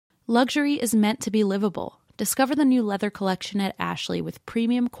Luxury is meant to be livable. Discover the new leather collection at Ashley with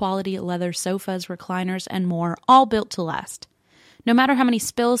premium quality leather sofas, recliners, and more, all built to last. No matter how many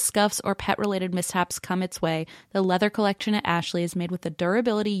spills, scuffs, or pet-related mishaps come its way, the leather collection at Ashley is made with the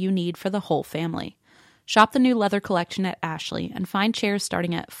durability you need for the whole family. Shop the new leather collection at Ashley and find chairs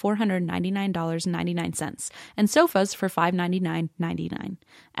starting at $499.99 and sofas for $599.99.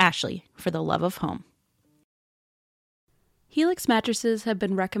 Ashley, for the love of home. Helix mattresses have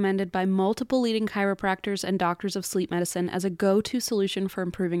been recommended by multiple leading chiropractors and doctors of sleep medicine as a go-to solution for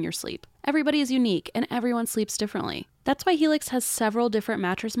improving your sleep. Everybody is unique, and everyone sleeps differently. That's why Helix has several different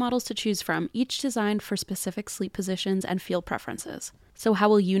mattress models to choose from, each designed for specific sleep positions and feel preferences. So how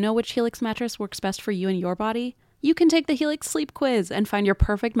will you know which Helix mattress works best for you and your body? You can take the Helix Sleep Quiz and find your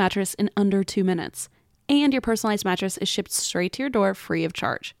perfect mattress in under 2 minutes. And your personalized mattress is shipped straight to your door free of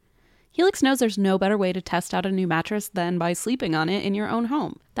charge. Helix knows there's no better way to test out a new mattress than by sleeping on it in your own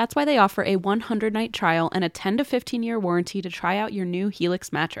home. That's why they offer a 100-night trial and a 10 to 15-year warranty to try out your new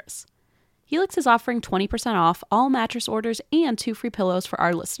Helix mattress. Helix is offering 20% off all mattress orders and 2 free pillows for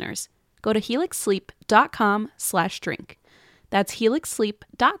our listeners. Go to helixsleep.com/drink. That's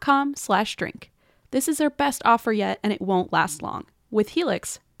helixsleep.com/drink. This is their best offer yet, and it won't last long. With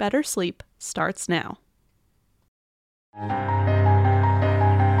Helix, better sleep starts now.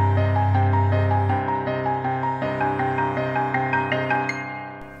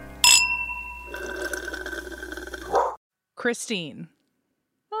 Christine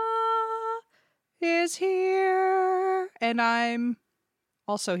is here, and I'm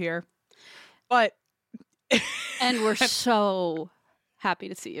also here. But and we're so happy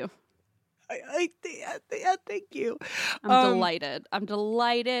to see you. Thank you. I'm delighted. I'm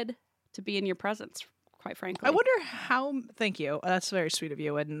delighted to be in your presence, quite frankly. I wonder how... Thank you. That's very sweet of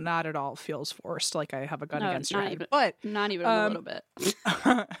you, and not at all feels forced, like I have a gun against your head. But not even a little bit.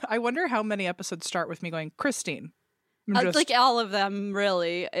 I wonder how many episodes start with me going, Christine. Like all of them,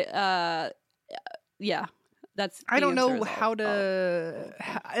 really. Yeah. That's I don't know how to...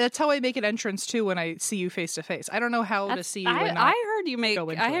 That's how I make an entrance, too, when I see you face to face. I don't know how to see you and not I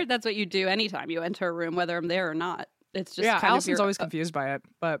heard that's what you do anytime you enter a room, whether I'm there or not. It's just Allison's always confused by it,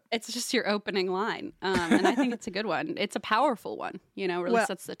 but... It's just your opening line, and I think it's a good one. It's a powerful one, really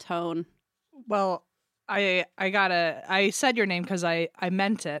sets the tone. Well, I said your name because I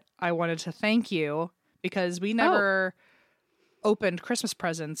meant it. I wanted to thank you because we never opened Christmas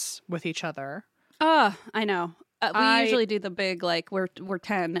presents with each other. I know. We usually do the big, like, we're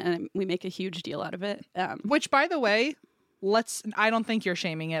 10 and we make a huge deal out of it. Which, by the way, I don't think you're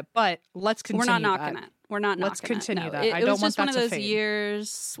shaming it, but let's continue that. We're not knocking it. We're not knocking it. Let's continue that. I don't want that to fade. It was just one of those fade.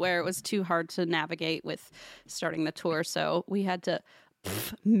 years where it was too hard to navigate with starting the tour, so we had to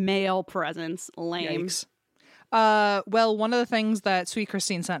mail presents. Lame. Yikes. Well, one of the things that sweet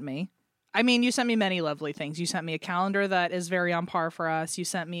Christine sent me, I mean, you sent me many lovely things. You sent me a calendar that is very on par for us. You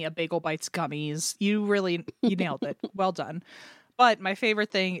sent me a Bagel Bites gummies. You nailed it. Well done. But my favorite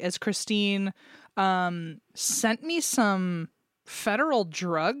thing is Christine sent me some federal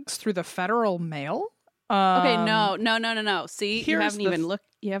drugs through the federal mail. Okay, no. See, you haven't even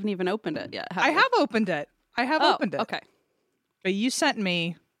opened it yet. I have opened it. Opened it. Okay. But you sent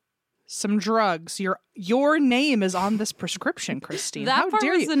me some drugs. Your name is on this prescription, Christine. That How part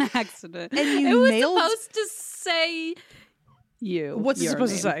dare was you? an accident. And it was supposed to say you. What's it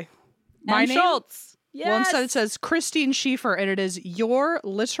supposed to say? My name? Schultz. Yes. Well, instead it says Christine Schieffer, and it is your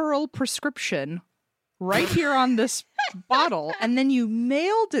literal prescription right here on this bottle. And then you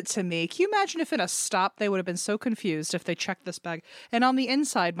mailed it to me. Can you imagine if in a stop they would have been so confused if they checked this bag? And on the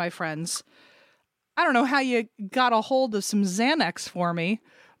inside, my friends, I don't know how you got a hold of some Xanax for me,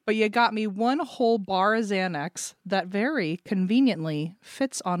 but you got me one whole bar of Xanax that very conveniently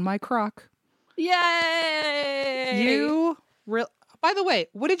fits on my crock. Yay! By the way,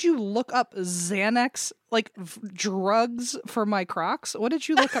 what did you look up? Xanax, like drugs for my Crocs? What did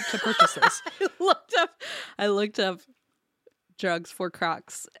you look up to purchase this? I looked up drugs for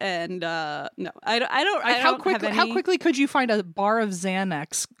Crocs, and no, I don't. How quickly could you find a bar of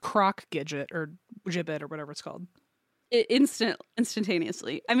Xanax Croc Gidget or Gibbet or whatever it's called?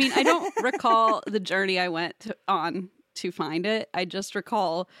 Instantaneously. I mean, I don't recall the journey I went on to find it. I just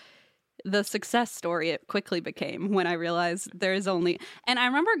recall the success story it quickly became when I realized there's only... And I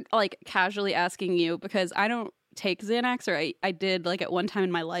remember, like, casually asking you, because I don't take Xanax, or I did, like, at one time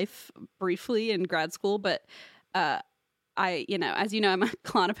in my life, briefly in grad school, but as you know, I'm a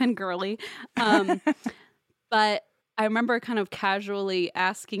Klonopin girly. But I remember kind of casually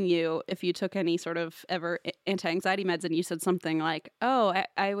asking you if you took any sort of ever anti-anxiety meds, and you said something like, oh,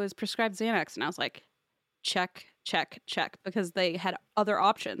 I was prescribed Xanax. And I was like, check check, because they had other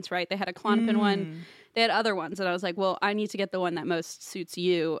options, right? They had a Klonopin one. They had other ones. And I was like, well, I need to get the one that most suits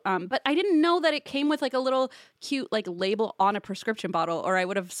you. But I didn't know that it came with like a little cute like label on a prescription bottle, or I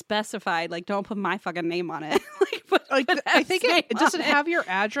would have specified like, don't put my fucking name on it. I think it does it have your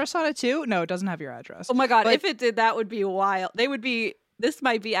address on it too? No, it doesn't have your address. Oh my God. If it did, that would be wild. This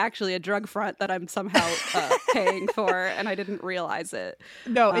might be actually a drug front that I'm somehow paying for, and I didn't realize it.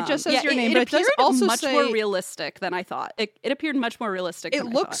 No, it just says your name, but it does also much more realistic than I thought. It appeared much more realistic. It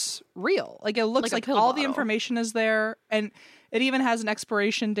looks real. Like it looks like all bottle. The information is there, and it even has an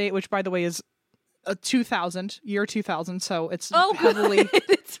expiration date, which, by the way, is 2000, year 2000. So it's heavily.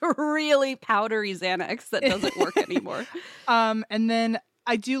 It's really powdery Xanax that doesn't work anymore. And then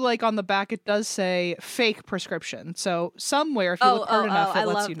I do like on the back, it does say fake prescription. So somewhere, if you look hard enough, it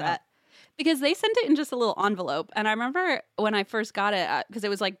lets you know. That. Because they sent it in just a little envelope. And I remember when I first got it, because it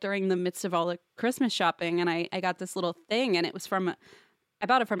was like during the midst of all the Christmas shopping, and I got this little thing, and it was I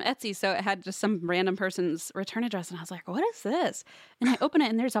bought it from Etsy, so it had just some random person's return address, and I was like, what is this? And I open it,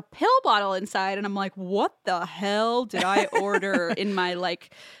 and there's a pill bottle inside, and I'm like, what the hell did I order in my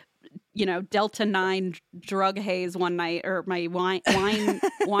like... Delta 9 drug haze one night, or my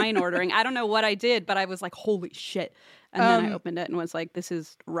wine ordering. I don't know what I did, but I was like, holy shit. And then I opened it and was like, this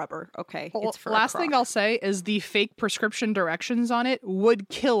is rubber. Okay. It's for last thing I'll say is the fake prescription directions on it would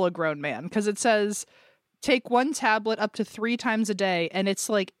kill a grown man, because it says take 1 tablet up to 3 times a day. And it's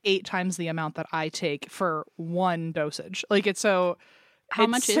like 8 times the amount that I take for 1 dosage. Like it's so... How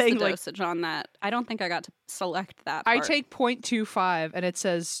much is the dosage on that? I don't think I got to select that part. I take 0.25 and it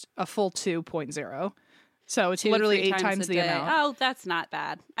says a full 2.0. So it's literally 8 times the amount. Oh, that's not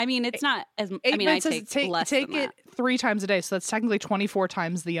bad. I mean, it's not as... I mean, I take less than that. Take it 3 times a day, so that's technically 24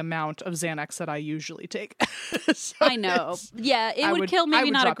 times the amount of Xanax that I usually take. So I know. Yeah, it would kill maybe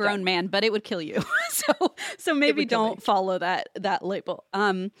not a grown man, but it would kill you. So maybe don't follow that label.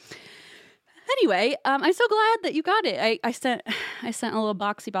 Anyway, I'm so glad that you got it. I sent a little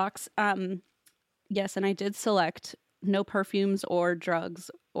boxy box. Yes, and I did select no perfumes or drugs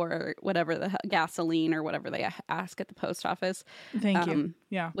or whatever, gasoline or whatever they ask at the post office. Thank you.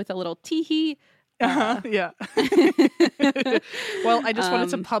 Yeah. With a little teehee. Yeah. Well, I just wanted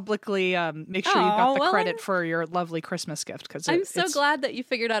to publicly make sure you got the credit for your lovely Christmas gift. Because I'm so glad that you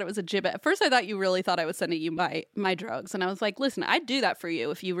figured out it was a gibbet. At first, I thought you really thought I was sending you my drugs, and I was like, "Listen, I'd do that for you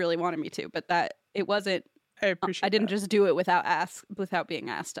if you really wanted me to," but that it wasn't. I appreciate. I didn't just do it without being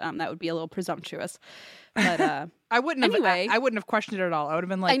asked. That would be a little presumptuous. But I wouldn't have. Anyway, I wouldn't have questioned it at all. I would have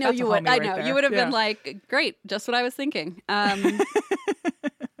been like, "I know you would. I know you would have been Yeah. like, great, just what I was thinking."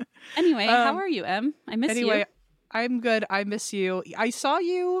 Anyway, how are you, Em? I miss you. Anyway, I'm good. I miss you. I saw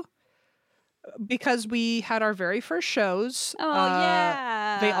you because we had our very first shows. Oh,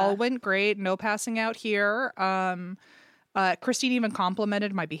 yeah. They all went great. No passing out here. Christine even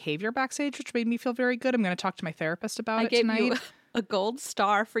complimented my behavior backstage, which made me feel very good. I'm going to talk to my therapist about it tonight. I gave you a gold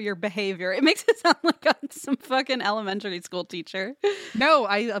star for your behavior. It makes it sound like I'm some fucking elementary school teacher. No,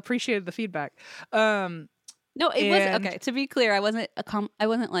 I appreciated the feedback. No, it wasn't. Okay, to be clear, I wasn't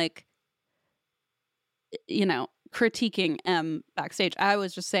like, critiquing M backstage. I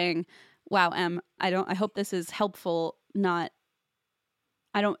was just saying, wow, M, I hope this is helpful. I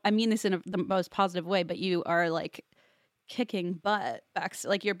mean this in the most positive way, but you are like kicking butt backstage.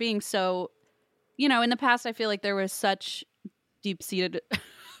 Like you're being so, in the past, I feel like there was such deep-seated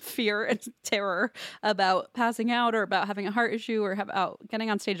fear and terror about passing out or about having a heart issue or about getting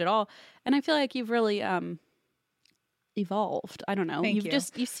on stage at all. And I feel like you've really, evolved. I don't know.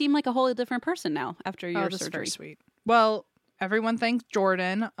 You seem like a wholly different person now after your surgery. Very sweet. Well, everyone thanks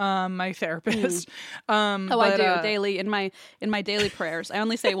Jordan, my therapist. I do daily in my daily prayers. I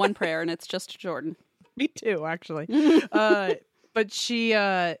only say one prayer, and it's just Jordan. Me too, actually. But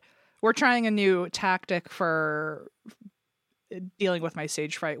we're trying a new tactic for dealing with my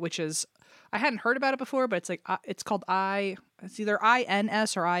stage fright, which is I hadn't heard about it before, but it's like it's called It's either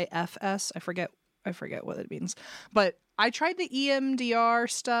INS or IFS. I forget what it means. But I tried the EMDR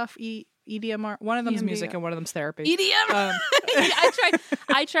stuff, EDMR. One of them's music and one of them's therapy. EDM.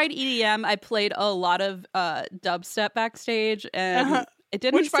 I tried EDM. I played a lot of dubstep backstage, and it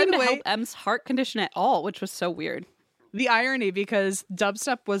didn't seem to help M's heart condition at all, which was so weird. The irony, because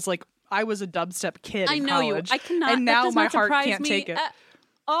dubstep was like I was a dubstep kid. I know college, you. I cannot. And now my heart can't take it at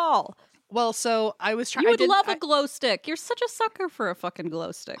all. Well, so I was trying. You would love a glow stick. You're such a sucker for a fucking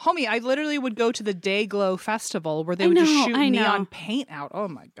glow stick. Homie, I literally would go to the Day Glow Festival where they would just shoot neon paint out. Oh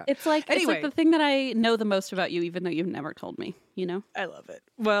my God. It's like the thing that I know the most about you, even though you've never told me, I love it.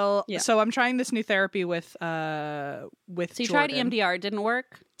 Well, so I'm trying this new therapy with So you tried EMDR, it didn't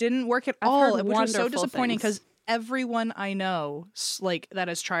work? Didn't work at all, which was so disappointing because everyone I know like that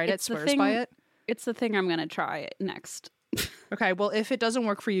has tried it It's the swears thing- by it. It's the thing I'm going to try next. Okay, well, if it doesn't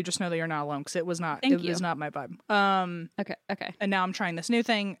work for you, just know that you're not alone, because it was not. Thank It you. was not my vibe. Okay. And now I'm trying this new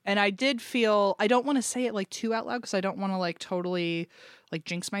thing, and I did feel I don't want to say it like too out loud because I don't want to like totally like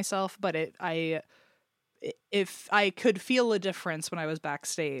jinx myself, but if I could feel a difference when I was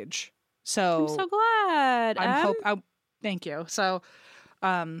backstage. So I'm so glad. Thank you. So,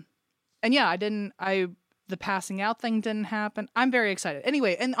 and yeah, the passing out thing didn't happen. I'm very excited.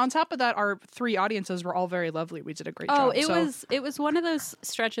 Anyway, and on top of that, our 3 audiences were all very lovely. We did a great job. It was one of those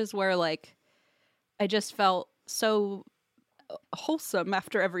stretches where like I just felt so wholesome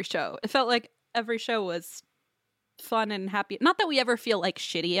after every show. It felt like every show was fun and happy. Not that we ever feel like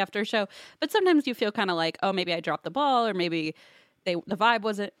shitty after a show, but sometimes you feel kind of like, oh, maybe I dropped the ball, or maybe the vibe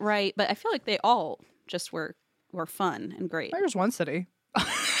wasn't right. But I feel like they all just were fun and great. There's one city.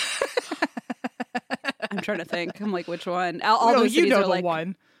 I'm trying to think. I'm like, which one? All those cities are like,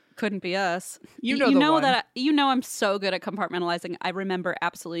 one. couldn't be us. You know one. That I'm so good at compartmentalizing. I remember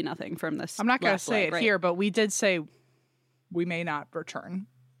absolutely nothing from this. I'm not going to say it right? here, but we did say we may not return.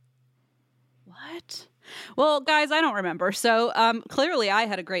 What? Well, guys, I don't remember. So clearly I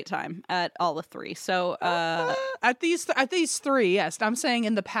had a great time at all the 3. So at these 3, yes. I'm saying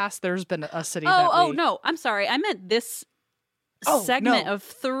in the past there's been a city no, I'm sorry. I meant this segment no. of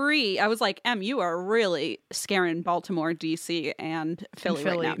 3. I was like, you are really scaring Baltimore, DC, and Philly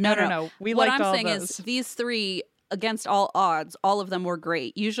right now. No. We what liked I'm all saying those. is these 3, against all odds, all of them were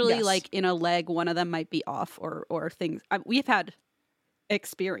great. Usually, Yes. like in a leg, one of them might be off or things. We've had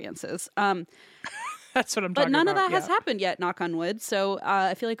experiences. That's what I'm but talking none about. of that has happened yet, knock on wood. So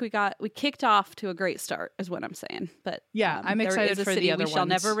I feel like we kicked off to a great start, is what I'm saying. But yeah, I'm excited there is a for city the other we shall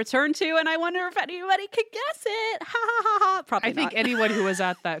never return to, and I wonder if anybody could guess it. Ha ha ha ha. Probably I think not. anyone who was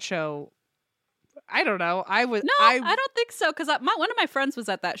at that show, I don't know. I don't think so, because one of my friends was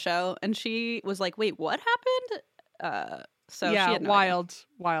at that show, and she was like, "Wait, what happened?" So yeah, she had no wild.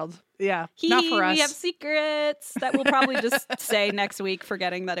 Yeah, not for us. We have secrets that we'll probably just say next week,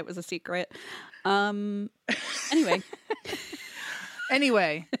 forgetting that it was a secret.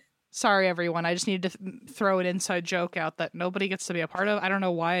 Anyway, sorry everyone. I just needed to throw an inside joke out that nobody gets to be a part of. I don't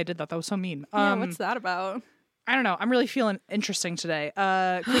know why I did that. That was so mean. Yeah, what's that about? I don't know. I'm really feeling interesting today.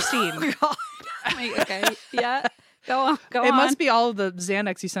 Christine. Oh, God. Okay, yeah. Go on. It must be all of the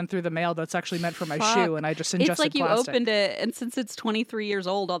Xanax you sent through the mail that's actually meant for my shoe, and I just ingested It's like you plastic. opened it, and since it's 23 years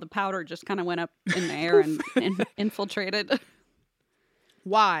old, all the powder just kind of went up in the air and infiltrated.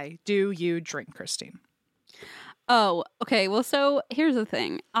 Why do you drink, Christine? Oh, okay. Well, so here's the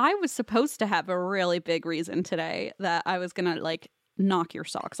thing. I was supposed to have a really big reason today that I was going to like knock your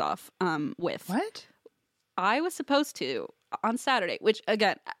socks off with. What? I was supposed to on Saturday, which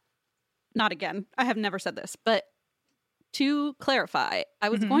not again. I have never said this, but to clarify, I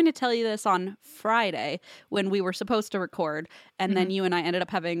was going to tell you this on Friday when we were supposed to record, and then you and I ended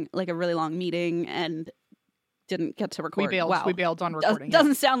up having like a really long meeting and didn't get to record. We bailed on recording.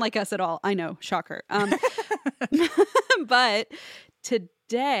 Doesn't sound like us at all. I know, shocker. But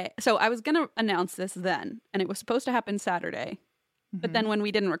today, so I was going to announce this then, and it was supposed to happen Saturday. But then when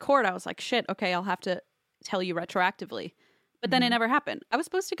we didn't record, I was like, shit, okay, I'll have to tell you retroactively. But then it never happened. I was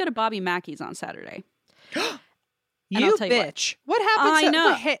supposed to go to Bobby Mackey's on Saturday. You bitch. What happened? I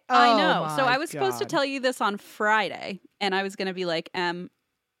know. I know. my So I was supposed to God. tell you this on Friday, and I was going to be like, I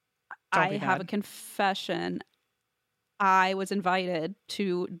be have bad. a confession. I was invited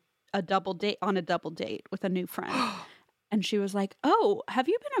to a double date with a new friend. And she was like, oh, have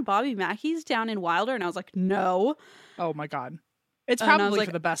you been to Bobby Mackey's down in Wilder? And I was like, no. Oh my God. It's And I was probably like,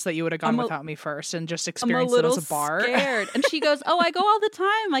 for the best that you would have gone I'm a- without me first and just I'm a experienced it little as a bar. scared. And she goes, oh, I go all the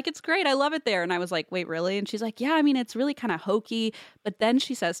time. Like, it's great. I love it there. And I was like, wait, really? And she's like, yeah, I mean, it's really kind of hokey. But then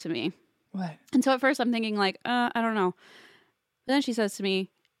she says to me, What? and so at first I'm thinking like, I don't know. But then she says to me,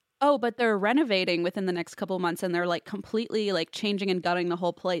 oh, but they're renovating within the next couple of months, and they're like completely like changing and gutting the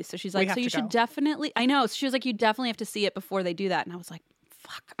whole place. So she's We like, have so you to should go. definitely, I know. So she was like, you definitely have to see it before they do that. And I was like,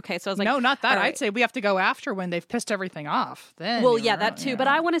 fuck. Okay. So I was like, no, not that. all right. I'd say we have to go after when they've pissed everything off. Then Well, you're yeah, that right, too. yeah. But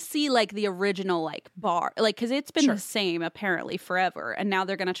I want to see like the original like bar, like because it's been Sure. the same apparently forever, and now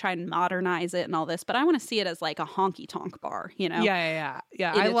they're gonna try and modernize it and all this. But I want to see it as like a honky tonk bar, you know? Yeah. In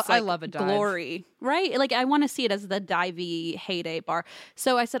its, I like, love a dive. glory, right? Like I want to see it as the divey heyday bar.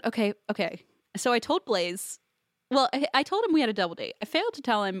 So I said, okay. So I told Blaze. Well, I told him we had a double date. I failed to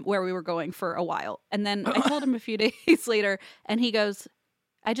tell him where we were going for a while, and then I told him a few days later, and he goes,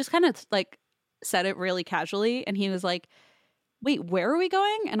 I just kind of like said it really casually, and he was like, wait, where are we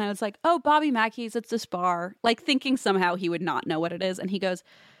going? And I was like, oh, Bobby Mackey's, it's this bar, like thinking somehow he would not know what it is. And he goes,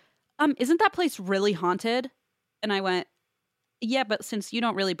 isn't that place really haunted? And I went, yeah, but since you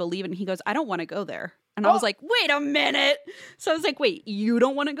don't really believe it, and he goes, I don't want to go there. And I was like, wait a minute. So I was like, wait, you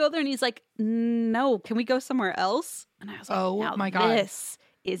don't want to go there? And he's like, no, can we go somewhere else? And I was like, oh my God. This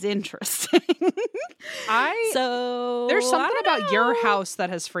is interesting. There's something about your house that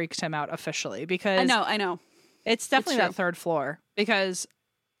has freaked him out officially, because I know. It's definitely that third floor, because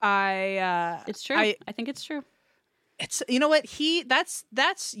it's true. I think it's true. It's, you know what,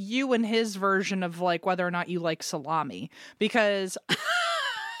 that's you and his version of like whether or not you like salami, because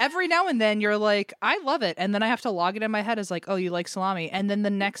every now and then you're like, I love it, and then I have to log it in my head as like, oh, you like salami, and then the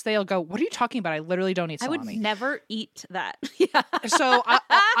next day I'll go, what are you talking about? I literally don't eat salami. I would never eat that. Yeah. So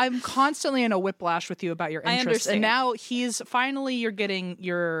I'm constantly in a whiplash with you about your interests, and now you're getting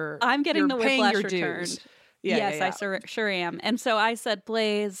your I'm getting the whiplash your returned. Dues. Yes, I sure am. And so I said,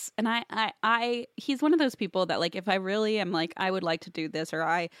 Blaze, and I he's one of those people that like, if I really am like, I would like to do this,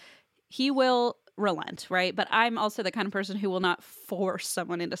 or he will relent, right? But I'm also the kind of person who will not force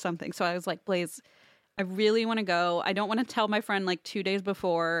someone into something. So I was like, Blaze, I really want to go. I don't want to tell my friend like 2 days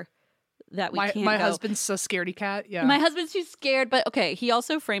before that we can't go. My husband's so scaredy cat. Yeah. My husband's too scared. But okay, he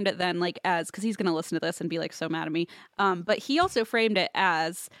also framed it then like as, because he's going to listen to this and be like so mad at me. But he also framed it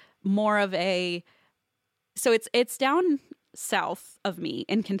as more of a, so it's down south of me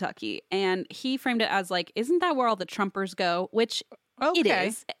in Kentucky, and he framed it as like, isn't that where all the Trumpers go? Which it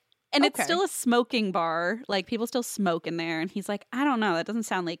is. And it's still a smoking bar. Like, people still smoke in there. And he's like, I don't know. That doesn't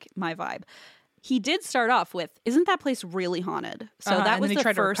sound like my vibe. He did start off with, isn't that place really haunted? So that was the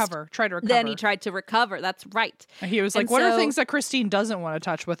first. Tried to recover. Then he tried to recover. That's right. And he was like, what are things that Christine doesn't want to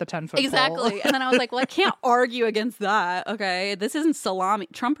touch with a 10-foot pole? Exactly. And then I was like, well, I can't argue against that. Okay. This isn't salami.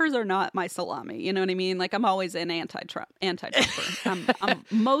 Trumpers are not my salami. You know what I mean? Like, I'm always an anti-Trumper. I'm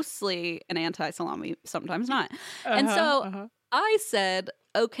mostly an anti-salami. Sometimes not. And so I said,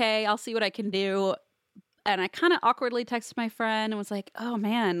 okay, I'll see what I can do. And I kind of awkwardly texted my friend and was like, oh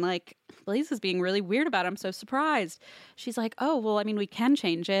man, like Blaze is being really weird about it. I'm so surprised. She's like, oh, well, I mean, we can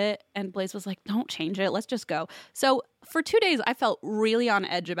change it. And Blaze was like, don't change it. Let's just go. So for 2 days, I felt really on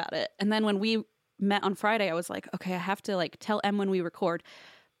edge about it. And then when we met on Friday, I was like, okay, I have to like tell Em when we record.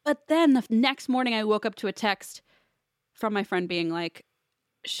 But then the next morning, I woke up to a text from my friend being like,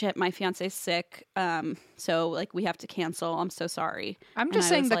 shit, my fiance's sick. So like we have to cancel. I'm so sorry. I'm just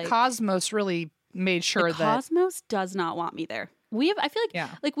saying the Cosmos really made sure that Cosmos does not want me there. I feel like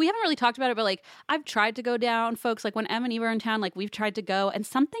like we haven't really talked about it, but like I've tried to go down, folks. Like when Em and Eva are in town, like we've tried to go, and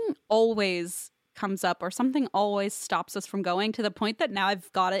something always comes up or something always stops us from going, to the point that now I've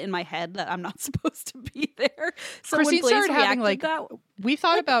got it in my head that I'm not supposed to be there. So Christine started having like we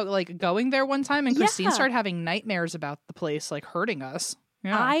thought about like going there one time, and Christine started having nightmares about the place like hurting us.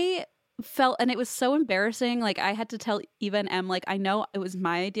 Yeah. I felt, and it was so embarrassing. Like I had to tell Eva and Em, like, I know it was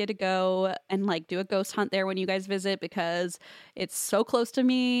my idea to go and like do a ghost hunt there when you guys visit, because it's so close to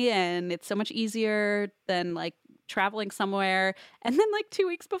me and it's so much easier than like traveling somewhere. And then like 2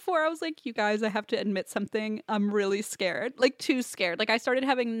 weeks before, I was like, you guys, I have to admit something. I'm really scared, like too scared. Like I started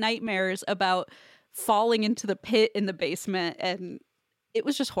having nightmares about falling into the pit in the basement, and it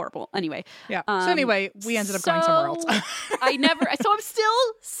was just horrible. Anyway. Yeah. So anyway, we ended up going somewhere else. So I'm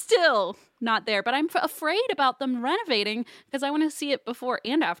still not there, but I'm afraid about them renovating because I want to see it before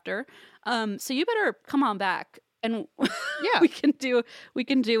and after. So you better come on back, and we can do a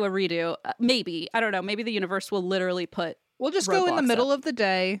redo. Maybe, I don't know. Maybe the universe will literally we'll just go in the middle of the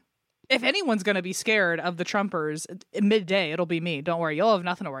day. If anyone's going to be scared of the Trumpers at midday, it'll be me. Don't worry. You'll have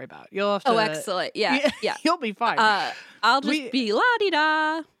nothing to worry about. You'll have to. Oh, excellent. Yeah. You'll be fine. I'll just be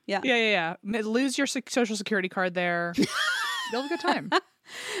la-di-da. Yeah. Lose your social security card there. You'll have a good time.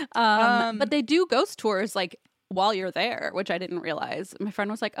 But they do ghost tours like while you're there, which I didn't realize. My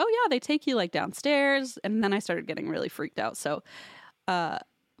friend was like, oh yeah, they take you like downstairs. And then I started getting really freaked out. So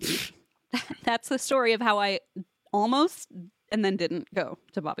that's the story of how I almost and then didn't go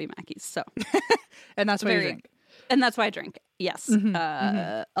to Bobby Mackey's. So, and that's why you drink. And that's why I drink. Yes,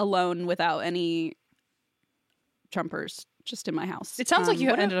 alone without any Trumpers, just in my house. It sounds like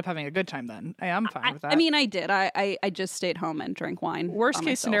you ended up having a good time then. I'm fine with that. I mean, I did. I just stayed home and drank wine. Worst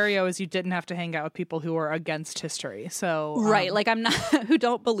case scenario is you didn't have to hang out with people who are against history. So right, like I'm not who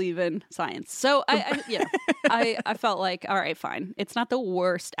don't believe in science. So I felt like, all right, fine. It's not the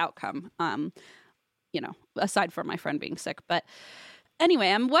worst outcome. Aside from my friend being sick. But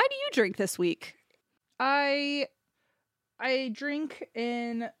anyway, why do you drink this week? I drink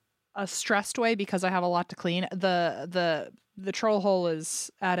in a stressed way because I have a lot to clean. The troll hole is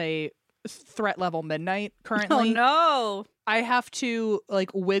at a threat level midnight currently. Oh no. I have to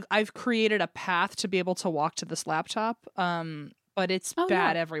like I've created a path to be able to walk to this laptop. But but it's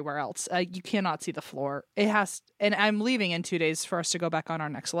bad everywhere else. You cannot see the floor. It has, and I'm leaving in 2 days for us to go back on our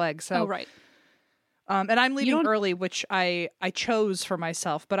next leg. So, right. And I'm leaving early, which I chose for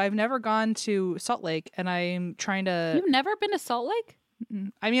myself, but I've never gone to Salt Lake, and I'm trying to. You've never been to Salt Lake?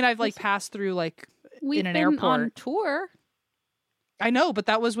 I mean, I've like passed through like We've in an been airport on tour. I know, but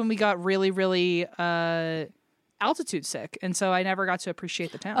that was when we got really, really altitude sick, and so I never got to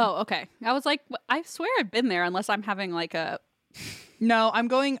appreciate the town. Oh, okay. I was like, I swear I've been there, unless I'm having like a. No, I'm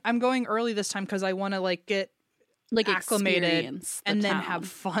going early this time because I want to like get like acclimated and then have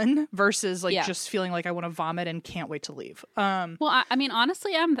fun versus like just feeling like I want to vomit and can't wait to leave. Well, I mean,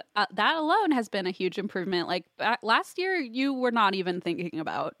 honestly, that alone has been a huge improvement. Like last year, you were not even thinking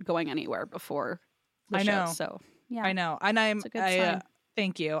about going anywhere before the show. Know. So yeah, I know, and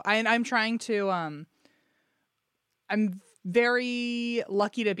thank you. I'm trying to. I'm very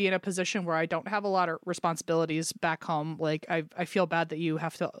lucky to be in a position where I don't have a lot of responsibilities back home. Like I feel bad that you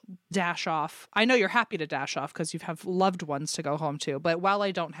have to dash off. I know you're happy to dash off because you have loved ones to go home to. But while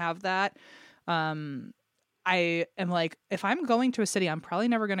I don't have that, I am like, if I'm going to a city I'm probably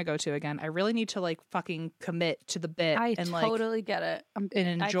never going to go to again, I really need to like fucking commit to the bit. I and totally like, get it.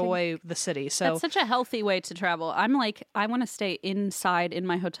 And enjoy the city. So that's such a healthy way to travel. I'm like, I want to stay inside in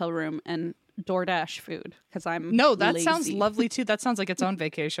my hotel room and DoorDash food because I'm that lazy. Sounds lovely too. That sounds like its own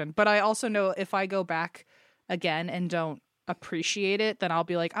vacation. But I also know if I go back again and don't appreciate it, then I'll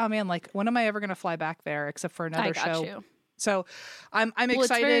be like, oh man, like when am I ever going to fly back there except for another show? You. So I'm excited. It's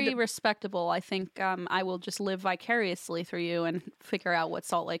very respectable. I think I will just live vicariously through you and figure out what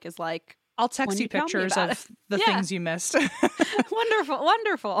Salt Lake is like. I'll text you pictures of the things you missed.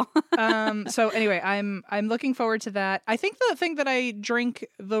 Wonderful. So anyway, I'm looking forward to that. I think the thing that I drink,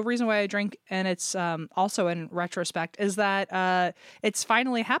 the reason why I drink, and it's also in retrospect, is that it's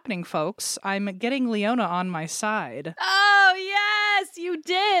finally happening, folks. I'm getting Leona on my side. Oh yes, you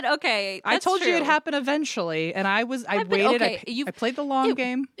did. Okay, I told true. you it'd happen eventually, and I waited. Okay. I played the long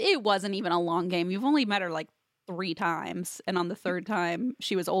game. It wasn't even a long game. You've only met her like 3 times, and on the 3rd time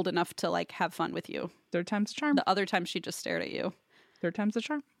she was old enough to like have fun with you. 3rd time's the charm. The other time she just stared at you. 3rd time's the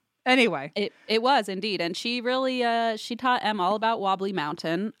charm. Anyway, it was indeed, and she really she taught Em all about Wobbly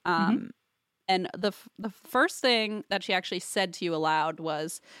Mountain. And the first thing that she actually said to you aloud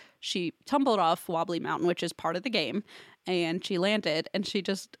was she tumbled off Wobbly Mountain, which is part of the game, and she landed, and she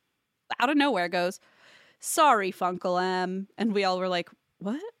just out of nowhere goes, "Sorry, Funkle Em," and we all were like,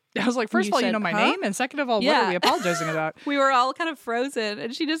 "What?" I was like, first of all, you know my name, and second of all, what are we apologizing about? We were all kind of frozen,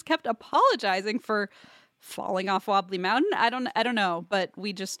 and she just kept apologizing for falling off Wobbly Mountain. I don't know, but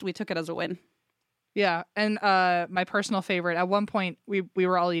we took it as a win. Yeah, and my personal favorite, at one point we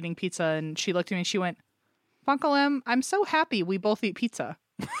were all eating pizza, and she looked at me and she went, "Funkle Em, I'm so happy we both eat pizza."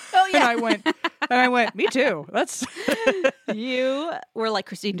 Oh yeah. and I went, me too. That's You were like,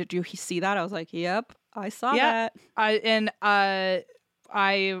 "Christine, did you see that?" I was like, "Yep, I saw that."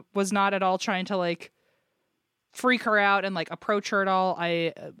 I was not at all trying to like freak her out and like approach her at all.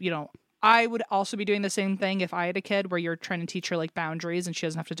 I would also be doing the same thing if I had a kid where you're trying to teach her like boundaries and she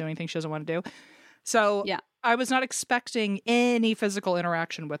doesn't have to do anything she doesn't want to do. So yeah, I was not expecting any physical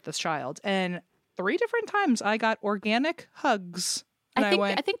interaction with this child. And 3 different times I got organic hugs. And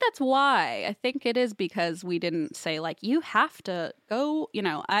I think that's why. I think it is because we didn't say like, you have to go,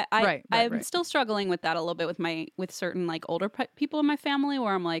 I'm still struggling with that a little bit with certain like older people in my family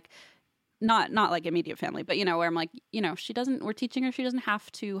where I'm like, not like immediate family, but where I'm like, we're teaching her she doesn't have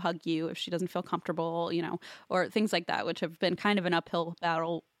to hug you if she doesn't feel comfortable, or things like that, which have been kind of an uphill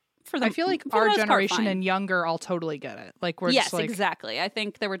battle for them. I feel like our generation and younger all totally get it. Like we're just like, exactly. I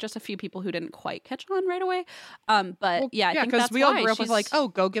think there were just a few people who didn't quite catch on right away. I think because we all grew up with like, oh,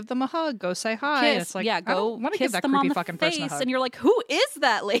 go give them a hug, go say hi. Kiss, and it's like, go want to kiss give that them creepy on the fucking face, person a hug. and you're like, who is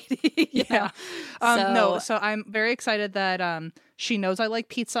that lady? So I'm very excited that she knows I like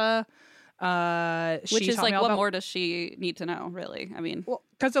pizza. Which is like, what more does she need to know, really? I mean,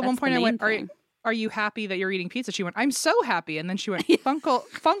 because at one point I went, are you happy that you're eating pizza? She went, I'm so happy. And then she went,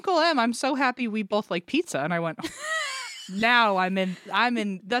 Funkle M, I'm so happy we both like pizza. And I went, now I'm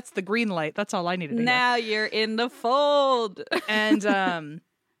in, that's the green light. That's all I needed to hear. Now you're in the fold. And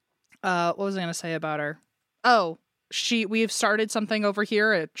what was I going to say about her? Oh, we've started something over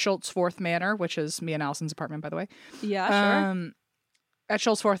here at Schultz Fourth Manor, which is me and Allison's apartment, by the way. Yeah, sure. At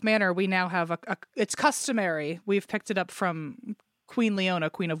Schultz Fourth Manor, we now have it's customary. We've picked it up from Queen Leona,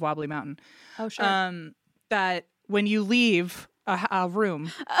 Queen of Wobbly Mountain. Oh, sure. That when you leave a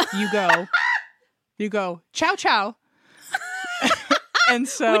room, you go, chow chow. And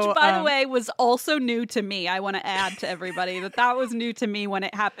so, which, by the way, was also new to me. I want to add to everybody that was new to me when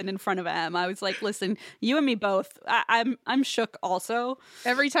it happened in front of Em. I was like, listen, you and me both. I'm shook also.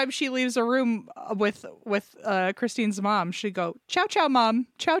 Every time she leaves a room with Christine's mom, she'd go, "Ciao, ciao, mom.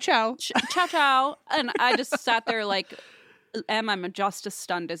 Ciao, ciao. Ciao, ciao." And I just sat there like, Em, I'm just as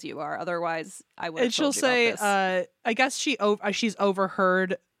stunned as you are. Otherwise, I would. And she'll say, I guess she's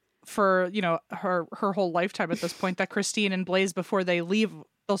overheard for, you know, her whole lifetime at this point that Christine and Blaze, before they leave,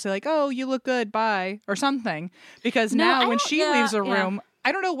 they'll say like, "Oh, you look good, bye," or something. Because now when she leaves a room,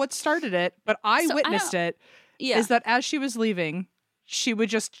 I don't know what started it, but I witnessed it. Yeah. Is that as she was leaving, she would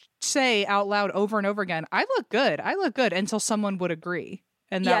just say out loud over and over again, I look good, until someone would agree.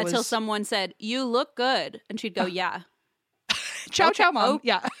 And that until someone said, "You look good," and she'd go, "Yeah." Ciao, ciao, mom.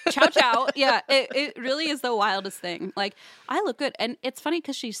 Yeah. Ciao, ciao. Yeah. It really is the wildest thing. Like, I look good. And it's funny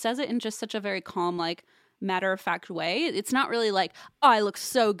because she says it in just such a very calm, like, matter-of-fact way. It's not really like, "Oh, I look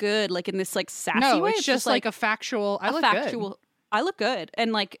so good," like in this like sassy way. It's just like a factual, I look good.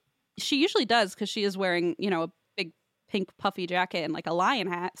 And like, she usually does because she is wearing, you know, a big pink puffy jacket and like a lion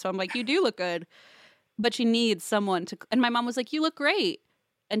hat. So I'm like, you do look good. But she needs someone to, and my mom was like, "You look great."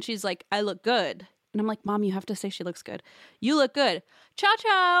 And she's like, "I look good." And I'm like, "Mom, you have to say she looks good. You look good. Ciao,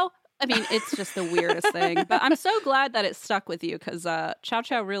 ciao." I mean, it's just the weirdest thing. But I'm so glad that it stuck with you because Ciao,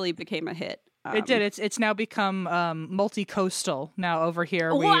 ciao really became a hit. It did. It's now become multi-coastal now over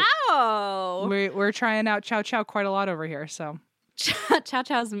here. Wow. We're trying out Ciao, ciao quite a lot over here. So Ciao,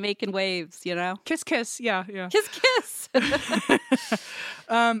 ciao's making waves, you know? Kiss, kiss. Yeah. Kiss, kiss.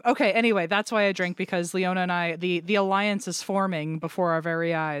 Okay, anyway, that's why I drink, because Leona and I, the alliance is forming before our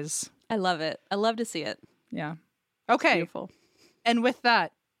very eyes. I love it. I love to see it. Yeah. Okay. Beautiful. And with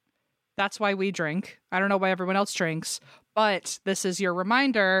that, that's why we drink. I don't know why everyone else drinks, but this is your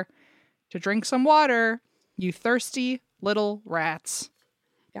reminder to drink some water, you thirsty little rats.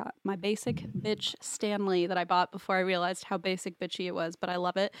 Got my basic bitch Stanley that I bought before I realized how basic bitchy it was, but I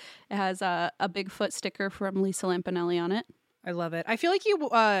love it. It has a Bigfoot sticker from Lisa Lampanelli on it. I love it. I feel like you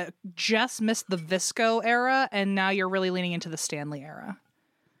just missed the Visco era, and now you're really leaning into the Stanley era.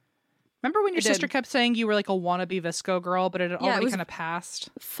 Remember when your sister kept saying you were like a wannabe Visco girl, but it had already kind of passed?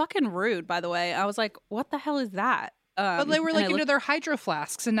 Fucking rude, by the way. I was like, what the hell is that? But they were like into their hydro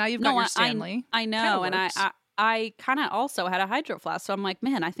flasks, and now you've got your Stanley. I know, and I kind of also had a hydro flask, so I'm like,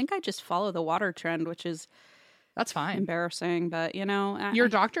 man, I think I just follow the water trend, which is that's fine, embarrassing, but you know, your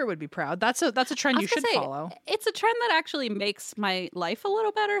doctor would be proud. That's a trend you should follow. It's a trend that actually makes my life a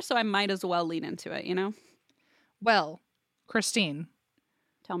little better, so I might as well lean into it. You know. Well, Christine,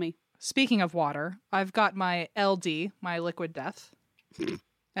 tell me. Speaking of water, I've got my LD, my liquid death,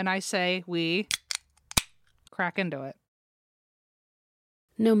 and I say we crack into it.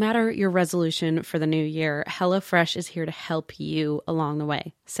 No matter your resolution for the new year, HelloFresh is here to help you along the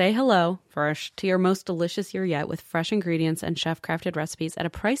way. Say hello, fresh, to your most delicious year yet with fresh ingredients and chef-crafted recipes at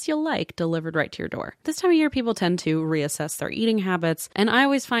a price you'll like, delivered right to your door. This time of year, people tend to reassess their eating habits, and I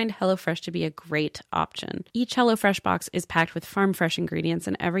always find HelloFresh to be a great option. Each HelloFresh box is packed with farm-fresh ingredients,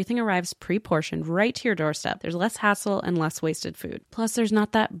 and everything arrives pre-portioned right to your doorstep. There's less hassle and less wasted food. Plus, there's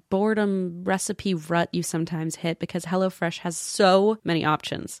not that boredom recipe rut you sometimes hit because HelloFresh has so many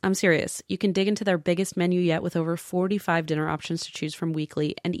options. I'm serious. You can dig into their biggest menu yet with over 45 dinner options to choose from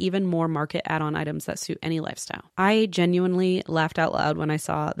weekly and even more market add-on items that suit any lifestyle. I genuinely laughed out loud when I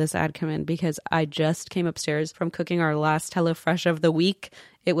saw this ad come in because I just came upstairs from cooking our last HelloFresh of the week.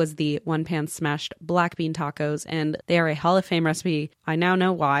 It was the one-pan smashed black bean tacos, and they are a Hall of Fame recipe. I now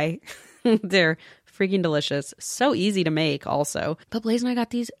know why. They're freaking delicious. So easy to make also. But Blaze and I got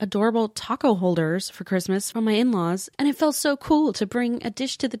these adorable taco holders for Christmas from my in-laws, and it felt so cool to bring a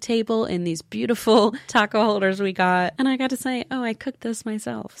dish to the table in these beautiful taco holders we got. And I got to say, oh, I cooked this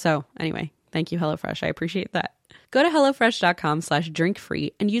myself. So anyway, thank you, HelloFresh. I appreciate that. Go to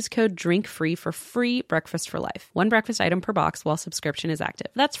HelloFresh.com/drinkfree and use code DRINKFREE for free breakfast for life. One breakfast item per box while subscription is active.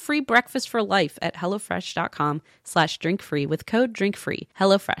 That's free breakfast for life at HelloFresh.com/drinkfree with code DRINKFREE.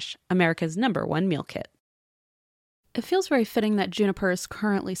 HelloFresh, America's #1 meal kit. It feels very fitting that Juniper is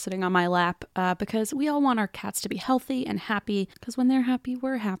currently sitting on my lap because we all want our cats to be healthy and happy because when they're happy,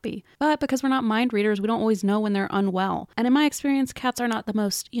 we're happy. But because we're not mind readers, we don't always know when they're unwell. And in my experience, cats are not the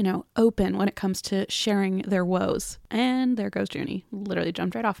most, open when it comes to sharing their woes. And there goes Junie. Literally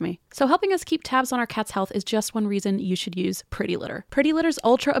jumped right off me. So helping us keep tabs on our cat's health is just one reason you should use Pretty Litter. Pretty Litter's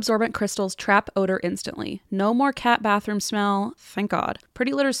ultra-absorbent crystals trap odor instantly. No more cat bathroom smell, thank God.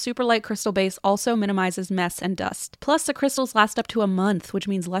 Pretty Litter's super light crystal base also minimizes mess and dust. Plus, the crystals last up to a month, which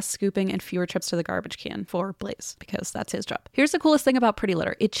means less scooping and fewer trips to the garbage can for Blaze, because that's his job. Here's the coolest thing about Pretty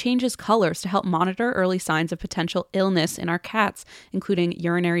Litter. It changes colors to help monitor early signs of potential illness in our cats, including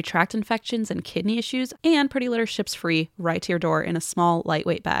urinary tract infections and kidney issues, and Pretty Litter ships free right to your door in a small,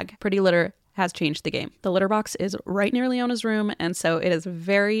 lightweight bag. Pretty Litter has changed the game. The litter box is right near Leona's room, and so it is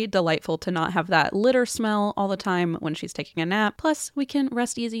very delightful to not have that litter smell all the time when she's taking a nap. Plus, we can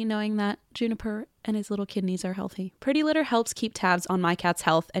rest easy knowing that Juniper and his little kidneys are healthy. Pretty Litter helps keep tabs on my cat's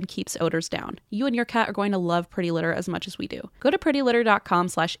health and keeps odors down. You and your cat are going to love Pretty Litter as much as we do. Go to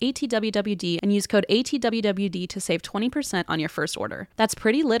prettylitter.com/ATWWD and use code ATWWD to save 20% on your first order. That's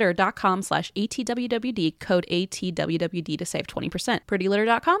prettylitter.com/ATWWD, code ATWWD to save 20%.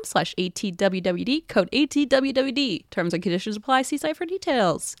 prettylitter.com/ATWWD, code ATWWD. Terms and conditions apply. See site for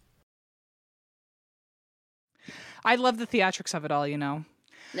details. I love the theatrics of it all, you know.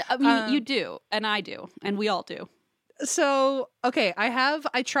 I mean, you do, and I do, and we all do. So, okay,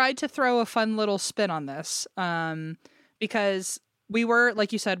 I tried to throw a fun little spin on this because we were,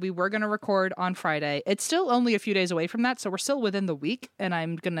 like you said, we were going to record on Friday. It's still only a few days away from that, so we're still within the week, and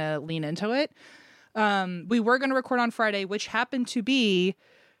I'm going to lean into it. We were going to record on Friday, which happened to be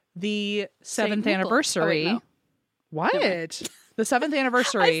the 7th anniversary. Oh, wait, no. What? The 7th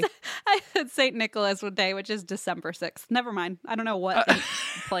anniversary. I said St. Nicholas Day, which is December 6th. Never mind. I don't know what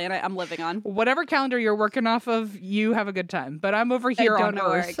planet I'm living on. Whatever calendar you're working off of, you have a good time. But I'm over here on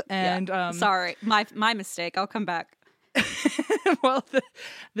Earth. Sorry, my mistake. I'll come back. Well,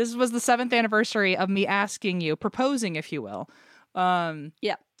 this was the 7th anniversary of me asking you, proposing, if you will,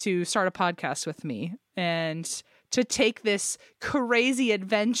 to start a podcast with me and to take this crazy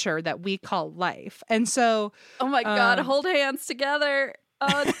adventure that we call life. And so, oh my God, hold hands together.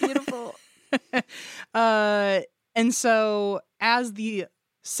 Oh, it's beautiful. And so as the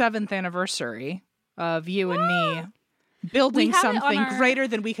 7th anniversary of you and me building something greater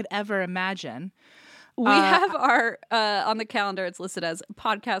than we could ever imagine. We have our, on the calendar, it's listed as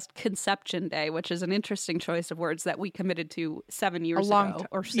Podcast Conception Day, which is an interesting choice of words that we committed to 7 years ago.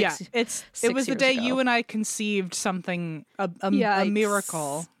 Or 6 Yeah, it was the day you and I conceived something, a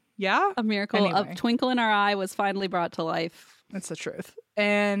miracle. Yeah? A miracle. Anyway. A twinkle in our eye was finally brought to life. That's the truth.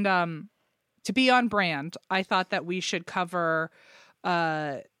 And to be on brand, I thought that we should cover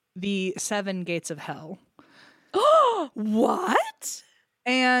the 7 gates of hell. What?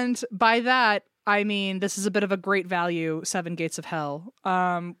 And by that, I mean, this is a bit of a great value, 7 gates of hell.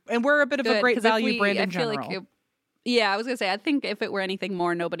 And we're a bit of a great value brand in general. I was going to say, I think if it were anything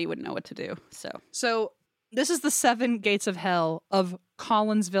more, nobody would know what to do. So this is the 7 gates of hell of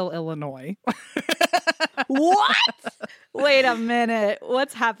Collinsville, Illinois. What? Wait a minute.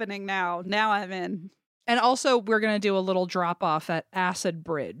 What's happening now? Now I'm in. And also, we're going to do a little drop off at Acid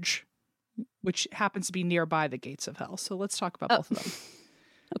Bridge, which happens to be nearby the gates of hell. So let's talk about both of them.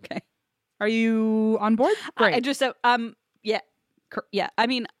 Okay. Are you on board? Great. I just yeah. I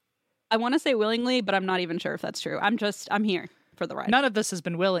mean, I want to say willingly, but I'm not even sure if that's true. I'm here for the ride. None of this has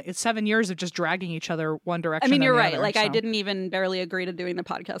been willing. It's 7 years of just dragging each other one direction. I mean, you're right. Other, like, I didn't even barely agree to doing the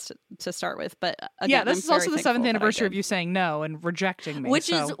podcast to start with. But again, this is also the 7th anniversary of you saying no and rejecting me. Which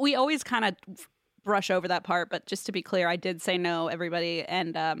is, we always kind of brush over that part. But just to be clear, I did say no, everybody.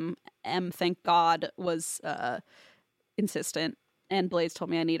 And thank God, was insistent. And Blaze told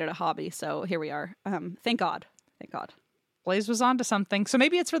me I needed a hobby, so here we are. Thank God. Thank God. Blaze was onto something. So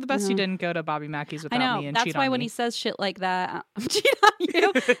maybe it's for the best you didn't go to Bobby Mackey's without me and cheat on me. That's why when he says shit like that, I'm cheating on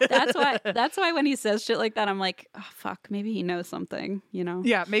you. That's why when he says shit like that, I'm like, oh, fuck, maybe he knows something, you know?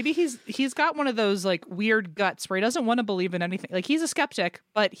 Yeah, maybe he's got one of those like weird guts where he doesn't want to believe in anything. Like, he's a skeptic,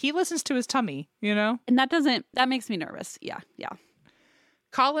 but he listens to his tummy, you know? And that makes me nervous. Yeah.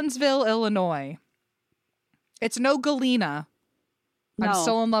 Collinsville, Illinois. It's no Galena. No. I'm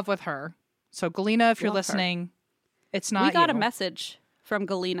still in love with her. So Galena, if you're listening, it's not. We got a message from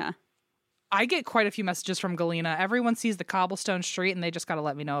Galena. I get quite a few messages from Galena. Everyone sees the cobblestone street and they just got to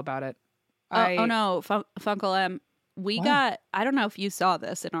let me know about it. Oh no, Funkle M. I don't know if you saw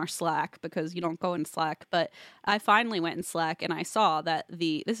this in our Slack because you don't go in Slack, but I finally went in Slack and I saw that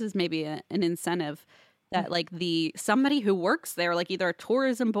this is maybe an incentive that like somebody who works there, like either a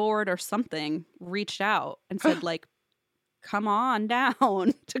tourism board or something, reached out and said like, come on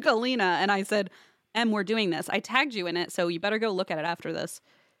down to Galena. And I said, we're doing this. I tagged you in it, so you better go look at it after this.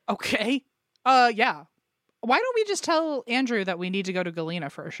 Okay. Yeah. Why don't we just tell Andrew that we need to go to Galena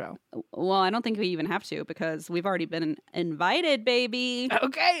for a show? Well, I don't think we even have to because we've already been invited, baby.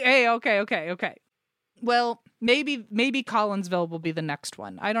 Okay. Hey, okay. Well, maybe Collinsville will be the next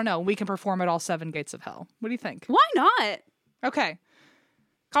one. I don't know. We can perform at all 7 gates of hell. What do you think? Why not? Okay.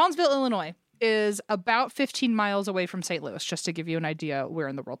 Collinsville, Illinois. is about 15 miles away from St. Louis, just to give you an idea where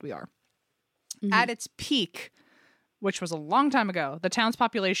in the world we are. Mhm. At its peak, which was a long time ago, the town's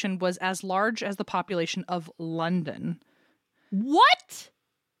population was as large as the population of London. What?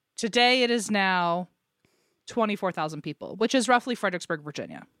 Today, it is now 24,000 people, which is roughly Fredericksburg,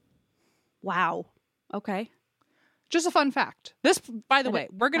 Virginia. Wow. Okay. Just a fun fact. This, by the way,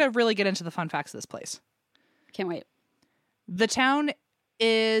 we're going to really get into the fun facts of this place. Can't wait. The town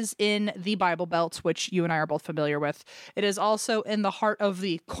is in the Bible Belt, which you and I are both familiar with. It is also in the heart of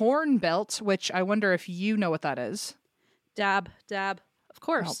the Corn Belt, which I wonder if you know what that is. Dab. Of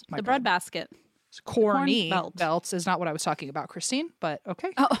course. Oh, the bread basket. Corny Corn belts is not what I was talking about, Christine, but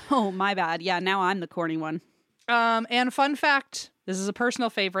okay. Oh, my bad. Yeah, now I'm the corny one. And fun fact, this is a personal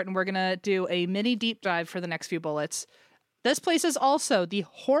favorite, and we're going to do a mini deep dive for the next few bullets. This place is also the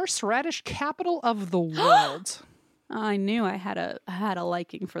horseradish capital of the world. I knew I had a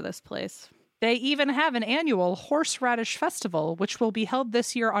liking for this place. They even have an annual Horseradish Festival, which will be held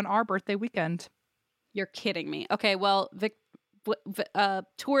this year on our birthday weekend. You're kidding me. Okay, well,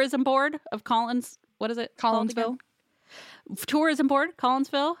 tourism board of Collins. What is it? Collinsville. Tourism board,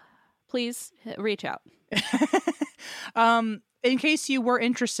 Collinsville. Please reach out. In case you were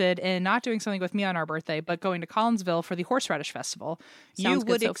interested in not doing something with me on our birthday, but going to Collinsville for the Horseradish Festival, you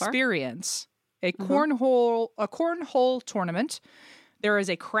would experience a cornhole tournament. There is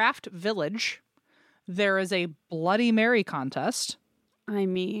a craft village. There is a Bloody Mary contest. I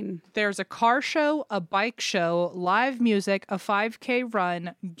mean, there's a car show, a bike show, live music, a 5K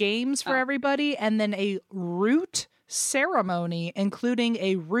run, games for everybody, and then a root ceremony, including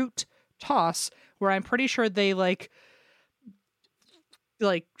a root toss, where I'm pretty sure they like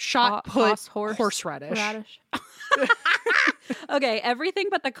shot put horseradish. Okay, everything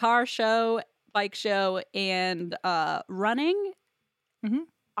but the car show, bike show, and running. Mm-hmm.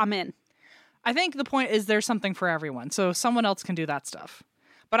 I'm in. I think the point is there's something for everyone, so someone else can do that stuff.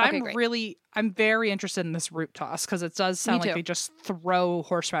 But Okay, I'm very interested in this root toss because it does sound like they just throw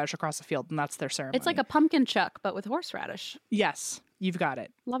horseradish across the field and that's their ceremony. It's like a pumpkin chuck, but with horseradish. Yes, you've got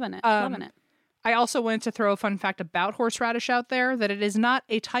it. Loving it. Loving it. I also wanted to throw a fun fact about horseradish out there, that it is not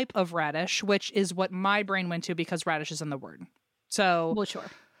a type of radish, which is what my brain went to because radish is in the word. So, well, sure.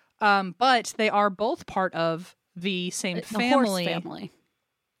 But they are both part of the same family. The horse family.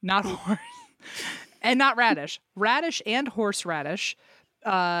 Not horse. And not radish. Radish and horseradish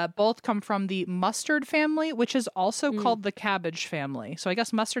both come from the mustard family, which is also called the cabbage family. So I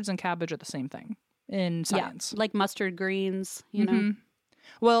guess mustards and cabbage are the same thing in science. Yeah, like mustard greens, you know?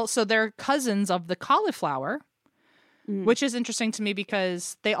 Well, so they're cousins of the cauliflower, which is interesting to me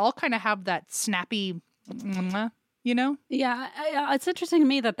because they all kind of have that snappy, you know? Yeah, it's interesting to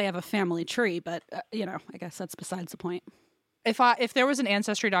me that they have a family tree, but, I guess that's besides the point. If there was an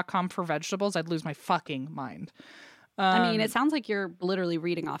Ancestry.com for vegetables, I'd lose my fucking mind. I mean, it sounds like you're literally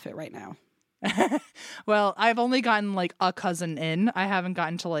reading off it right now. Well, I've only gotten like a cousin in. I haven't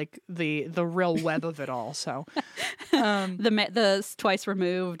gotten to like the real web of it all. So the twice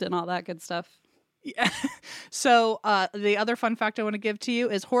removed and all that good stuff. Yeah. So the other fun fact I want to give to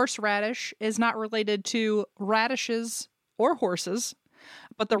you is horseradish is not related to radishes or horses,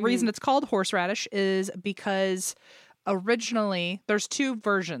 but the reason it's called horseradish is because originally there's two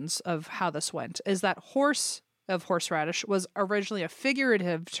versions of how this went. Is that horseradish was originally a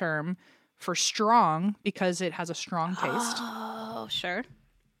figurative term for strong because it has a strong taste. Oh, sure.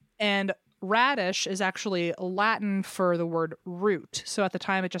 And radish is actually Latin for the word root. So at the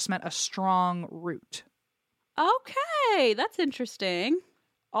time, it just meant a strong root. Okay, that's interesting.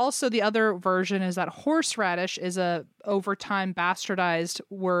 Also, the other version is that horseradish is a over time bastardized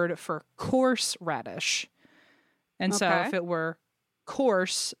word for coarse radish. And so if it were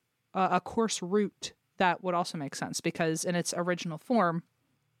coarse, a coarse root, that would also make sense because in its original form,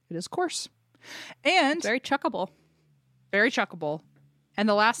 it is coarse. And very chuckable. Very chuckable. And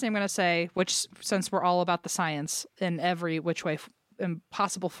the last thing I'm going to say, which since we're all about the science in every which way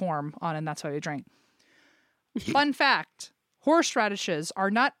possible form on And That's Why We Drink. Fun fact, horseradishes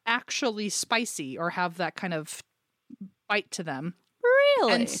are not actually spicy or have that kind of bite to them.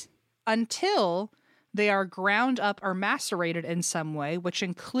 Really? Until they are ground up or macerated in some way, which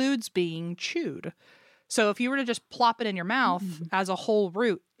includes being chewed. So if you were to just plop it in your mouth as a whole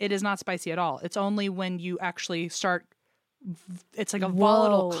root, it is not spicy at all. It's only when you actually start, it's like a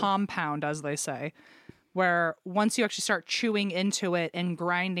volatile compound, as they say, where once you actually start chewing into it and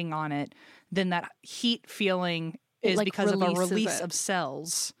grinding on it, then that heat feeling is like because of a release of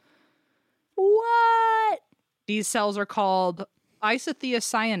cells. What? These cells are called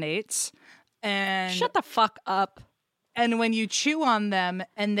isothiocyanates. And shut the fuck up. And when you chew on them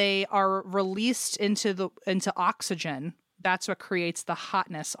and they are released into oxygen, that's what creates the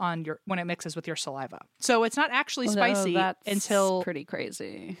hotness when it mixes with your saliva. So it's not actually spicy until pretty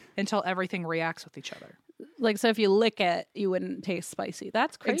crazy. Until everything reacts with each other. Like, so if you lick it, you wouldn't taste spicy.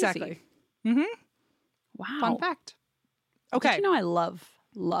 That's crazy. Exactly. Mm-hmm. Wow. Fun fact. Okay. Did you know I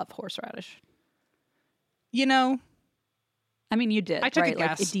love horseradish? You know, I mean, you did. I took right? a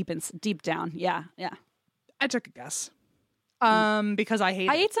guess. Like deep down. Yeah. I took a guess. Because I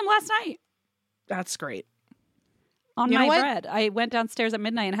ate some last night. That's great. On my bread. I went downstairs at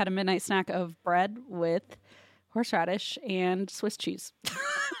midnight and had a midnight snack of bread with horseradish and Swiss cheese.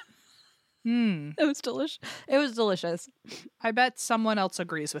 It was delicious. I bet someone else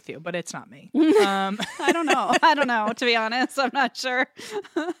agrees with you, but it's not me. I don't know. To be honest, I'm not sure.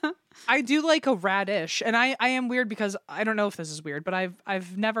 I do like a radish, and I am weird because I don't know if this is weird, but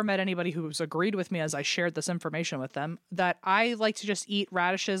I've never met anybody who's agreed with me as I shared this information with them that I like to just eat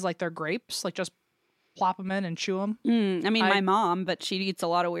radishes like they're grapes, like just plop them in and chew them. I mean, my mom, but she eats a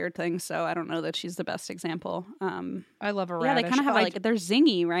lot of weird things, so I don't know that she's the best example. I love a radish. Yeah, they kind of have they're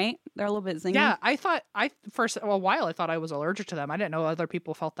zingy, right? They're a little bit zingy. Yeah, I thought for a while I thought I was allergic to them. I didn't know other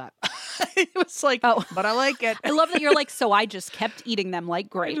people felt that. It was like, oh, but I like it. I love that you're like, so I just kept eating them like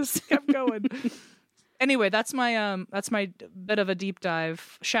grapes. I just kept going. Anyway, that's my bit of a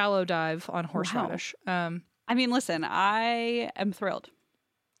shallow dive on horseradish. Wow. I mean, listen, I am thrilled.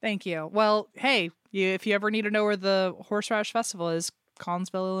 Thank you. Well, hey, if you ever need to know where the Horseradish Festival is,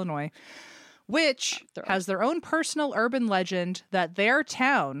 Collinsville, Illinois, which has their own personal urban legend that their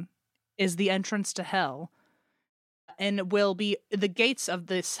town is the entrance to hell, and will be the gates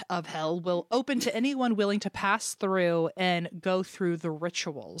of hell will open to anyone willing to pass through and go through the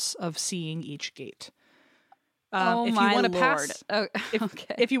rituals of seeing each gate. If you want to pass,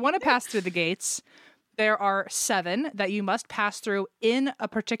 if you want to pass through the gates, there are 7 that you must pass through in a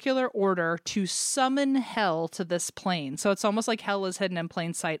particular order to summon hell to this plane. So it's almost like hell is hidden in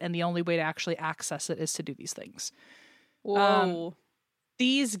plain sight, and the only way to actually access it is to do these things. Whoa.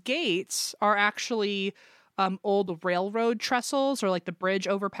 These gates are actually old railroad trestles, or like the bridge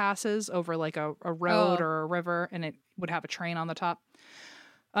overpasses over like a road or a river, and it would have a train on the top.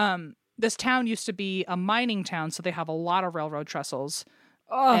 This town used to be a mining town, so they have a lot of railroad trestles.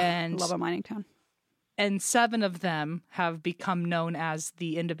 Oh, and love a mining town. And 7 of them have become known as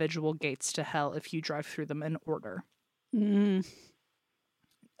the individual gates to hell if you drive through them in order.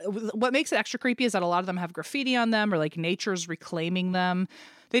 What makes it extra creepy is that a lot of them have graffiti on them, or like nature's reclaiming them.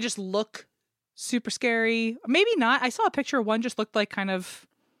 They just look super scary. Maybe not. I saw a picture of one just looked like kind of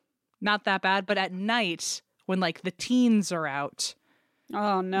not that bad, but at night when like the teens are out.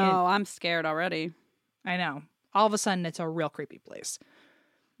 Oh no, I'm scared already. I know. All of a sudden it's a real creepy place.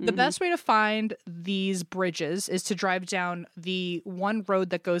 The best way to find these bridges is to drive down the one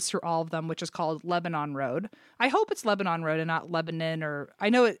road that goes through all of them, which is called Lebanon Road. I hope it's Lebanon Road and not Lebanon, or I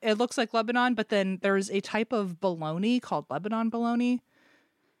know it looks like Lebanon, but then there's a type of bologna called Lebanon bologna.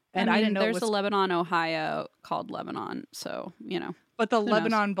 And I didn't know there's a Lebanon, Ohio called Lebanon, so, you know. But the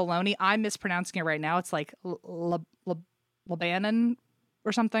Lebanon bologna, I'm mispronouncing it right now. It's like Lebanon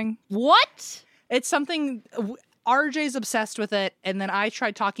or something. What? It's something... RJ's obsessed with it, and then I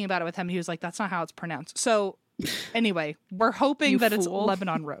tried talking about it with him. He was like, that's not how it's pronounced. So anyway, we're hoping that it's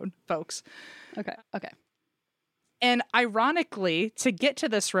Lebanon Road, folks. Okay. And ironically, to get to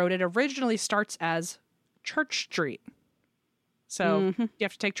this road, it originally starts as Church Street. So you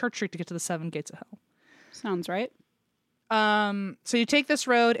have to take Church Street to get to the 7 gates of hell. Sounds right. So you take this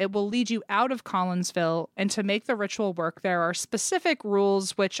road, it will lead you out of Collinsville, and to make the ritual work, there are specific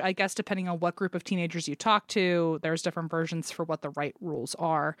rules, which I guess depending on what group of teenagers you talk to, there's different versions for what the right rules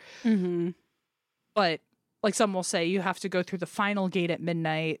are. But like some will say you have to go through the final gate at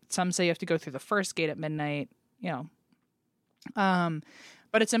midnight. Some say you have to go through the first gate at midnight, you know.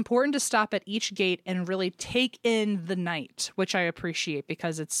 But it's important to stop at each gate and really take in the night, which I appreciate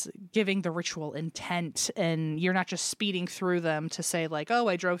because it's giving the ritual intent, and you're not just speeding through them to say like, oh,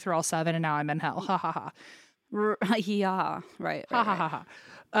 I drove through all 7 and now I'm in hell. Ha ha ha. Yeah, right. Ha ha ha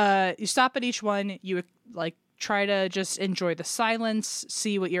ha. You stop at each one. You like try to just enjoy the silence,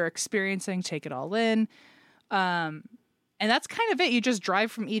 see what you're experiencing, take it all in. And that's kind of it. You just drive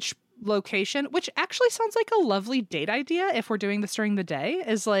from each location, which actually sounds like a lovely date idea if we're doing this during the day,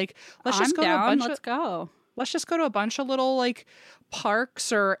 is like, let's just go to a bunch of little like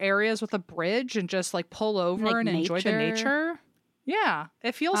parks or areas with a bridge and just like pull over like and enjoy the nature. Yeah,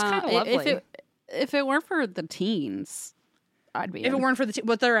 it feels kind of lovely. If it weren't for the teens, I'd be. If it weren't for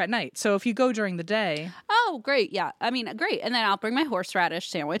but they're at night. So if you go during the day. Oh, great. Yeah. I mean, great. And then I'll bring my horseradish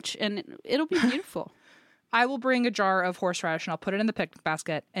sandwich and it'll be beautiful. I will bring a jar of horseradish and I'll put it in the picnic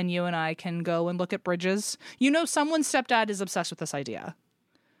basket, and you and I can go and look at bridges. You know, someone's stepdad is obsessed with this idea.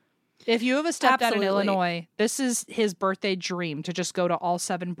 If you have a stepdad in Illinois, this is his birthday dream, to just go to all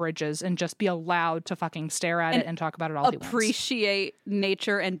 7 bridges and just be allowed to fucking stare at it and talk about it all he wants. Appreciate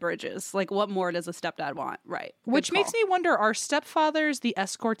nature and bridges. Like, what more does a stepdad want? Right. Which makes me wonder, are stepfathers the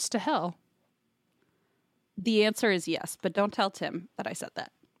escorts to hell? The answer is yes, but don't tell Tim that I said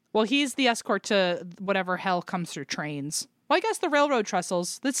that. Well, he's the escort to whatever hell comes through trains. Well, I guess the railroad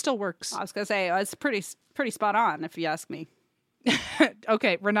trestles, that still works. I was going to say, it's pretty spot on, if you ask me.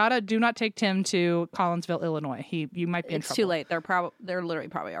 Okay, Renata, do not take Tim to Collinsville, Illinois. You might be in trouble. It's too late. They're literally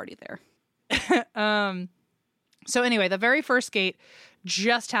probably already there. So anyway, the very first gate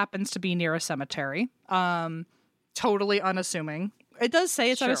just happens to be near a cemetery. Totally unassuming. It does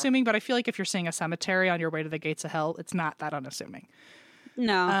say it's unassuming, but I feel like if you're seeing a cemetery on your way to the gates of hell, it's not that unassuming.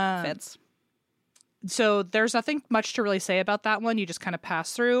 No, fits. So there's nothing much to really say about that one. You just kind of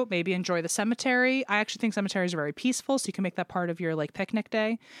pass through, maybe enjoy the cemetery. I actually think cemeteries are very peaceful, so you can make that part of your like picnic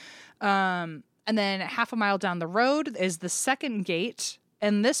day. And then half a mile down the road is the second gate,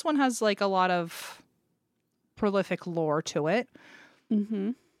 and this one has like a lot of prolific lore to it.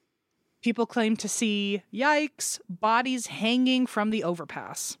 Mm-hmm. People claim to see, yikes, bodies hanging from the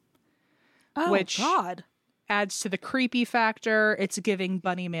overpass. Oh, which God. Adds to the creepy factor. It's giving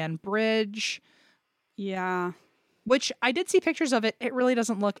Bunnyman Bridge. Yeah. Which I did see pictures of it. It really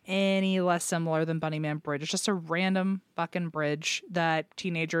doesn't look any less similar than Bunnyman Bridge. It's just a random fucking bridge that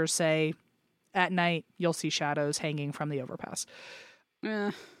teenagers say at night you'll see shadows hanging from the overpass.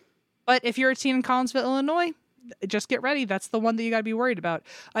 But if you're a teen in Collinsville, Illinois, just get ready. That's the one that you got to be worried about.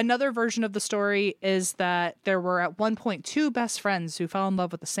 Another version of the story is that there were at one point 2 best friends who fell in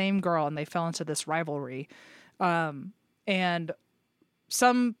love with the same girl, and they fell into this rivalry. And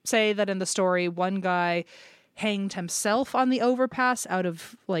some say that in the story, one guy hanged himself on the overpass out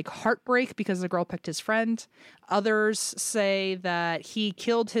of like heartbreak because the girl picked his friend. Others say that he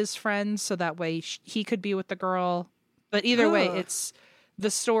killed his friend so that way he could be with the girl. But either way,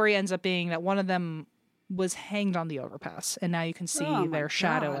 the story ends up being that one of them was hanged on the overpass, and now you can see their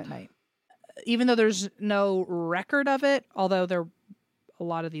shadow at night. Even though there's no record of it, although a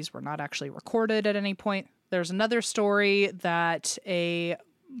lot of these were not actually recorded at any point. There's another story that a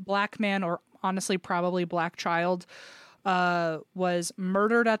black man, or honestly probably black child, was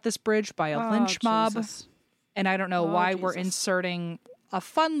murdered at this bridge by a lynch mob. Jesus. And I don't know why we're inserting a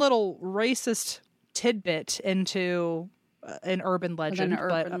fun little racist tidbit into an urban legend.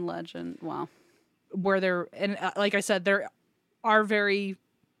 Legend, wow. Where like I said, there are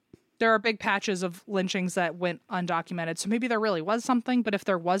big patches of lynchings that went undocumented. So maybe there really was something, but if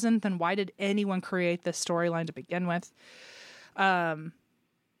there wasn't, then why did anyone create this storyline to begin with?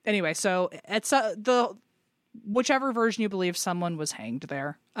 Anyway, so it's whichever version you believe, someone was hanged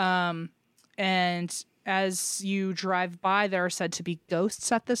there. And as you drive by, there are said to be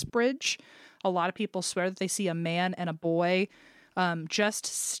ghosts at this bridge. A lot of people swear that they see a man and a boy just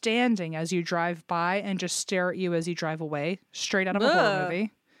standing as you drive by and just stare at you as you drive away, straight out of a horror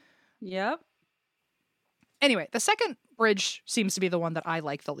movie. Yep. Anyway, the second bridge seems to be the one that I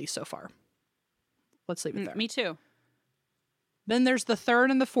like the least so far. Let's leave it there. Me too. Then there's the third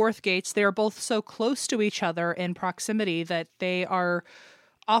and the fourth gates. They are both so close to each other in proximity that they are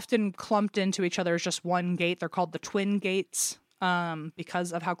often clumped into each other as just one gate. They're called the twin gates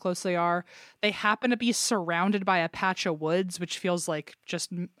because of how close they are. They happen to be surrounded by a patch of woods, which feels like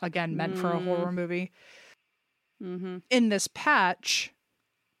just, again, meant for a horror movie. Mm-hmm. In this patch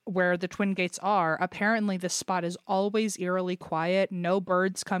where the twin gates are, apparently this spot is always eerily quiet. No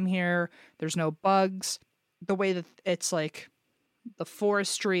birds come here. There's no bugs. The way that it's like the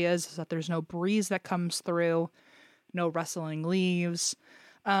forestry is that there's no breeze that comes through, no rustling leaves.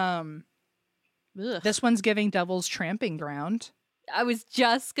 This one's giving Devil's Tramping Ground. I was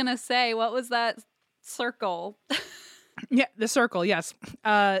just gonna say, what was that circle? Yeah, the circle, yes.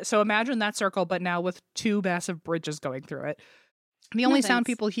 So imagine that circle, but now with 2 massive bridges going through it. The only sound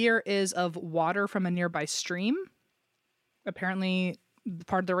people hear is of water from a nearby stream. Apparently,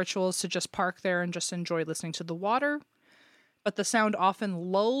 part of the ritual is to just park there and just enjoy listening to the water. But the sound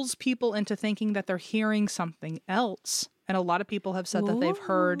often lulls people into thinking that they're hearing something else. And a lot of people have said that they've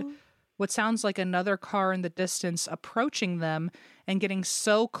heard what sounds like another car in the distance approaching them and getting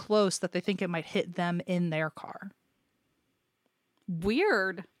so close that they think it might hit them in their car.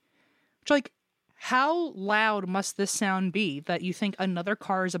 Weird. Like, how loud must this sound be that you think another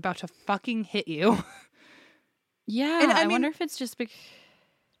car is about to fucking hit you? Yeah, and I wonder if it's just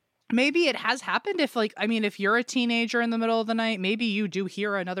maybe it has happened. If you're a teenager in the middle of the night, maybe you do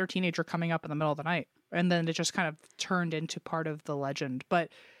hear another teenager coming up in the middle of the night. and then it just kind of turned into part of the legend. But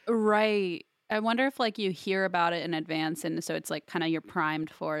Right. I wonder if like you hear about it in advance and so it's like kind of you're primed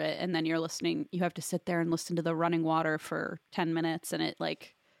for it and then you're listening, you have to sit there and listen to the running water for 10 minutes and it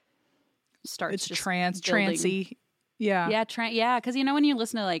like starts it's just trancey. Yeah. Yeah, because you know when you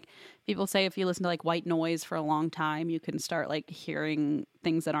listen to like people say if you listen to like white noise for a long time, you can start like hearing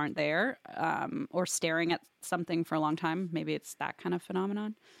things that aren't there, or staring at something for a long time. Maybe it's that kind of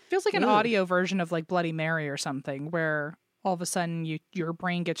phenomenon. Feels like an audio version of like Bloody Mary or something, where all of a sudden your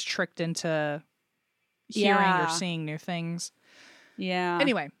brain gets tricked into hearing or seeing new things. Yeah.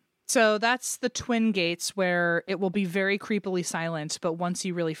 Anyway, so that's the twin gates where it will be very creepily silent, but once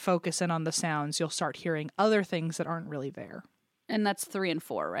you really focus in on the sounds, you'll start hearing other things that aren't really there. And that's 3 and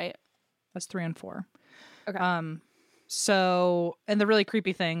 4, right? That's 3 and 4. Okay. So, and the really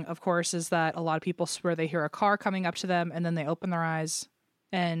creepy thing, of course, is that a lot of people swear they hear a car coming up to them and then they open their eyes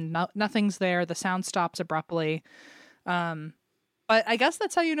and nothing's there. The sound stops abruptly. But I guess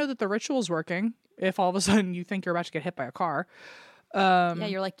that's how you know that the ritual's working. If all of a sudden you think you're about to get hit by a car. Yeah,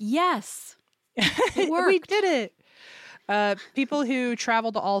 you're like, yes, it worked. We did it. People who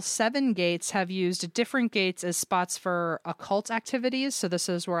travel to all 7 gates have used different gates as spots for occult activities. So this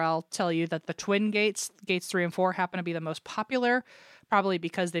is where I'll tell you that the twin gates, gates 3 and 4, happen to be the most popular, probably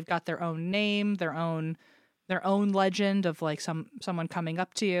because they've got their own name, their own legend of like someone coming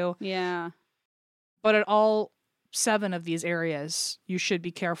up to you. Yeah. But at all 7 of these areas, you should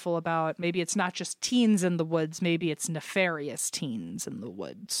be careful about maybe it's not just teens in the woods, maybe it's nefarious teens in the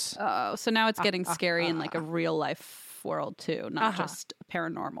woods. Oh, so now it's getting scary in like a real life world too, not just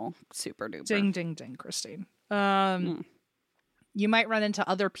paranormal, super duper. Ding, ding, ding, Christine. You might run into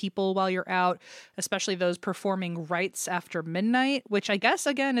other people while you're out, especially those performing rites after midnight, which I guess,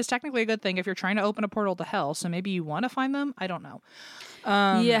 again, is technically a good thing if you're trying to open a portal to hell. So maybe you want to find them. I don't know.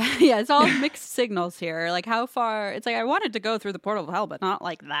 Yeah, it's all mixed signals here. Like how far? It's like I wanted to go through the portal of hell, but not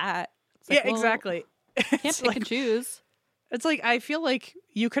like that. Like, yeah, exactly. Can't pick and choose. It's like I feel like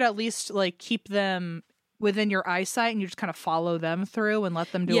you could at least like keep them within your eyesight, and you just kind of follow them through and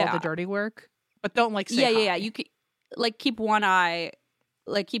let them do all the dirty work. But don't like say hi. Yeah. You could like keep one eye,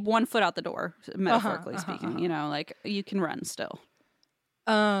 like keep one foot out the door, metaphorically speaking. You know, like you can run still.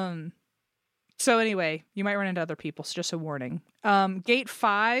 So anyway, you might run into other people, so just a warning. Gate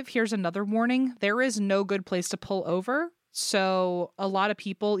 5, here's another warning. There is no good place to pull over. So a lot of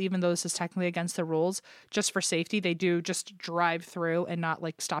people, even though this is technically against the rules, just for safety, they do just drive through and not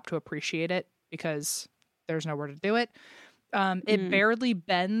like stop to appreciate it because there's nowhere to do it. It barely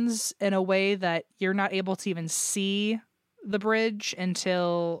bends in a way that you're not able to even see the bridge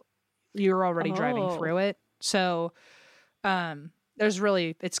until you're already driving through it. So,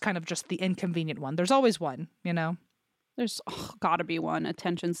 it's kind of just the inconvenient one. There's always one, you know? There's gotta be one,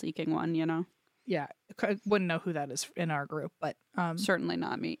 attention-seeking one, you know? Yeah. I wouldn't know who that is in our group, but... Certainly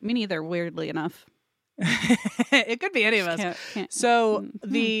not me. Me neither, weirdly enough. It could be any of us. So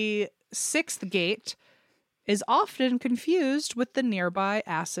the 6th gate is often confused with the nearby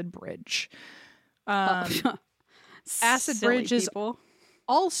Acid Bridge. Acid Bridge is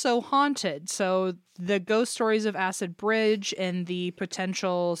also haunted. So the ghost stories of Acid Bridge and the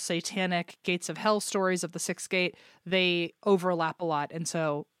potential satanic gates of hell stories of the 6th gate, they overlap a lot. And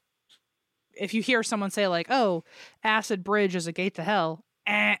so if you hear someone say like, oh, Acid Bridge is a gate to hell,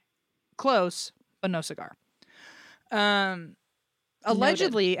 close, but no cigar.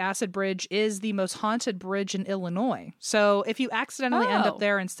 Allegedly, Acid Bridge is the most haunted bridge in Illinois. So if you accidentally end up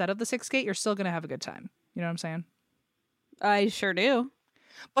there instead of the 6th gate, you're still going to have a good time. You know what I'm saying? I sure do.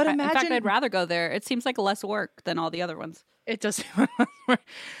 But imagine... In fact, I'd rather go there. It seems like less work than all the other ones. It does seem like less work.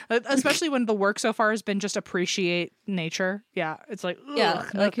 Especially when the work so far has been just appreciate nature. Yeah, it's like, yeah,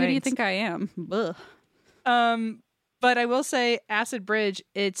 no like, who do you thanks. think I am? Ugh. But I will say Acid Bridge,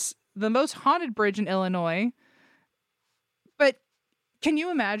 it's the most haunted bridge in Illinois. But can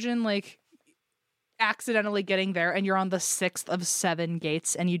you imagine, like, accidentally getting there and you're on the 6th of 7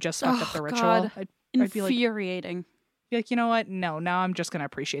 gates and you just fucked up the ritual? God. I'd be like, Infuriating. be like, you know what? No, now I'm just going to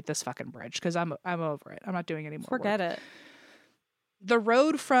appreciate this fucking bridge because I'm over it. I'm not doing any more Forget work. it. The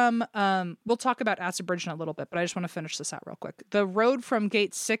road from, we'll talk about Acid Bridge in a little bit, but I just want to finish this out real quick. The road from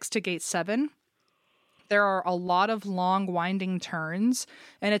gate 6 to gate 7, there are a lot of long winding turns,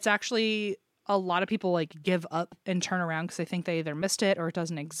 and it's actually a lot of people like give up and turn around because they think they either missed it or it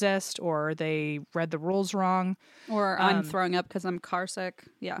doesn't exist or they read the rules wrong. Or I'm throwing up because I'm car sick.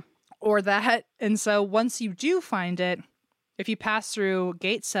 Yeah. Or that. And so once you do find it, if you pass through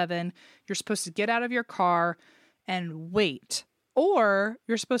gate 7, you're supposed to get out of your car and wait. Or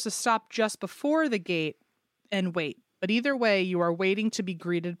you're supposed to stop just before the gate and wait. But either way, you are waiting to be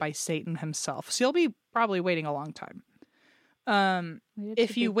greeted by Satan himself. So you'll be probably waiting a long time. It If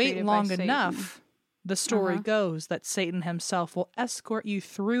should be you wait created by long Satan. enough, the story goes that Satan himself will escort you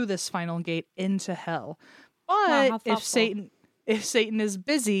through this final gate into hell. Wow, But how thoughtful. if Satan is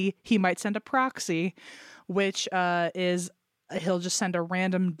busy, he might send a proxy, which is he'll just send a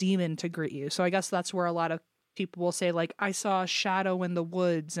random demon to greet you. So I guess that's where a lot of people will say, like, I saw a shadow in the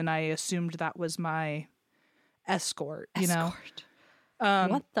woods and I assumed that was my escort, you know?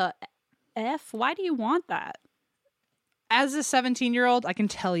 What the F? Why do you want that? As a 17-year-old, I can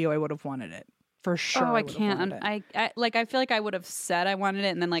tell you I would have wanted it. For sure. Oh, I would have can't. wanted it. I feel like I would have said I wanted it,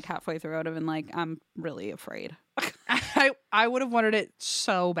 and then like halfway through I would have been like, I'm really afraid. I would have wanted it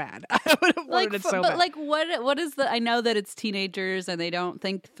so bad. I would have wanted it so bad. But like, what is the? I know that it's teenagers and they don't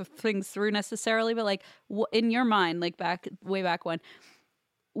think things through necessarily, but like, in your mind, like way back when,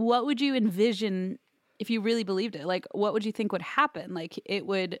 what would you envision if you really believed it? Like, what would you think would happen? Like,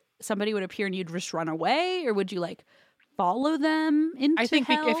 somebody would appear and you'd just run away, or would you like follow them into I think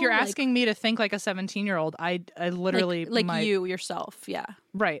hell? if you're asking me to think like a 17-year-old, I literally like you yourself, yeah.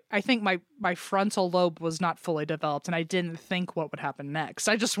 Right. I think my frontal lobe was not fully developed, and I didn't think what would happen next.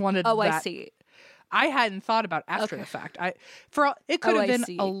 I just wanted. Oh, that. I see. I hadn't thought about after the fact. It could have been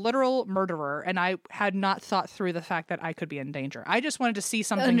see. a literal murderer, and I had not thought through the fact that I could be in danger. I just wanted to see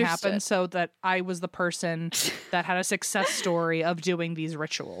something happen so that I was the person that had a success story of doing these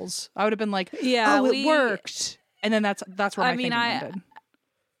rituals. I would have been like, yeah, oh, it worked. And then that's where my thinking ended.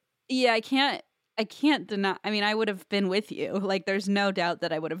 Yeah, I can't deny. I mean, I would have been with you. Like, there's no doubt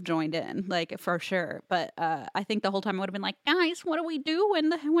that I would have joined in, like, for sure. But I think the whole time I would have been like, guys, what do we do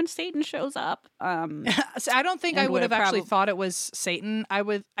when Satan shows up? So I don't think I would have actually thought it was Satan.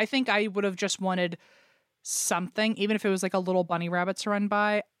 I think I would have just wanted something, even if it was like a little bunny rabbit to run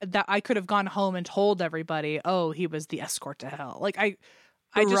by, that I could have gone home and told everybody, oh, he was the escort to hell. Like,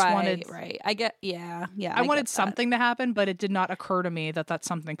 I just wanted. Right. I get. Yeah. I wanted something to happen, but it did not occur to me that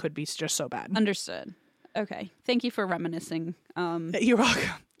something could be just so bad. Understood. Okay. Thank you for reminiscing. You're welcome.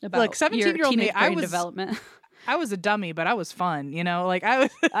 About like 17-year-old me, I was development. I was a dummy, but I was fun. You know, like I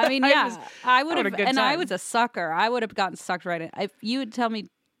was. I mean, yeah, I would have, and time. I was a sucker. I would have gotten sucked right in. If you would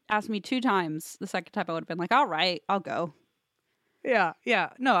ask me 2 times, the second time I would have been like, all right, I'll go. Yeah.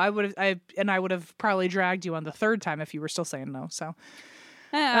 No, I would have. I would have probably dragged you on the 3rd time if you were still saying no. So.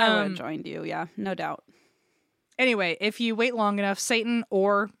 I would have joined you, yeah, no doubt. Anyway, if you wait long enough, Satan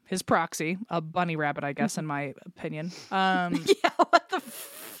or his proxy, a bunny rabbit, I guess, in my opinion, yeah, what the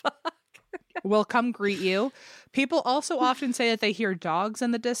fuck? will come greet you. People also often say that they hear dogs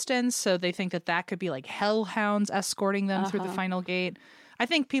in the distance, so they think that could be like hellhounds escorting them through the final gate. I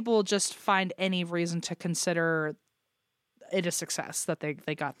think people will just find any reason to consider it a success that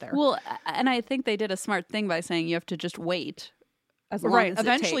they got there. Well, and I think they did a smart thing by saying you have to just wait. Right.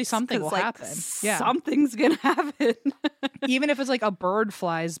 Eventually something will happen. Yeah. Something's going to happen. Even if it's like a bird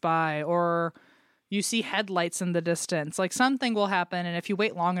flies by or you see headlights in the distance, like something will happen. And if you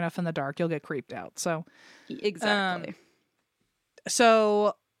wait long enough in the dark, you'll get creeped out. So exactly.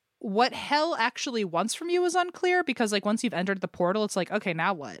 So what hell actually wants from you is unclear, because like once you've entered the portal, it's like, okay,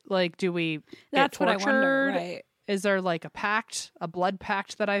 now what? Like, do we get tortured? What I wonder, right? Is there like a pact, a blood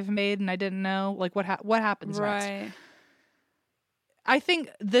pact that I've made and I didn't know? Like what happens next? I think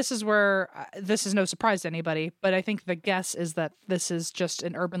this is where this is no surprise to anybody, but I think the guess is that this is just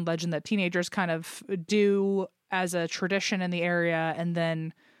an urban legend that teenagers kind of do as a tradition in the area, and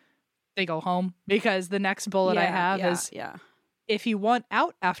then they go home, because the next bullet I have is if you want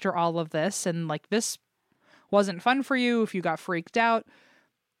out after all of this and like this wasn't fun for you, if you got freaked out,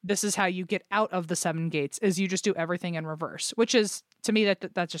 this is how you get out of the 7 gates, is you just do everything in reverse, which is, to me,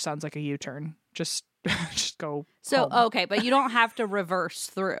 that just sounds like a U-turn. Just go. So, home. Okay, but you don't have to reverse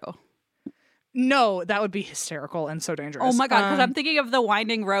through. No, that would be hysterical and so dangerous. Oh my God, because I'm thinking of the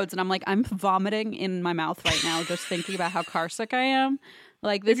winding roads and I'm like, I'm vomiting in my mouth right now just thinking about how car sick I am.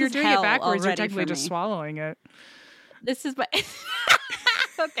 Like, this if you're is doing hell it backwards, you're already technically for just me. swallowing it. This is my...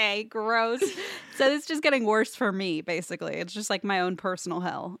 Okay, gross. So it's just getting worse for me, basically. It's just like my own personal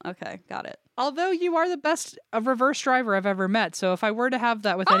hell. Okay, got it. Although you are the best reverse driver I've ever met, so if I were to have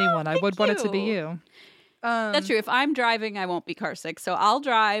that with anyone, I would want it to be you. That's true. If I'm driving, I won't be car sick. So I'll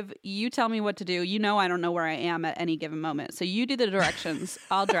drive. You tell me what to do. You know I don't know where I am at any given moment. So you do the directions.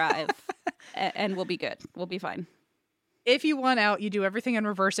 I'll drive. And we'll be good. We'll be fine. If you want out, you do everything in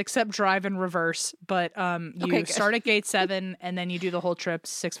reverse except drive in reverse. But you start at gate 7 and then you do the whole trip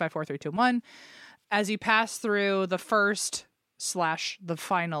 6, 5, 4, 3, 2, 1. As you pass through the first / the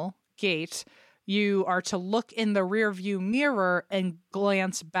final gate, you are to look in the rear view mirror and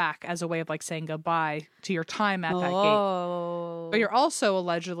glance back as a way of like saying goodbye to your time at that gate. But you're also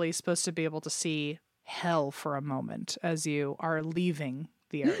allegedly supposed to be able to see hell for a moment as you are leaving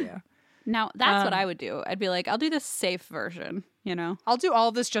the area. Now, that's what I would do. I'd be like, I'll do the safe version, you know? I'll do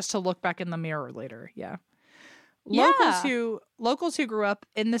all this just to look back in the mirror later. Yeah. Yeah. Locals who grew up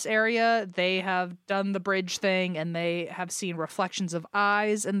in this area, they have done the bridge thing and they have seen reflections of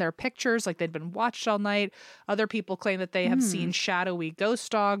eyes in their pictures, like they'd been watched all night. Other people claim that they have seen shadowy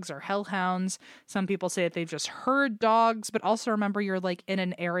ghost dogs or hellhounds. Some people say that they've just heard dogs, but also remember you're like in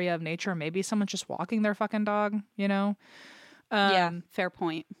an area of nature. Maybe someone's just walking their fucking dog, you know? Yeah, fair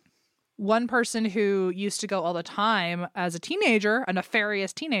point. One person who used to go all the time as a teenager, a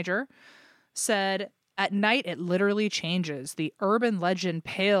nefarious teenager, said, "At night, it literally changes. The urban legend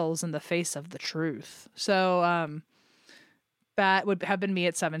pales in the face of the truth." So that would have been me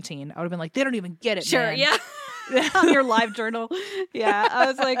at 17. I would have been like, they don't even get it, Sure, man. yeah. On your live journal. Yeah, I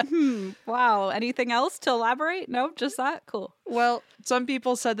was like, wow. Anything else to elaborate? Nope, just that? Cool. Well, some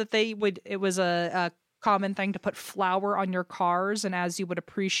people said that it was a common thing to put flour on your cars, and as you would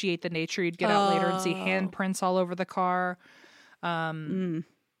appreciate the nature, you'd get out later and see handprints all over the car. A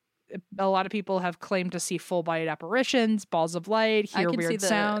lot of people have claimed to see full-bodied apparitions, balls of light, hear weird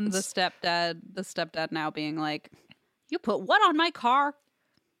sounds. The stepdad now being like, "You put what on my car?"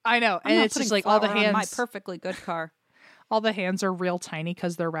 I know, and it's just like all the hands, my perfectly good car. All the hands are real tiny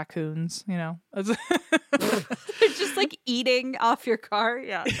because they're raccoons. You know, They're just like eating off your car.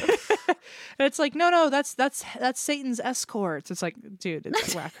 Yeah, and it's like no, that's Satan's escorts. It's like, dude,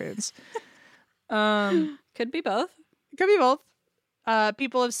 it's raccoons. Could be both. Could be both.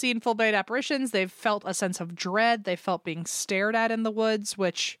 People have seen full-bodied apparitions. They've felt a sense of dread. They felt being stared at in the woods,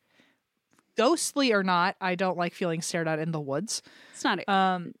 which, ghostly or not, I don't like feeling stared at in the woods. It's not.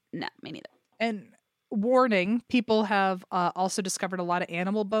 No, me neither. And warning, people have also discovered a lot of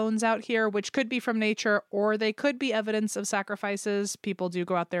animal bones out here, which could be from nature, or they could be evidence of sacrifices. People do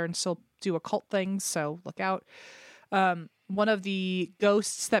go out there and still do occult things, so look out. One of the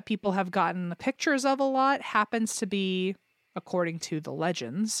ghosts that people have gotten pictures of a lot happens to be, according to the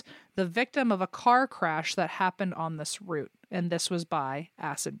legends, the victim of a car crash that happened on this route. And this was by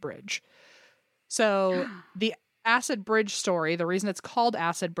Acid Bridge. So the Acid Bridge story, the reason it's called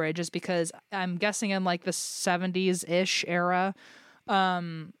Acid Bridge is because I'm guessing in like the 70s-ish era,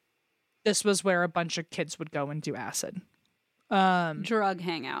 this was where a bunch of kids would go and do acid. Drug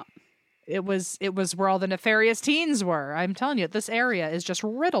hangout. It was where all the nefarious teens were. I'm telling you, this area is just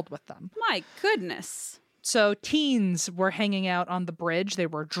riddled with them. My goodness. So teens were hanging out on the bridge. They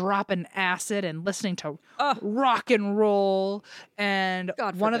were dropping acid and listening to rock and roll. And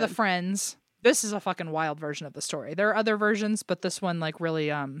one of the friends, this is a fucking wild version of the story. There are other versions, but this one like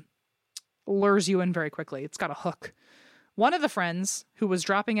really lures you in very quickly. It's got a hook. One of the friends who was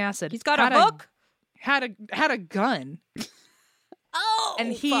dropping acid, he's got a hook, had a gun. Oh,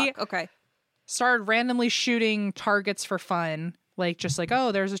 and he okay. started randomly shooting targets for fun, like just like,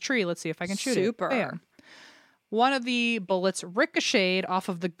 oh, there's a tree. Let's see if I can shoot it. Bam. One of the bullets ricocheted off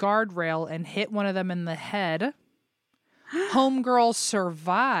of the guardrail and hit one of them in the head. Homegirl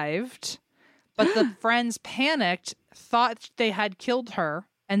survived, but the friends panicked, thought they had killed her,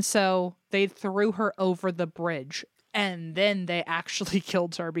 and so they threw her over the bridge. And then they actually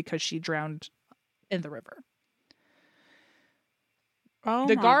killed her because she drowned in the river. Oh,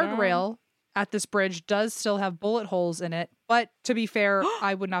 the guardrail at this bridge does still have bullet holes in it, but to be fair,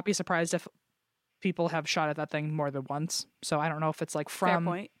 I would not be surprised if people have shot at that thing more than once. So I don't know if it's like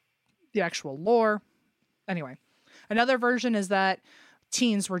from the actual lore. Anyway, another version is that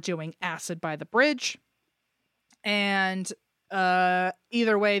teens were doing acid by the bridge, and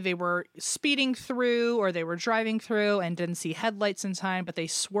either way, they were speeding through or they were driving through and didn't see headlights in time, but they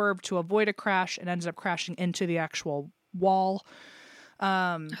swerved to avoid a crash and ended up crashing into the actual wall.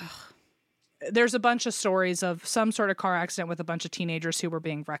 There's a bunch of stories of some sort of car accident with a bunch of teenagers who were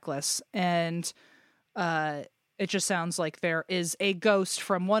being reckless, and it just sounds like there is a ghost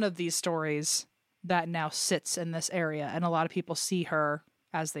from one of these stories that now sits in this area, and a lot of people see her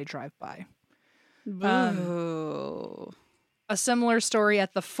as they drive by. A similar story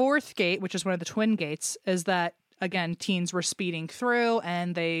at the fourth gate, which is one of the twin gates, is that, again, teens were speeding through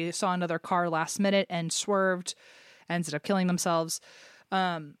and they saw another car last minute and swerved, ended up killing themselves.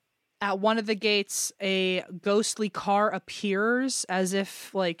 At one of the gates, a ghostly car appears as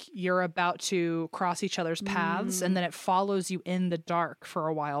if like you're about to cross each other's paths, and then it follows you in the dark for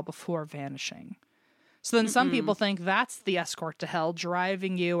a while before vanishing. So then some people think that's the escort to hell,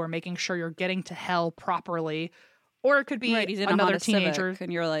 driving you or making sure you're getting to hell properly. Or it could be another teenager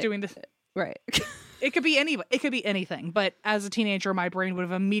and you're like, doing the... Right. It could be anything. But as a teenager, my brain would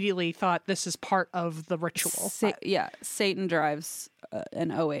have immediately thought this is part of the ritual. Satan drives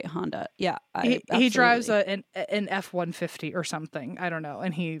an '08 Honda. Yeah, he drives an F-150 or something. I don't know.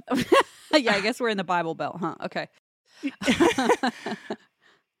 And he, yeah, I guess we're in the Bible Belt, huh? Okay.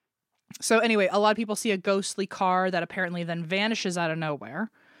 So anyway, a lot of people see a ghostly car that apparently then vanishes out of nowhere.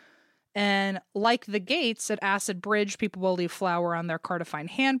 And like the gates at Acid Bridge, people will leave flour on their car to find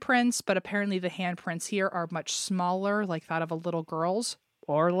handprints, but apparently the handprints here are much smaller, like that of a little girl's,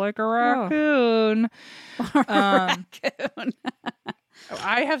 or like a raccoon. Raccoon.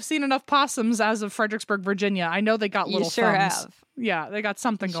 I have seen enough possums as of Fredericksburg, Virginia. I know they got little thumbs. Have. Yeah, they got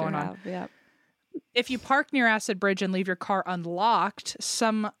something going on. Yeah. If you park near Acid Bridge and leave your car unlocked,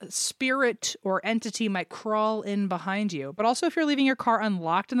 some spirit or entity might crawl in behind you. But also, if you're leaving your car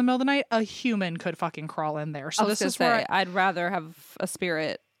unlocked in the middle of the night, a human could fucking crawl in there. So this is where I'd rather have a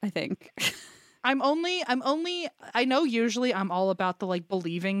spirit, I think. I know usually I'm all about the like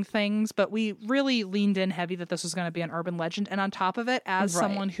believing things, but we really leaned in heavy that this was going to be an urban legend. And on top of it, as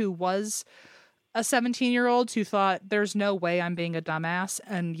someone who was a 17-year-old who thought there's no way I'm being a dumbass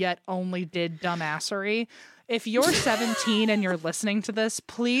and yet only did dumbassery. If you're 17 and you're listening to this,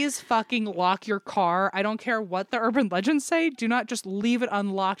 please fucking lock your car. I don't care what the urban legends say. Do not just leave it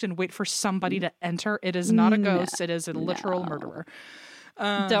unlocked and wait for somebody to enter. It is not a ghost. It is a literal murderer.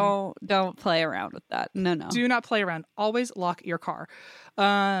 Don't play around with that. No. Do not play around. Always lock your car.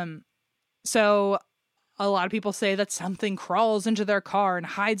 So a lot of people say that something crawls into their car and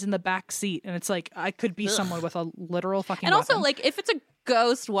hides in the back seat. And it's like, I could be someone with a literal fucking And also, weapon. like, if it's a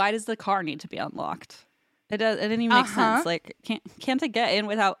ghost, why does the car need to be unlocked? It didn't even make sense. Like, can't it get in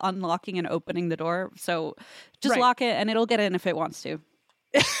without unlocking and opening the door? So just lock it and it'll get in if it wants to.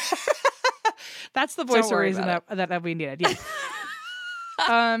 That's the voice of reason that we needed. Yeah.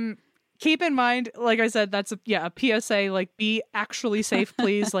 Keep in mind, like I said, that's a PSA, like be actually safe,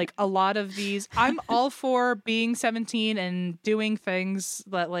 please. Like a lot of these, I'm all for being 17 and doing things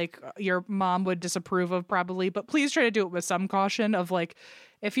that like your mom would disapprove of probably, but please try to do it with some caution of like,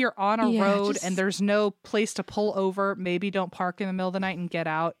 if you're on a road and there's no place to pull over, maybe don't park in the middle of the night and get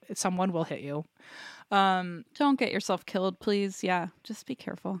out. Someone will hit you. Don't get yourself killed, please. Yeah, just be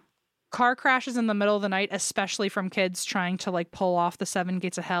careful. Car crashes in the middle of the night, especially from kids trying to like pull off the 7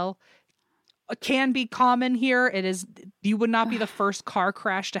 gates of hell, can be common here. You would not be the first car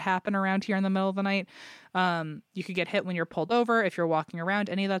crash to happen around here in the middle of the night. You could get hit when you're pulled over, if you're walking around,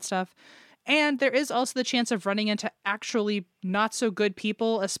 any of that stuff. And there is also the chance of running into actually not so good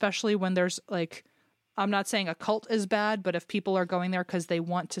people, especially when there's like, I'm not saying a cult is bad, but if people are going there because they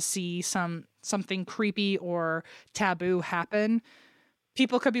want to see something creepy or taboo happen,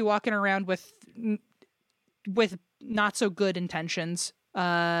 people could be walking around with not so good intentions.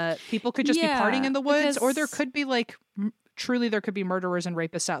 People could just be partying in the woods, or there could be like truly there could be murderers and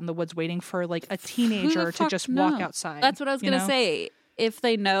rapists out in the woods waiting for like a teenager to just walk outside. That's what I was gonna say. If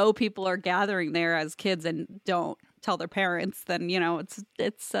they know people are gathering there as kids and don't tell their parents, then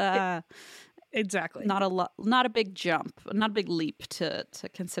it's exactly not a big jump, not a big leap to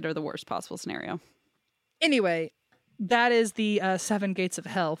consider the worst possible scenario. Anyway, that is the 7 gates of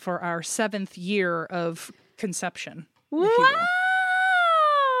hell for our 7th year of conception. Wow,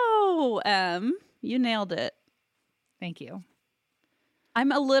 you nailed it. Thank you. I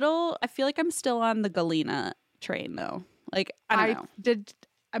feel like I'm still on the Galena train though. Like, I don't know.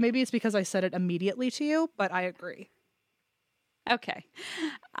 Maybe it's because I said it immediately to you, but I agree. Okay.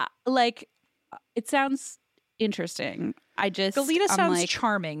 It sounds interesting. Galena sounds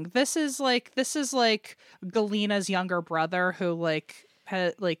charming. This is like Galena's younger brother who maybe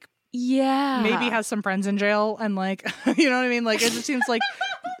has some friends in jail and like, you know what I mean? Like, it just seems like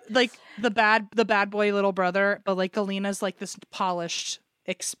the bad boy little brother, but like Galena's like this polished,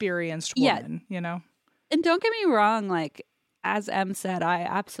 experienced woman, And don't get me wrong, like, as Em said, I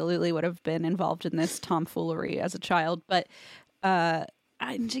absolutely would have been involved in this tomfoolery as a child, but I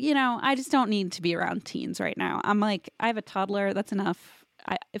just don't need to be around teens right now. I'm like, I have a toddler, that's enough.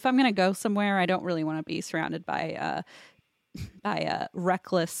 If I'm gonna go somewhere, I don't really want to be surrounded by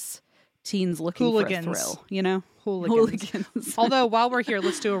reckless teens looking hooligans. For a thrill, Hooligans. Although while we're here,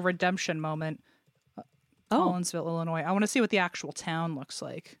 let's do a redemption moment. Collinsville, Illinois. I want to see what the actual town looks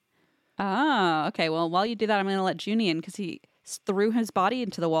like. Oh, okay. Well, while you do that, I'm going to let Junie in because he threw his body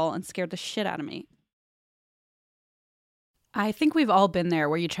into the wall and scared the shit out of me. I think we've all been there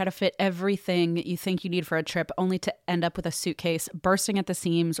where you try to fit everything you think you need for a trip only to end up with a suitcase bursting at the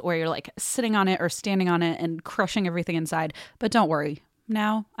seams, or you're like sitting on it or standing on it and crushing everything inside. But don't worry.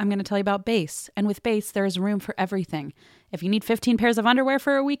 Now I'm going to tell you about Base. And with Base, there is room for everything. If you need 15 pairs of underwear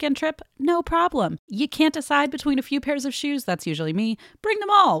for a weekend trip, no problem. You can't decide between a few pairs of shoes, that's usually me. Bring them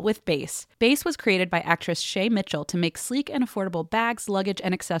all with Base. Base was created by actress Shay Mitchell to make sleek and affordable bags, luggage,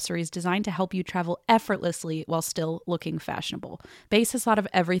 and accessories designed to help you travel effortlessly while still looking fashionable. Base has thought of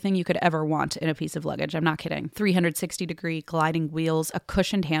everything you could ever want in a piece of luggage. I'm not kidding. 360-degree gliding wheels, a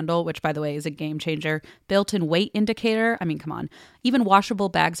cushioned handle, which by the way is a game changer, built-in weight indicator, I mean, come on, even washable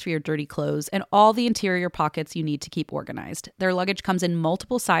bags for your dirty clothes, and all the interior pockets you need to keep organized. Their luggage comes in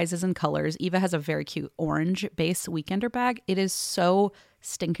multiple sizes and colors. Eva has a very cute orange Base weekender bag. It is so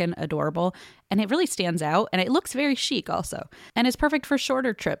stinking adorable, and it really stands out, and it looks very chic also, and it's perfect for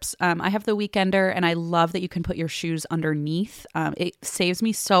shorter trips. I have the weekender, and I love that you can put your shoes underneath. It saves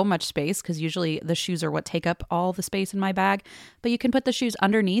me so much space because usually the shoes are what take up all the space in my bag, but you can put the shoes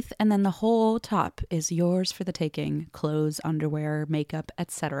underneath, and then the whole top is yours for the taking. Clothes, underwear, makeup,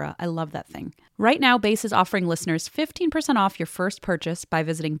 etc. I love that thing. Right now, Base is offering listeners 15% off your first purchase by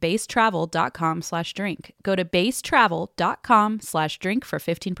visiting basetravel.com/drink. Go to basetravel.com/drink for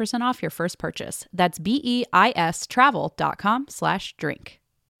 15% off your first purchase. That's BEIS travel.com/drink.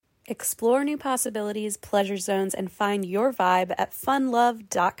 Explore new possibilities, pleasure zones, and find your vibe at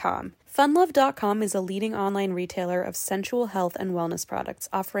funlove.com. Funlove.com is a leading online retailer of sensual health and wellness products,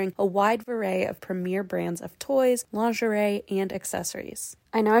 offering a wide array of premier brands of toys, lingerie, and accessories.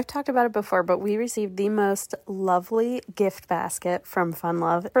 I know I've talked about it before, but we received the most lovely gift basket from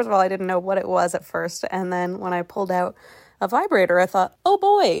Funlove. First of all, I didn't know what it was at first, and then when I pulled out a vibrator, I thought, oh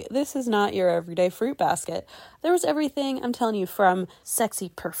boy, this is not your everyday fruit basket. There was everything, I'm telling you, from sexy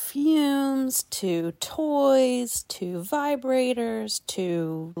perfumes to toys to vibrators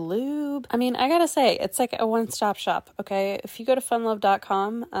to lube. I mean, I gotta say, it's like a one-stop shop, okay? If you go to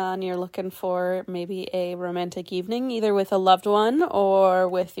funlove.com and you're looking for maybe a romantic evening, either with a loved one or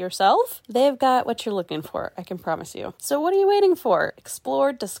with yourself, they've got what you're looking for, I can promise you. So what are you waiting for?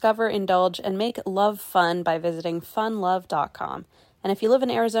 Explore, discover, indulge, and make love fun by visiting funlove.com. And if you live in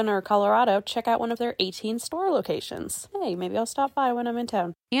Arizona or Colorado, check out one of their 18 store locations. Hey, maybe I'll stop by when I'm in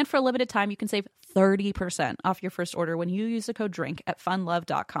town. And for a limited time, you can save 30% off your first order when you use the code DRINK at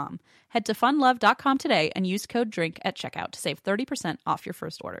funlove.com. Head to funlove.com today and use code DRINK at checkout to save 30% off your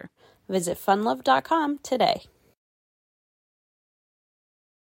first order. Visit funlove.com today.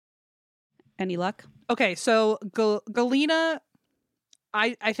 Any luck? Okay, so Galena,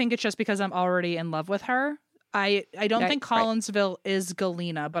 I think it's just because I'm already in love with her. I don't think Collinsville is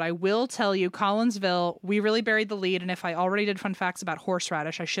Galena, but I will tell you, Collinsville, we really buried the lead, and if I already did fun facts about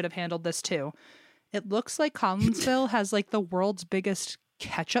horseradish, I should have handled this too. It looks like Collinsville has like the world's biggest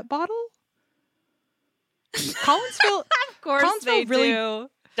ketchup bottle. Collinsville, of course, Collinsville they really do.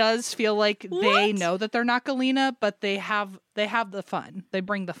 Does feel like they know that they're not Galena, but they have the fun. They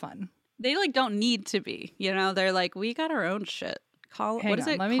bring the fun. They like don't need to be, you know. They're like, we got our own shit. What is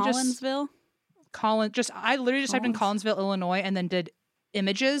it? Collinsville. I literally just typed in Collinsville, Illinois, and then did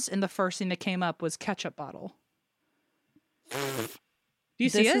images, and the first thing that came up was ketchup bottle. Do you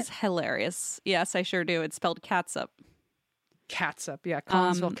see it? This is hilarious. Yes, I sure do. It's spelled catsup. Catsup, yeah,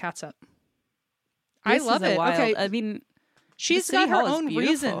 Collinsville catsup. I love it. Okay, I mean, she's got her own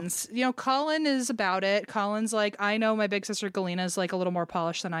reasons. You know, Colin is about it. Colin's like, I know my big sister Galena is like a little more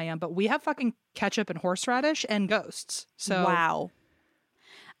polished than I am, but we have fucking ketchup and horseradish and ghosts. So wow.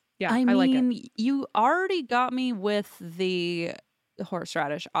 Yeah, I like mean, it. You already got me with the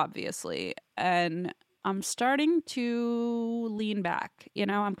horseradish, obviously, and I'm starting to lean back. You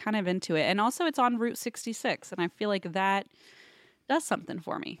know, I'm kind of into it. And also it's on Route 66, and I feel like that does something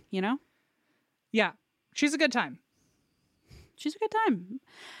for me, you know? Yeah, she's a good time. She's a good time.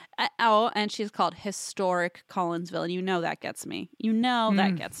 And she's called Historic Collinsville, and you know that gets me. You know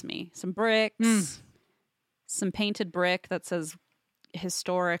that gets me. Some bricks, some painted brick that says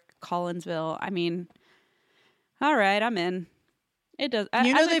Historic Collinsville. I mean, all right, I'm in. It does.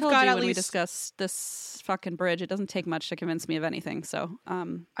 You know, they've got at when we least discussed this fucking bridge. It doesn't take much to convince me of anything. So,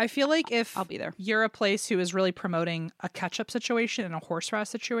 I feel like if I'll be there. You're a place who is really promoting a ketchup situation and a horseradish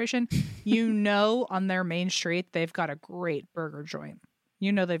situation, you know, on their main street they've got a great burger joint.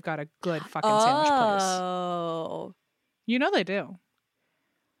 You know, they've got a good fucking sandwich place. Oh, you know they do.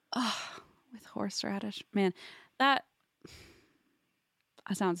 Oh, with horseradish, man, that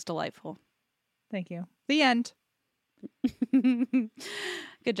sounds delightful. Thank you. The end.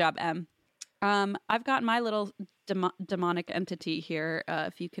 Good job, Em. I've got my little demonic entity here.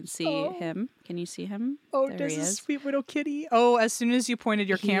 If you can see him, can you see him? Oh, there's a sweet little kitty. Oh, as soon as you pointed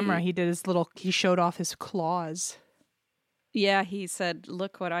your camera, he showed off his claws. Yeah, he said,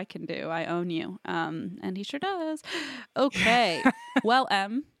 "Look what I can do. I own you." And he sure does. Okay. Well,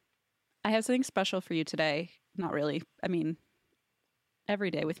 Em, I have something special for you today. not really. I mean,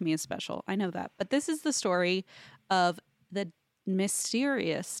 every day with me is special. I know that. But this is the story of the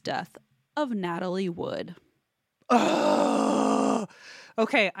mysterious death of Natalie Wood. Oh,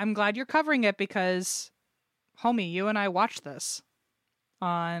 okay. I'm glad you're covering it because, homie, you and I watched this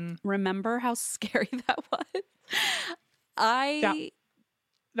on. Remember how scary that was?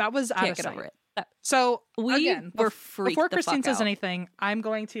 That was out can't of get sight. over it. So We were freaked before the Christine fuck says out. anything, I'm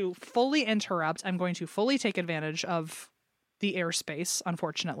going to fully interrupt. I'm going to fully take advantage of the airspace,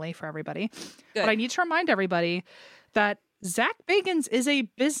 unfortunately, for everybody. Good. But I need to remind everybody that Zach Bagans is a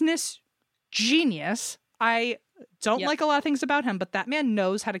business genius. I don't like a lot of things about him, but that man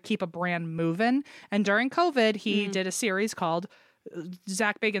knows how to keep a brand moving. And during COVID, he did a series called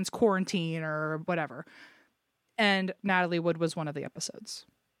Zach Bagans Quarantine or whatever. And Natalie Wood was one of the episodes.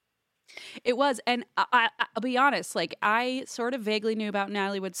 It was. And I'll be honest, like, I sort of vaguely knew about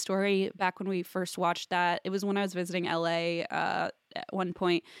Natalie Wood's story back when we first watched that. It was when I was visiting LA at one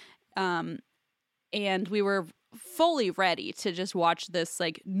point. And we were fully ready to just watch this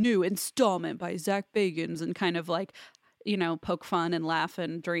like new installment by Zach Bagans and kind of like, you know, poke fun and laugh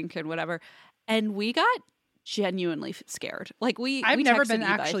and drink and whatever. And we got genuinely scared. Like I've we never texted been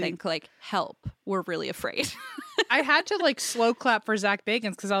Eva, actually I think, like, help. We're really afraid. I had to like slow clap for Zach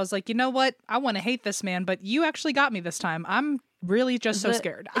Bagans because I was like, you know what? I want to hate this man, but you actually got me this time. I'm really just so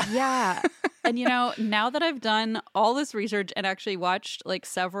scared. Yeah. And you know, now that I've done all this research and actually watched like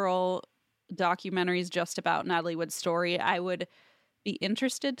several documentaries just about Natalie Wood's story, I would be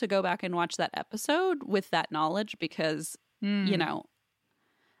interested to go back and watch that episode with that knowledge because, you know,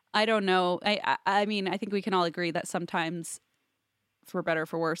 I don't know. I mean, I think we can all agree that sometimes, for better or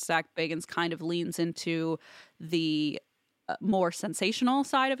for worse, Zach Bagans kind of leans into the more sensational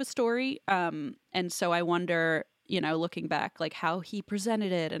side of a story. And so I wonder, you know, looking back, like how he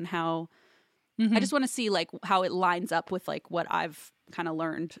presented it and how I just want to see like how it lines up with like what I've kind of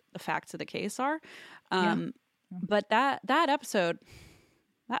learned the facts of the case are. But that episode,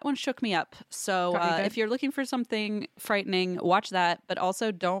 that one shook me up. So if you're looking for something frightening, watch that. But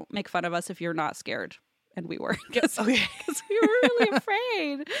also don't make fun of us if you're not scared. And we were. Because we were really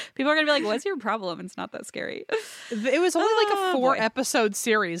afraid. People are going to be like, what's your problem? It's not that scary. It was only like a 4-episode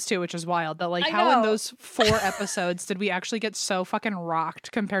series too, which is wild. That like how in those 4 episodes did we actually get so fucking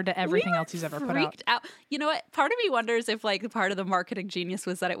rocked compared to everything else he's ever put out? You know what? Part of me wonders if like part of the marketing genius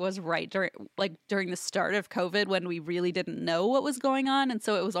was that it was right during the start of COVID when we really didn't know what was going on. And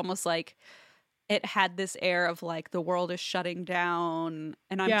so it was almost like it had this air of like the world is shutting down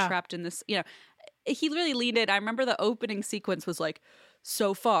and I'm trapped in this, you know. He really leaned in. I remember the opening sequence was like,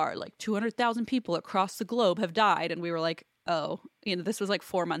 so far, like 200,000 people across the globe have died. And we were like, oh, you know, this was like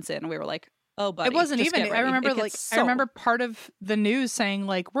 4 months in. And we were like, oh, buddy. It wasn't even. I remember I remember so... part of the news saying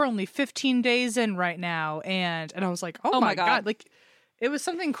like, we're only 15 days in right now. And I was like, oh my God. Like it was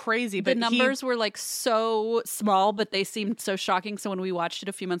something crazy. But the numbers were like so small, but they seemed so shocking. So when we watched it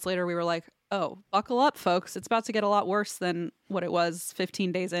a few months later, we were like, oh, buckle up, folks. It's about to get a lot worse than what it was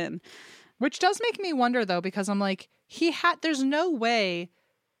 15 days in. Which does make me wonder, though, because I'm like, there's no way,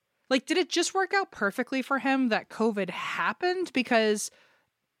 like, did it just work out perfectly for him that COVID happened? Because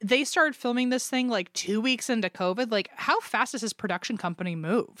they started filming this thing like 2 weeks into COVID. Like, how fast does his production company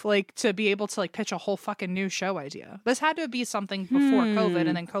move? Like, to be able to like pitch a whole fucking new show idea? This had to be something before COVID,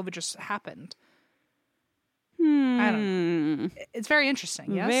 and then COVID just happened. I don't know. It's very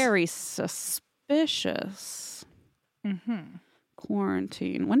interesting, yes? Very suspicious.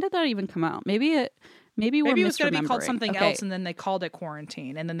 Quarantine. When did that even come out? Maybe it was going to be called something else, and then they called it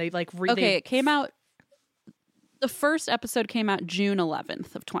Quarantine, and then they like it came out. The first episode came out June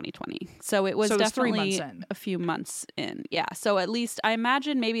 11th of 2020, so it was definitely 3 months in. A few months in. Yeah, so at least I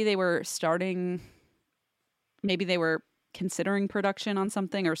imagine maybe they were considering production on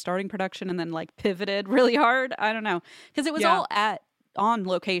something or starting production, and then like pivoted really hard. I don't know, because it was all on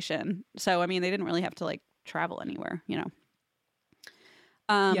location, so I mean they didn't really have to like travel anywhere, you know.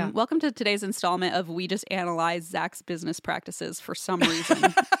 Welcome to today's installment of We Just Analyze Zach's business practices for some reason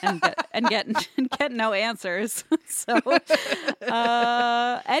and get no answers. So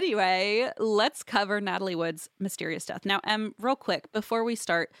anyway, let's cover Natalie Wood's mysterious death. Now, real quick, before we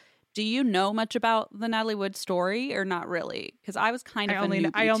start, do you know much about the Natalie Wood story or not really? Because I was kind of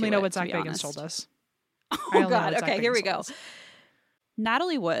I only know what Zach Bagans told us. Oh, God. Okay, here we go.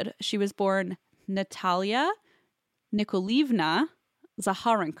 Natalie Wood, she was born Natalia Nikolaevna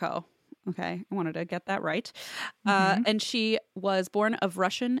Zaharenko. Okay, I wanted to get that right. And she was born of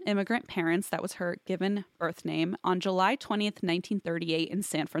Russian immigrant parents. That was her given birth name on July 20th, 1938 in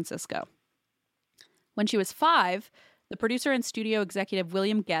San Francisco. When she was 5, the producer and studio executive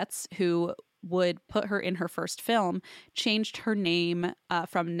William Getz, who Wood put her in her first film, changed her name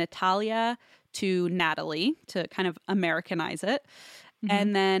from Natalia to Natalie to kind of Americanize it.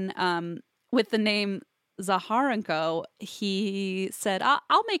 And then with the name Zaharenko, he said,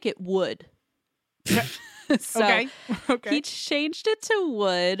 I'll make it Wood. So Okay. he changed it to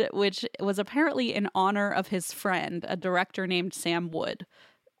Wood, which was apparently in honor of his friend, a director named Sam Wood.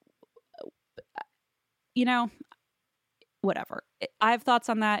 You know, whatever. I have thoughts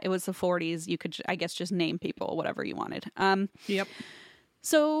on that. It was the 40s. You could, I guess, just name people whatever you wanted. Yep.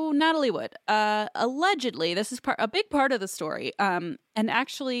 So Natalie Wood, allegedly, this is a big part of the story. And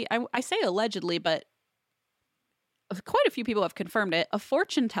actually, I say allegedly, but quite a few people have confirmed it. A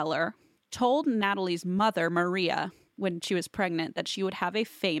fortune teller told Natalie's mother, Maria, when she was pregnant, that she would have a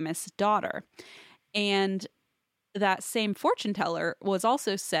famous daughter. And that same fortune teller was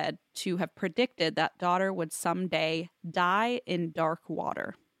also said to have predicted that daughter would someday die in dark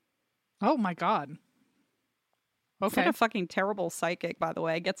water. Oh my God. Okay. What a fucking terrible psychic, by the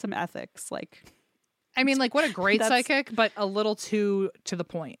way. Get some ethics. Like, I mean, like, what a great psychic, but a little too to the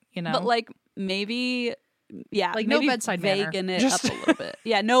point, you know? But like, maybe, yeah. Like, maybe no bedside manner. Vaguing it up a little bit.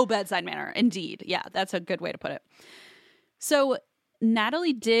 Yeah, no bedside manner. Indeed. Yeah, that's a good way to put it. So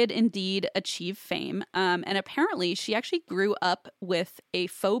Natalie did indeed achieve fame, and apparently she actually grew up with a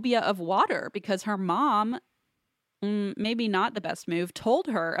phobia of water because her mom, maybe not the best move, told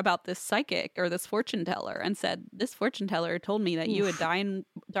her about this psychic or this fortune teller and said, this fortune teller told me that you would die in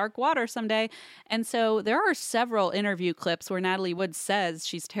dark water someday. And so there are several interview clips where Natalie Wood says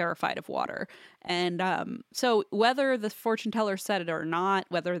she's terrified of water. And so whether the fortune teller said it or not,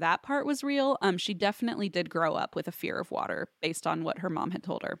 whether that part was real, she definitely did grow up with a fear of water based on what her mom had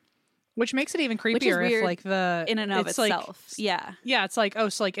told her. Which makes it even creepier if, like, the in and of itself. Like, yeah. Yeah, it's like, oh,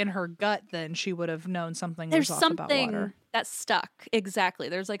 so like in her gut, then she would have known something There's was off something about water. that stuck. Exactly.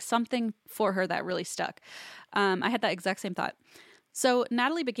 There's like something for her that really stuck. I had that exact same thought. So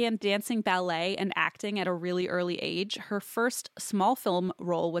Natalie began dancing, ballet, and acting at a really early age. Her first small film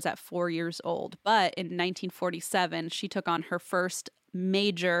role was at 4 years old, but in 1947, she took on her first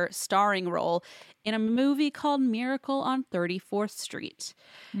major starring role in a movie called Miracle on 34th Street.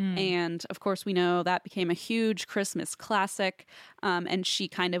 And of course, we know that became a huge Christmas classic, and she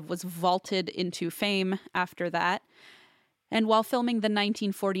kind of was vaulted into fame after that. And while filming the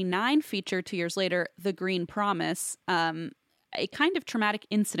 1949 feature 2 years later, The Green Promise, a kind of traumatic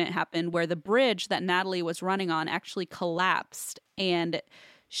incident happened where the bridge that Natalie was running on actually collapsed, and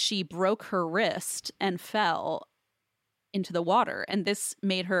she broke her wrist and fell into the water. And this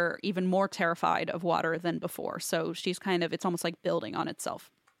made her even more terrified of water than before. So she's kind of, it's almost like building on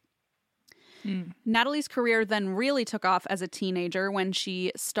itself. Natalie's career then really took off as a teenager when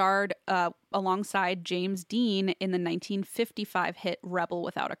she starred alongside James Dean in the 1955 hit Rebel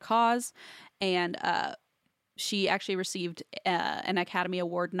Without a Cause. And she actually received an Academy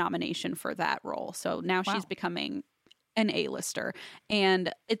Award nomination for that role. So now she's becoming an A-lister.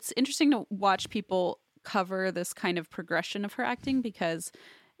 And it's interesting to watch people cover this kind of progression of her acting because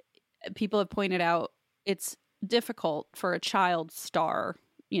people have pointed out it's difficult for a child star,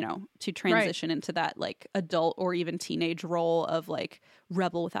 you know, to transition into that like adult or even teenage role of like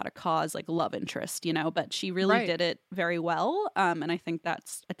rebel without a cause, like love interest, you know, but she really did it very well. And I think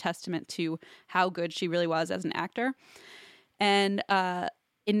that's a testament to how good she really was as an actor. And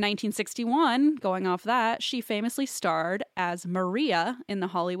in 1961, going off that, she famously starred as Maria in the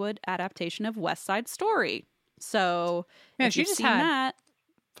Hollywood adaptation of West Side Story. So yeah, if she you've just seen had that,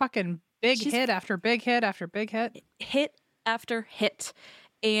 fucking big hit after big hit after big hit. Hit after hit.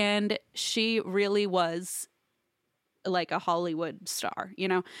 And she really was like a Hollywood star, you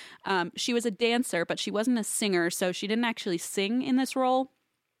know? She was a dancer, but she wasn't a singer, so she didn't actually sing in this role.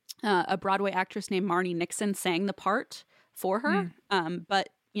 A Broadway actress named Marnie Nixon sang the part for her. But,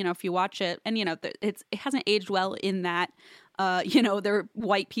 you know, if you watch it, and, you know, it hasn't aged well in that, you know, they're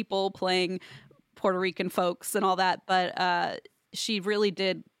white people playing Puerto Rican folks and all that. But she really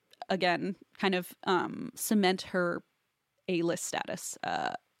did, again, kind of cement her A-list status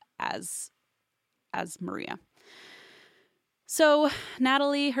as Maria. So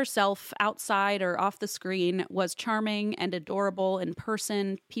Natalie herself, outside or off the screen, was charming and adorable in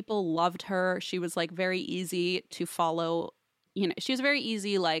person. People loved her. She was like very easy to follow. You know, she was very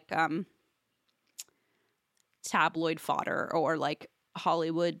easy, like tabloid fodder or like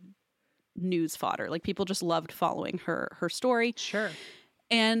Hollywood news fodder. Like people just loved following her story. Sure.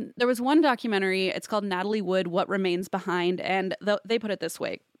 And there was one documentary, it's called Natalie Wood, What Remains Behind. And they put it this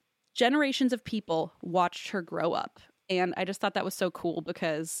way: generations of people watched her grow up. And I just thought that was so cool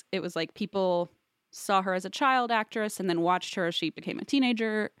because it was like people saw her as a child actress and then watched her as she became a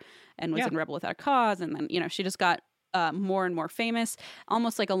teenager and was in Rebel Without a Cause. And then, you know, she just got more and more famous,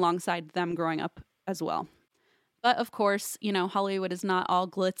 almost like alongside them growing up as well. But of course, you know, Hollywood is not all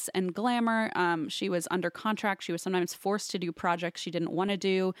glitz and glamour. She was under contract. She was sometimes forced to do projects she didn't want to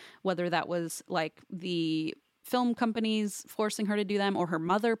do, whether that was like the film companies forcing her to do them or her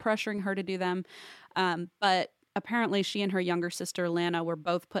mother pressuring her to do them. But apparently she and her younger sister, Lana, were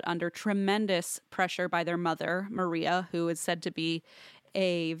both put under tremendous pressure by their mother, Maria, who is said to be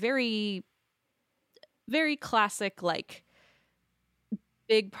a very, very classic, like,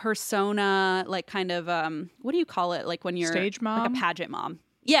 big persona, like kind of what do you call it, like when you're stage mom, like a pageant mom.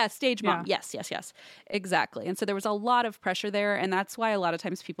 Yeah, stage mom. Yes, exactly. And so there was a lot of pressure there, and that's why a lot of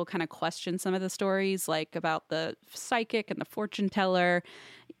times people kind of question some of the stories, like about the psychic and the fortune teller.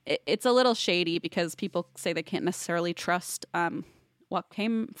 It's a little shady because people say they can't necessarily trust what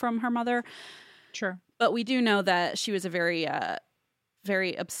came from her mother. Sure. But we do know that she was a very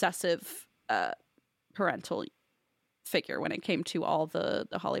very obsessive parental figure when it came to all the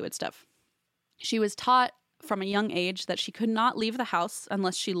Hollywood stuff. She was taught from a young age that she could not leave the house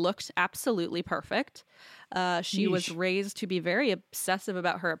unless she looked absolutely perfect. She was raised to be very obsessive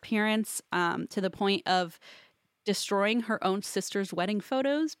about her appearance, to the point of destroying her own sister's wedding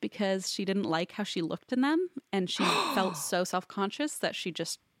photos because she didn't like how she looked in them, and she felt so self-conscious that she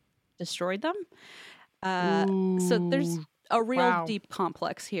just destroyed them. So there's a real deep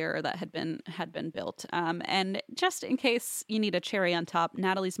complex here that had been built. And just in case you need a cherry on top,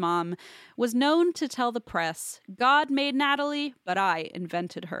 Natalie's mom was known to tell the press, "God made Natalie, but I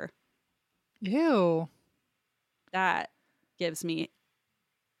invented her." Ew. That gives me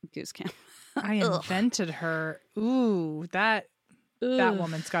goose camp. I invented her. Ooh, that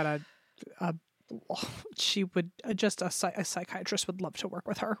woman's got a she would just a psychiatrist would love to work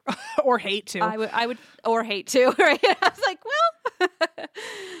with her or hate to. I would or hate to. Right? I was like, well.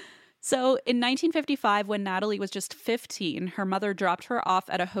 So in 1955, when Natalie was just 15, her mother dropped her off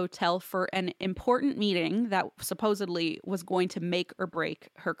at a hotel for an important meeting that supposedly was going to make or break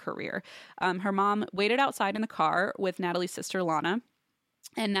her career. Her mom waited outside in the car with Natalie's sister Lana.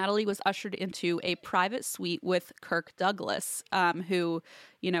 And Natalie was ushered into a private suite with Kirk Douglas, who,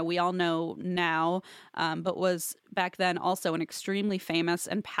 you know, we all know now, but was back then also an extremely famous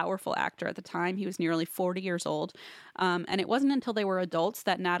and powerful actor at the time. He was nearly 40 years old. And it wasn't until they were adults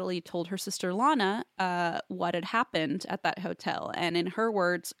that Natalie told her sister Lana what had happened at that hotel. And in her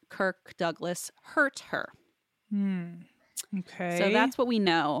words, Kirk Douglas hurt her. Okay. So that's what we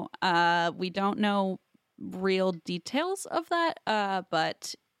know. We don't know real details of that,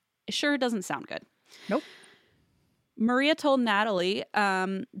 but it sure doesn't sound good. Nope. Maria told Natalie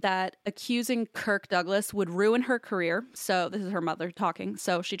that accusing Kirk Douglas would ruin her career. So this is her mother talking.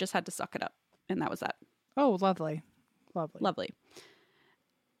 So she just had to suck it up. And that was that. Oh, lovely.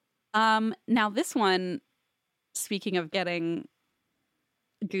 Now this one, speaking of getting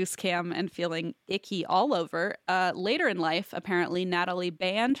goose cam and feeling icky all over, later in life, apparently Natalie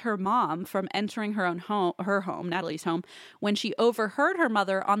banned her mom from entering her home, Natalie's home, when she overheard her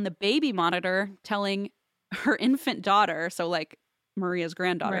mother on the baby monitor telling her infant daughter, so like Maria's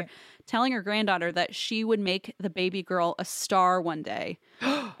granddaughter, right, telling her granddaughter that she would make the baby girl a star one day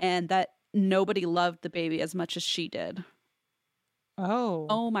and that nobody loved the baby as much as she did.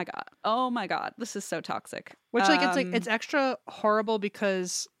 Oh my god, this is so toxic. Which it's extra horrible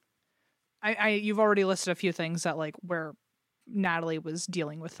because you've already listed a few things that like where Natalie was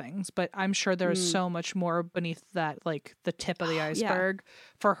dealing with things, but I'm sure there's so much more beneath that, like the tip of the iceberg,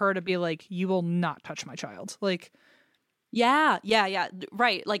 for her to be like, you will not touch my child. Like, yeah,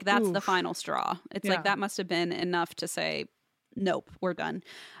 right. Like that's the final straw. It's like that must have been enough to say, nope, we're done.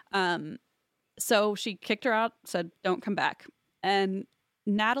 So she kicked her out, said, don't come back. And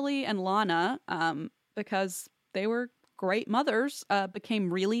Natalie and Lana, because they were great mothers,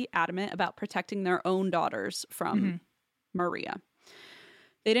 became really adamant about protecting their own daughters from Maria.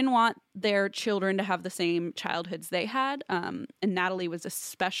 They didn't want their children to have the same childhoods they had, and Natalie was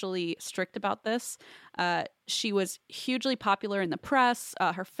especially strict about this. She was hugely popular in the press.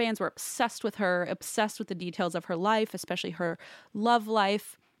 Her fans were obsessed with her, obsessed with the details of her life, especially her love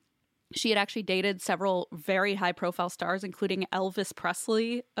life. She had actually dated several very high-profile stars, including Elvis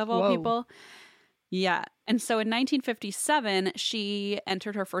Presley, of all people. Yeah. And so in 1957, she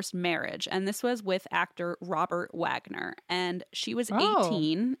entered her first marriage, and this was with actor Robert Wagner. And she was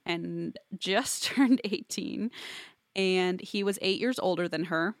 18 and just turned 18, and he was 8 years older than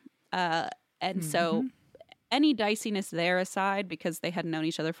her. And so any diciness there aside, because they had known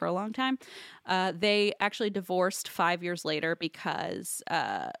each other for a long time, they actually divorced 5 years later because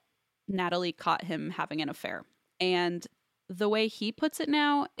Natalie caught him having an affair. And the way he puts it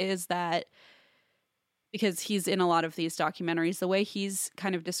now is that, because he's in a lot of these documentaries, the way he's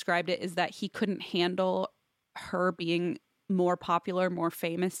kind of described it is that he couldn't handle her being more popular, more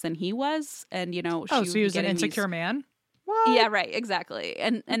famous than he was. And, you know, so he was an insecure man? What? Yeah, right. Exactly.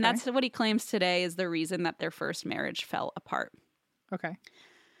 And that's what he claims today is the reason that their first marriage fell apart. Okay.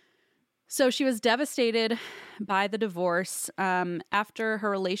 So she was devastated by the divorce. After her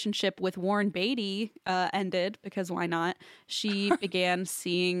relationship with Warren Beatty ended, because why not, she began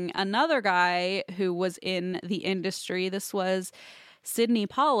seeing another guy who was in the industry. This was Sidney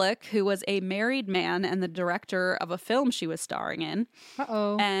Pollack, who was a married man and the director of a film she was starring in.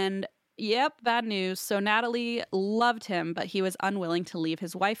 Uh-oh. And yep, bad news. So Natalie loved him, but he was unwilling to leave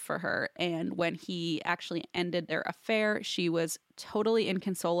his wife for her. And when he actually ended their affair, she was totally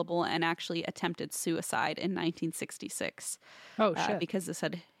inconsolable and actually attempted suicide in 1966. Oh, shit. Because this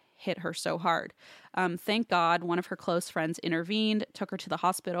had hit her so hard. Thank God one of her close friends intervened, took her to the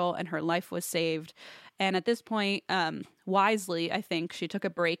hospital, and her life was saved. And at this point, wisely, I think, she took a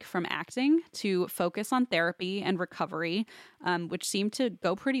break from acting to focus on therapy and recovery, which seemed to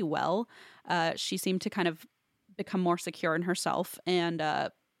go pretty well. She seemed to kind of become more secure in herself and,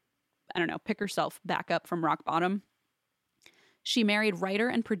 pick herself back up from rock bottom. She married writer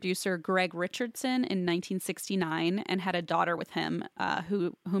and producer Greg Richardson in 1969 and had a daughter with him,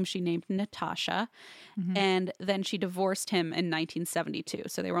 whom she named Natasha. Mm-hmm. And then she divorced him in 1972.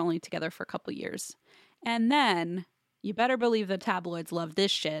 So they were only together for a couple years. And then, you better believe the tabloids love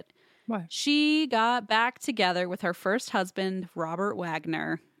this shit. What? She got back together with her first husband, Robert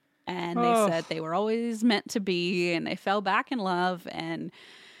Wagner. And they said they were always meant to be, and they fell back in love and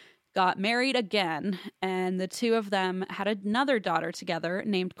got married again, and the two of them had another daughter together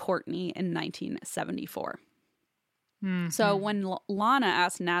named Courtney in 1974. Mm-hmm. So when Lana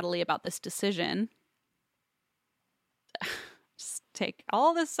asked Natalie about this decision, just take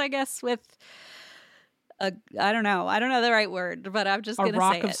all this, I guess, with I don't know the right word, but I'm just going to say a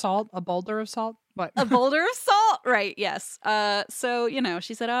rock of salt, a boulder of salt. What? A boulder of salt, right? Yes. So,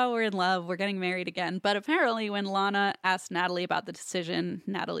 she said, "Oh, we're in love. We're getting married again." But apparently when Lana asked Natalie about the decision,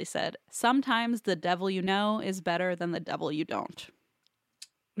 Natalie said, "Sometimes the devil you know is better than the devil you don't."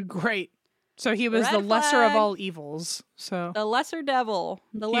 Great. So he was Red the flag. Lesser of all evils. So the lesser devil,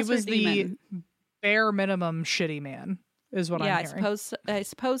 the lesser he was demon. The bare minimum shitty man, is what I'm hearing. I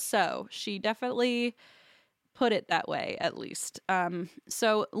suppose so. She definitely put it that way, at least.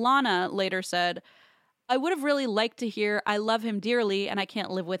 So Lana later said, "I would have really liked to hear 'I love him dearly and I can't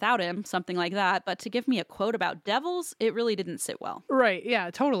live without him,' something like that. But to give me a quote about devils, it really didn't sit well." Right.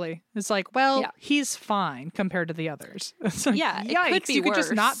 Yeah, totally. It's like, he's fine compared to the others. It's like, yeah. Yikes, it could be you worse. could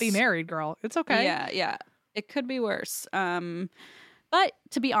just not be married, girl. It's okay. Yeah. It could be worse. But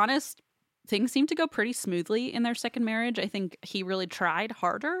to be honest, things seemed to go pretty smoothly in their second marriage. I think he really tried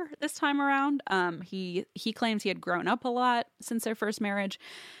harder this time around. He claims he had grown up a lot since their first marriage.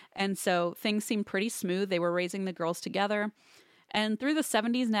 And so things seemed pretty smooth. They were raising the girls together. And through the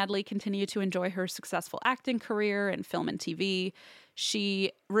 70s, Natalie continued to enjoy her successful acting career in film and TV.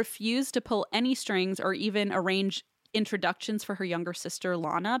 She refused to pull any strings or even arrange introductions for her younger sister,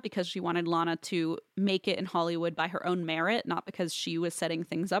 Lana, because she wanted Lana to make it in Hollywood by her own merit, not because she was setting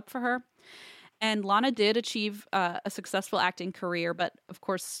things up for her. And Lana did achieve a successful acting career, but of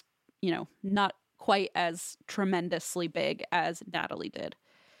course, not quite as tremendously big as Natalie did.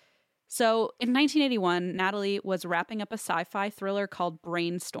 So in 1981, Natalie was wrapping up a sci-fi thriller called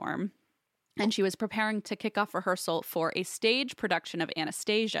Brainstorm, and she was preparing to kick off rehearsal for a stage production of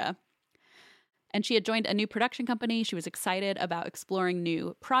Anastasia. And she had joined a new production company. She was excited about exploring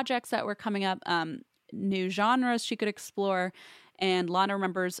new projects that were coming up, new genres she could explore. And Lana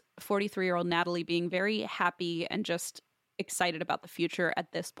remembers 43-year-old Natalie being very happy and just excited about the future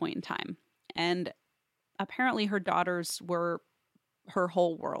at this point in time. And apparently her daughters were her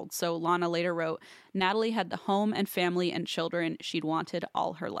whole world. So Lana later wrote, "Natalie had the home and family and children she'd wanted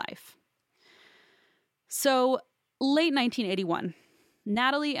all her life." So late 1981,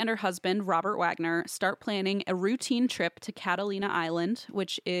 Natalie and her husband, Robert Wagner, start planning a routine trip to Catalina Island,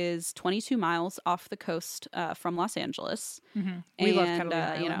 which is 22 miles off the coast from Los Angeles. Mm-hmm. We love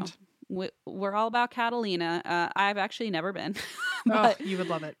Catalina Island. We're all about Catalina. I've actually never been. But you would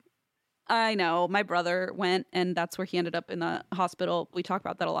love it. I know. My brother went, and that's where he ended up in the hospital. We talk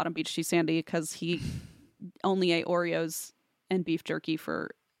about that a lot on Beach Too Sandy because he only ate Oreos and beef jerky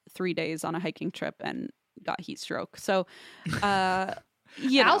for 3 days on a hiking trip and got heat stroke. So,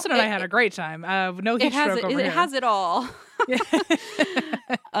 Allison and I had a great time. No heat stroke over here. It has it all.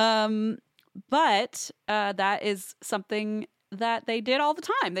 But that is something that they did all the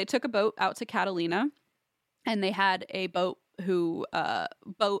time. They took a boat out to Catalina, and they had a boat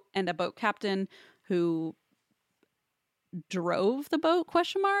and a boat captain who drove the boat, ?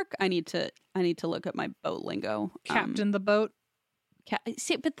 I need to look at my boat lingo. Captain the boat.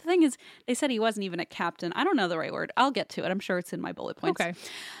 See, but the thing is, they said he wasn't even a captain. I don't know the right word. I'll get to it. I'm sure it's in my bullet points.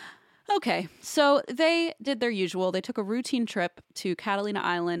 Okay. So they did their usual. They took a routine trip to Catalina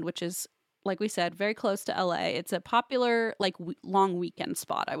Island, which is, like we said, very close to LA. It's a popular, like, long weekend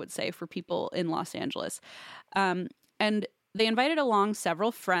spot, I would say, for people in Los Angeles. And they invited along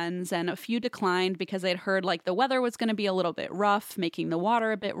several friends, and a few declined because they'd heard, like, the weather was going to be a little bit rough, making the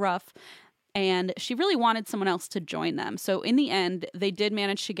water a bit rough. And she really wanted someone else to join them. So in the end, they did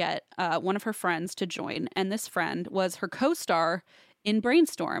manage to get one of her friends to join. And this friend was her co-star in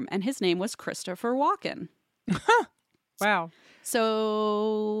Brainstorm, and his name was Christopher Walken. Wow.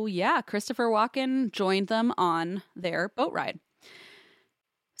 So, yeah, Christopher Walken joined them on their boat ride.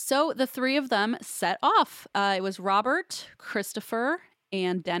 So the three of them set off. It was Robert, Christopher,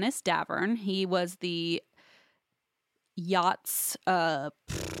 and Dennis Davern. He was the yacht's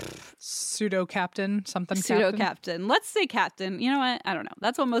pseudo captain. Let's say captain. You know what? I don't know.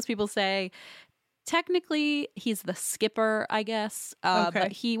 That's what most people say. Technically, he's the skipper, I guess.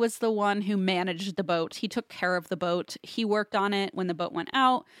 But he was the one who managed the boat. He took care of the boat. He worked on it when the boat went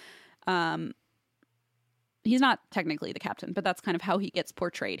out. He's not technically the captain, but that's kind of how he gets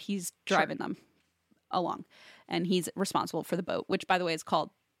portrayed. He's driving them along, and he's responsible for the boat, which, by the way, is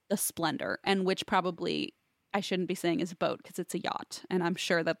called the Splendor, and which probably I shouldn't be saying is a boat because it's a yacht, and I'm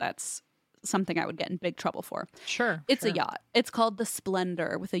sure that that's something I would get in big trouble for. It's a yacht. It's called the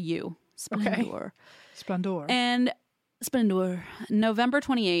Splendor with a U. Splendor. Splendor. And Splendor. November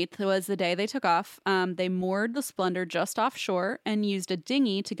 28th was the day they took off. They moored the Splendor just offshore and used a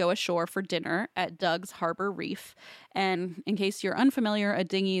dinghy to go ashore for dinner at Doug's Harbor Reef. And in case you're unfamiliar, a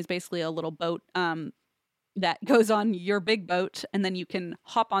dinghy is basically a little boat that goes on your big boat, and then you can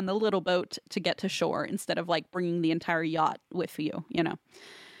hop on the little boat to get to shore instead of, like, bringing the entire yacht with you, you know.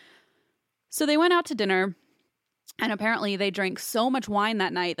 So they went out to dinner. And apparently they drank so much wine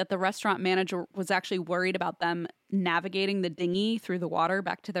that night that the restaurant manager was actually worried about them navigating the dinghy through the water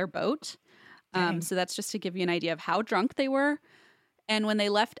back to their boat. So that's just to give you an idea of how drunk they were. And when they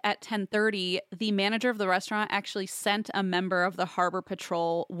left at 10:30, the manager of the restaurant actually sent a member of the Harbor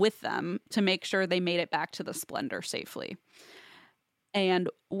Patrol with them to make sure they made it back to the Splendor safely. And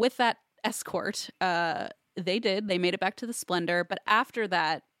with that escort, they did. They made it back to the Splendor. But after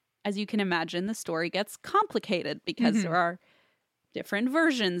that, as you can imagine, the story gets complicated because there are different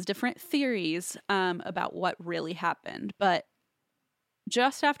versions, different theories about what really happened. But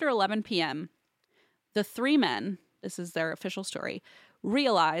just after 11 p.m., the three men, this is their official story,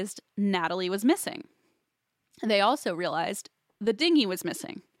 realized Natalie was missing. They also realized the dinghy was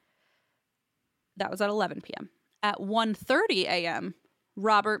missing. That was at 11 p.m. At 1:30 a.m.,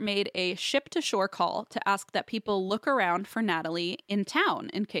 Robert made a ship-to-shore call to ask that people look around for Natalie in town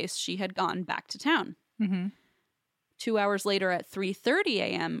in case she had gone back to town. 2 hours later at 3:30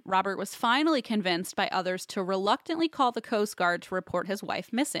 a.m., Robert was finally convinced by others to reluctantly call the Coast Guard to report his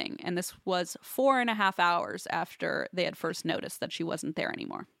wife missing. And this was 4.5 hours after they had first noticed that she wasn't there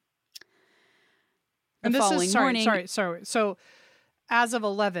anymore. And this is, sorry. So as of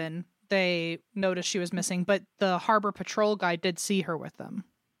 11, they noticed she was missing, but the Harbor Patrol guy did see her with them.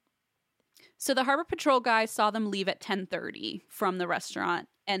 So the Harbor Patrol guy saw them leave at 10:30 from the restaurant,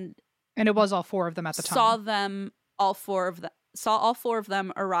 and it was all four of them at the time. Saw all four of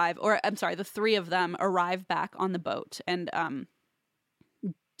them arrive, or I'm sorry, the three of them arrive back on the boat, and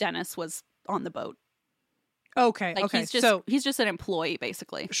Dennis was on the boat. Okay. He's just an employee,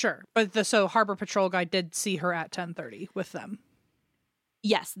 basically. Sure, but the Harbor Patrol guy did see her at 10:30 with them.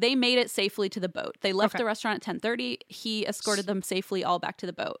 Yes, they made it safely to the boat. They left the restaurant at 10:30. He escorted them safely all back to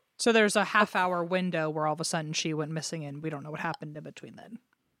the boat. So there's a half-hour window where all of a sudden she went missing, and we don't know what happened in between then.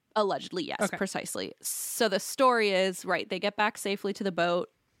 Allegedly, yes, precisely. So the story is, they get back safely to the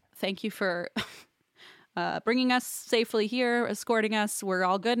boat. Thank you for bringing us safely here, escorting us. We're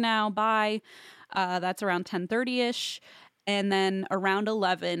all good now. Bye. That's around 10:30-ish. And then around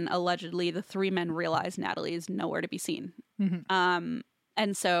 11, allegedly, the three men realize Natalie is nowhere to be seen.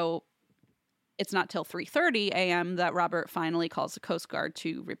 And so it's not till 3:30 a.m. that Robert finally calls the Coast Guard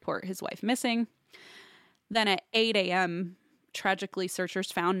to report his wife missing. Then at 8 a.m., tragically, searchers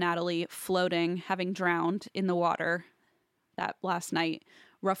found Natalie floating, having drowned in the water that last night,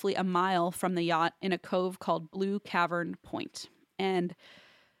 roughly a mile from the yacht in a cove called Blue Cavern Point. And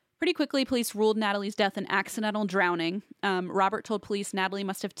Pretty quickly, police ruled Natalie's death an accidental drowning. Robert told police Natalie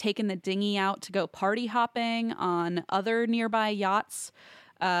must have taken the dinghy out to go party hopping on other nearby yachts.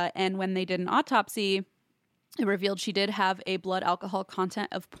 And when they did an autopsy, it revealed she did have a blood alcohol content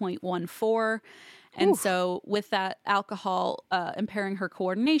of 0.14. And so with that alcohol impairing her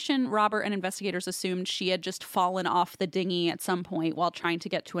coordination, Robert and investigators assumed she had just fallen off the dinghy at some point while trying to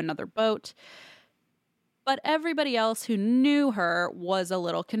get to another boat. But everybody else who knew her was a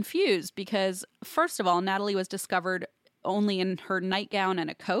little confused because, first of all, Natalie was discovered only in her nightgown and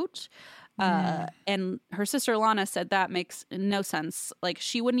a coat. And her sister Lana said that makes no sense. Like,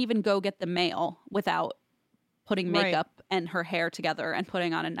 she wouldn't even go get the mail without putting makeup and her hair together and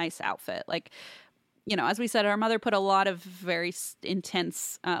putting on a nice outfit. Like, you know, as we said, our mother put a lot of very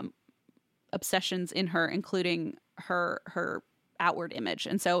intense obsessions in her, including her outward image.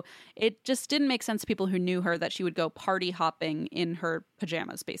 And so it just didn't make sense to people who knew her that she would go party hopping in her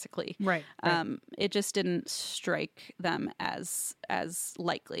pajamas, basically. Right. It just didn't strike them as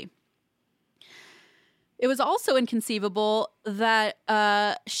likely. It was also inconceivable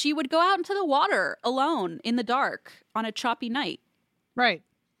that she would go out into the water alone in the dark on a choppy night. Right.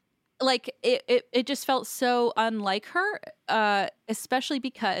 Like, it just felt so unlike her, especially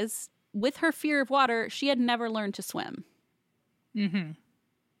because with her fear of water, she had never learned to swim. Mm-hmm.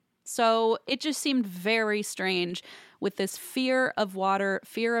 So it just seemed very strange with this fear of water,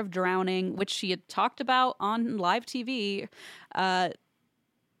 fear of drowning, which she had talked about on live TV.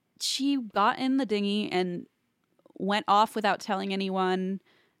 She got in the dinghy and went off without telling anyone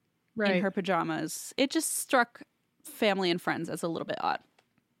in her pajamas. It just struck family and friends as a little bit odd.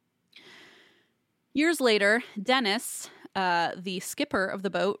 Years later, Dennis, the skipper of the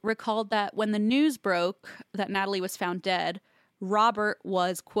boat, recalled that when the news broke that Natalie was found dead, Robert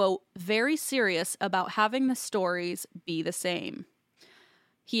was, quote, very serious about having the stories be the same.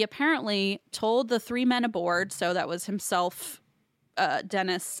 He apparently told the three men aboard, so that was himself,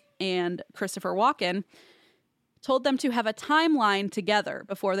 Dennis, and Christopher Walken, told them to have a timeline together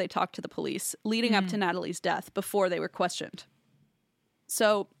before they talked to the police, leading up to Natalie's death before they were questioned.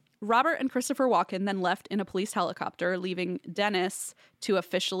 So Robert and Christopher Walken then left in a police helicopter, leaving Dennis to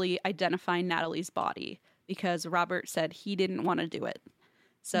officially identify Natalie's body, because Robert said he didn't want to do it.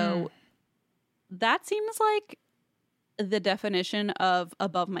 So that seems like the definition of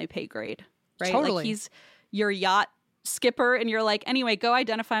above my pay grade, right? Totally. Like, he's your yacht skipper and you're like, anyway, go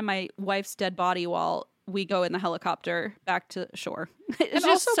identify my wife's dead body while we go in the helicopter back to shore. It's and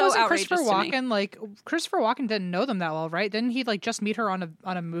just also, so wasn't outrageous Christopher to me. Walken, like, Christopher Walken didn't know them that well, right? Didn't he, like, just meet her on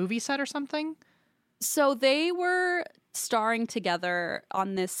a movie set or something? So they were starring together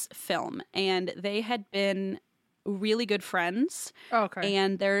on this film, and they had been really good friends. Oh, okay.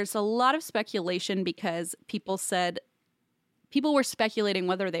 And there's a lot of speculation because people were speculating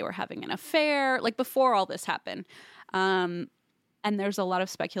whether they were having an affair, like, before all this happened. And there's a lot of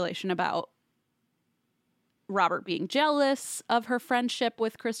speculation about Robert being jealous of her friendship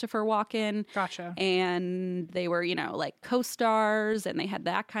with Christopher Walken. Gotcha. And they were, you know, like co-stars, and they had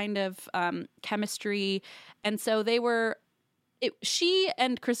that kind of chemistry. And so she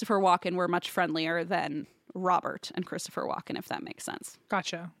and Christopher Walken were much friendlier than Robert and Christopher Walken, if that makes sense.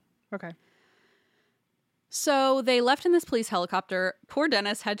 Gotcha. Okay. So they left in this police helicopter. Poor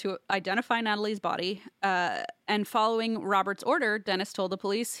Dennis had to identify Natalie's body. And following Robert's order, Dennis told the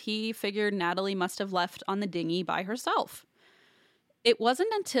police he figured Natalie must have left on the dinghy by herself. It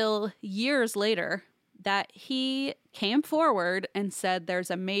wasn't until years later that he came forward and said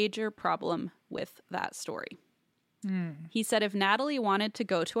there's a major problem with that story. He said if Natalie wanted to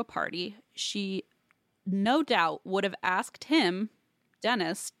go to a party, she no doubt would have asked him,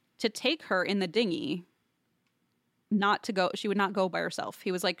 Dennis, to take her in the dinghy. Not to go. She would not go by herself.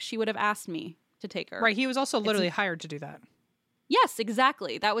 He was like, she would have asked me to take her. Right. He was also literally hired to do that. Yes,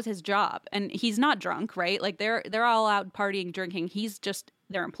 exactly. That was his job. And he's not drunk, right? Like, they're all out partying, drinking. He's just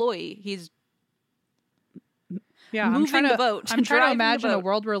their employee. He's moving the boat. I'm trying to imagine a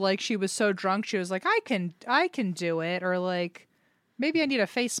world where, like, she was so drunk she was like, I can do it, or like, maybe I need to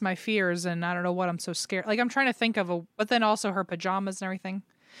face my fears and I don't know what, I'm so scared. Like, I'm trying to think of but then also her pajamas and everything.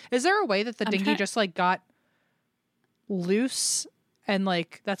 Is there a way that the dinghy just like got loose and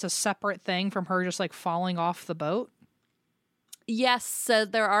like that's a separate thing from her just like falling off the boat? Yes, so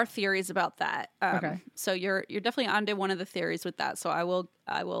there are theories about that. Okay. So you're definitely onto one of the theories with that. So I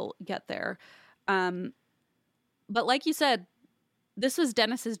will get there. But like you said, this was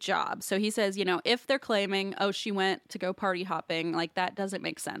Dennis's job. So he says, you know, if they're claiming, oh, she went to go party hopping, like, that doesn't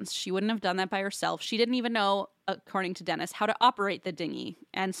make sense. She wouldn't have done that by herself. She didn't even know, according to Dennis, how to operate the dinghy.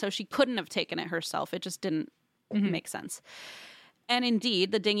 And so she couldn't have taken it herself. It just didn't make sense. And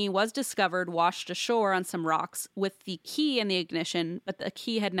indeed, the dinghy was discovered washed ashore on some rocks with the key in the ignition, but the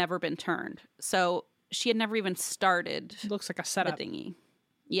key had never been turned. So she had never even started. Looks like a setup. The dinghy.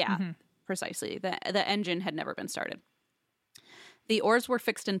 Yeah, precisely. The engine had never been started. The oars were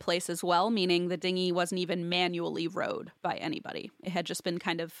fixed in place as well, meaning the dinghy wasn't even manually rowed by anybody. It had just been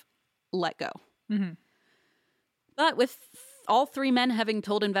kind of let go. Mm-hmm. But with all three men having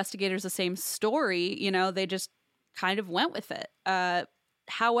told investigators the same story, you know, they just kind of went with it.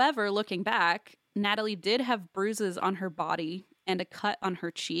 However, looking back, Natalie did have bruises on her body and a cut on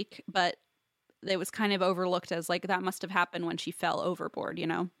her cheek, but it was kind of overlooked as like that must have happened when she fell overboard, you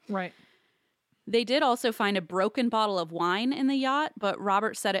know? Right. They did also find a broken bottle of wine in the yacht, but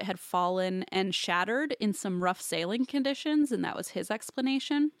Robert said it had fallen and shattered in some rough sailing conditions, and that was his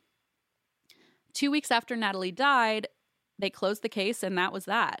explanation. 2 weeks after Natalie died, they closed the case, and that was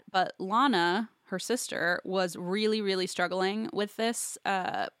that. But Lana, her sister, was really, really struggling with this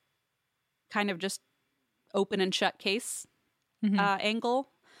kind of just open and shut case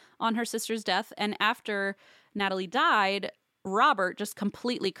angle on her sister's death. And after Natalie died, Robert just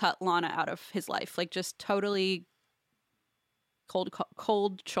completely cut Lana out of his life, like just totally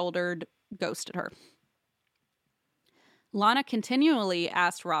cold-shouldered ghosted her. Lana continually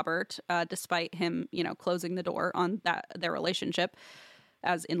asked Robert, despite him, you know, closing the door on their relationship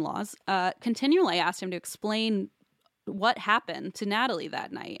as in-laws, continually asked him to explain what happened to Natalie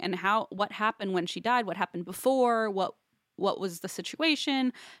that night and what happened when she died, what happened before, what was the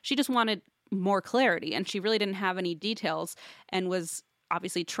situation. She just wanted more clarity, and she really didn't have any details and was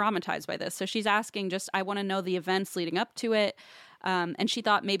obviously traumatized by this. So she's asking I want to know the events leading up to it. And she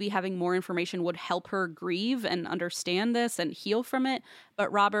thought maybe having more information would help her grieve and understand this and heal from it.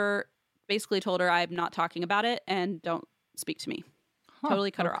 But Robert basically told her, I'm not talking about it and don't speak to me.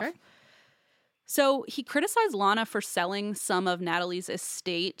 Totally cut her off. So he criticized Lana for selling some of Natalie's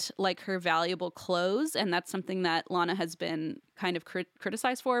estate, like her valuable clothes. And that's something that Lana has been kind of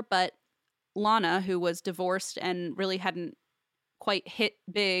criticized for. But Lana, who was divorced and really hadn't quite hit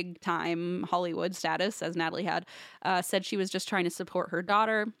big time Hollywood status as Natalie had, said she was just trying to support her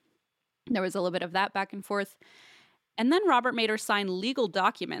daughter. There was a little bit of that back and forth. And then Robert made her sign legal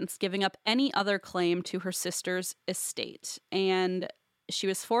documents giving up any other claim to her sister's estate. And she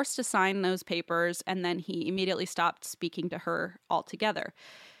was forced to sign those papers, and then he immediately stopped speaking to her altogether.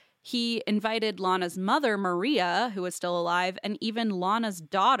 He invited Lana's mother, Maria, who was still alive, and even Lana's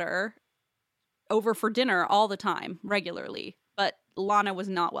daughter over for dinner all the time, regularly. But Lana was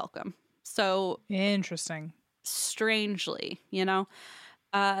not welcome. So interesting. Strangely, you know,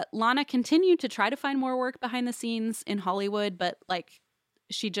 Lana continued to try to find more work behind the scenes in Hollywood, but like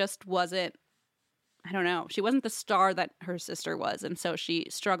she just wasn't, I don't know, she wasn't the star that her sister was. And so she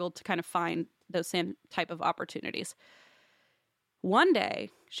struggled to kind of find those same type of opportunities. One day,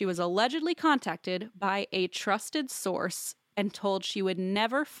 she was allegedly contacted by a trusted source and told she would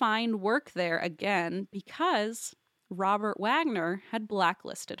never find work there again because Robert Wagner had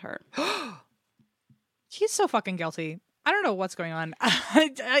blacklisted her. He's so fucking guilty. I don't know what's going on.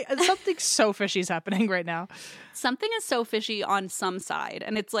 Something so fishy is happening right now. Something is so fishy on some side.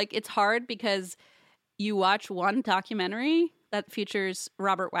 And it's like, it's hard because you watch one documentary that features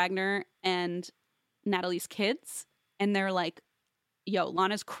Robert Wagner and Natalie's kids, and they're like, yo,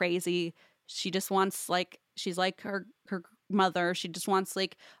 Lana's crazy. She just wants she's like her mother. She just wants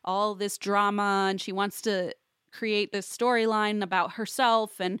like all this drama, and she wants to create this storyline about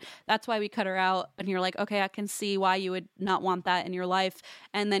herself, and that's why we cut her out. And you're like, okay, I can see why you would not want that in your life.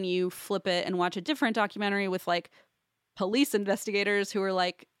 And then you flip it and watch a different documentary with like police investigators who are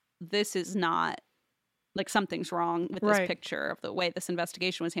like, this is not, like, something's wrong with this picture of the way this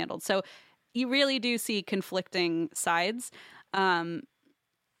investigation was handled. So you really do see conflicting sides.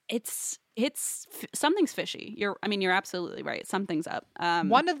 It's something's fishy. You're absolutely right. Something's up.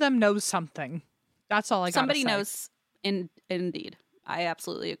 One of them knows something. That's all I got. Somebody knows. Indeed. I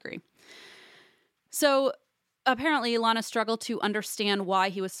absolutely agree. So apparently Lana struggled to understand why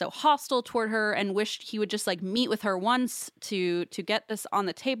he was so hostile toward her and wished he would just like meet with her once to get this on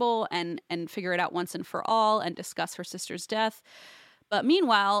the table and figure it out once and for all and discuss her sister's death. But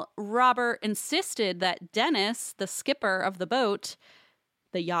meanwhile, Robert insisted that Dennis, the skipper of the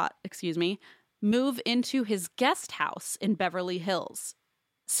yacht, move into his guest house in Beverly Hills.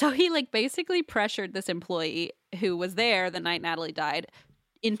 So he like basically pressured this employee who was there the night Natalie died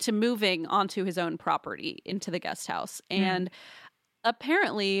into moving onto his own property into the guest house. And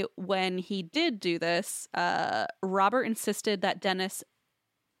apparently when he did do this, Robert insisted that Dennis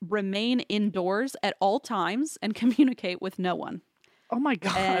remain indoors at all times and communicate with no one. Oh my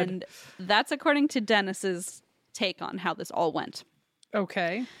God. And that's according to Dennis's take on how this all went.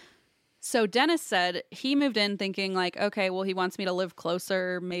 Okay. So Dennis said he moved in thinking like, okay, well, he wants me to live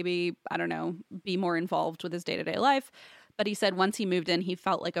closer, maybe, I don't know, be more involved with his day-to-day life. But he said once he moved in, he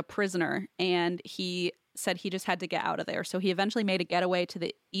felt like a prisoner, and he said he just had to get out of there. So he eventually made a getaway to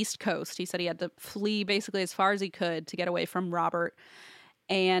the East Coast. He said he had to flee basically as far as he could to get away from Robert.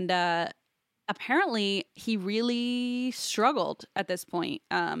 And apparently he really struggled at this point,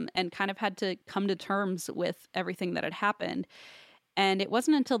 and kind of had to come to terms with everything that had happened. And it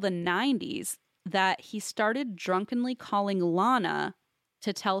wasn't until the 90s that he started drunkenly calling Lana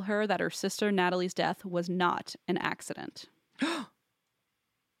to tell her that her sister Natalie's death was not an accident.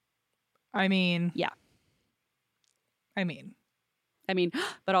 I mean, yeah. I mean,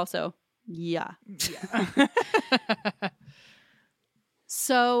 but also, yeah. Yeah.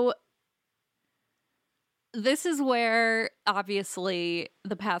 So this is where obviously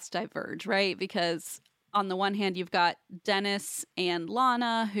the paths diverge, right? Because on the one hand, you've got Dennis and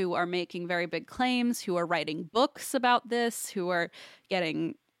Lana, who are making very big claims, who are writing books about this, who are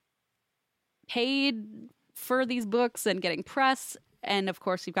getting paid for these books and getting press. And of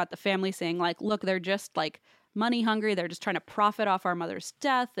course, you've got the family saying like, look, they're just like money hungry. They're just trying to profit off our mother's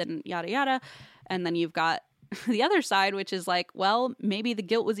death and yada, yada. And then you've got the other side, which is like, well, maybe the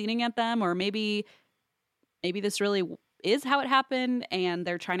guilt was eating at them, or maybe this really is how it happened, and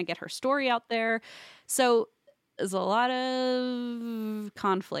they're trying to get her story out there. So there's a lot of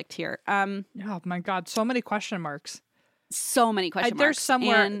conflict here. Oh my God, so many question marks. So many question marks.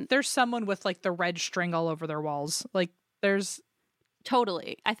 There's someone with like the red string all over their walls. Like there's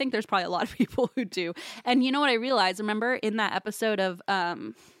totally. I think there's probably a lot of people who do. And you know what I realized? Remember in that episode of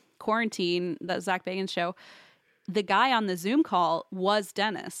Quarantine, the Zach Bagans show, the guy on the Zoom call was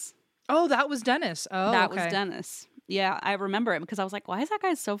Dennis. Oh, that was Dennis. Oh, that okay. was Dennis. Yeah, I remember him because I was like, why is that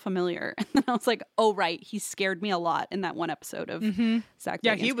guy so familiar? And then I was like, oh, right. He scared me a lot in that one episode of Zach Bagans.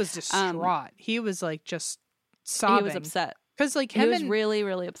 Yeah, he was distraught. He was like just sobbing. He was upset. Because like he was really,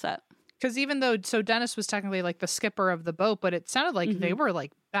 really upset. Because even though, so Dennis was technically like the skipper of the boat, but it sounded like they were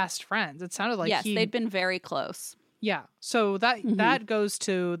like best friends. It sounded like yes, they'd been very close. Yeah. So that goes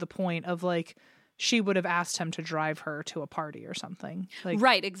to the point of like, she would have asked him to drive her to a party or something. Like,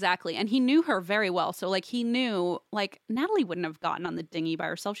 right, exactly. And he knew her very well. So like he knew like Natalie wouldn't have gotten on the dinghy by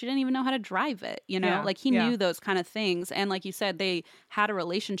herself. She didn't even know how to drive it, you know? Yeah, like he knew those kind of things. And like you said, they had a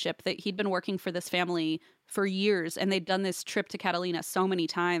relationship that he'd been working for this family for years, and they'd done this trip to Catalina so many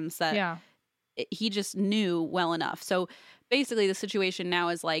times that he just knew well enough. So basically the situation now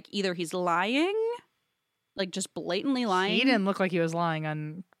is like either he's lying, like just blatantly lying. He didn't look like he was lying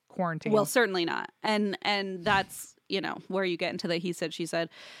on Quarantine. Well, certainly not. And that's, you know, where you get into the he said, she said.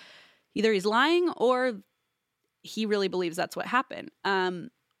 Either he's lying or he really believes that's what happened. And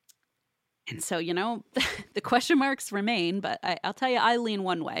so, you know, the question marks remain, but I'll tell you, I lean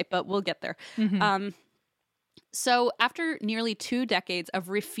one way, but we'll get there. So after nearly 2 decades of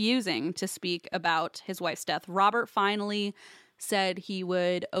refusing to speak about his wife's death, Robert finally said he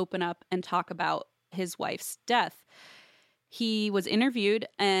would open up and talk about his wife's death. He was interviewed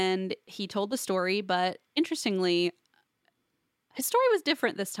and he told the story, but interestingly, his story was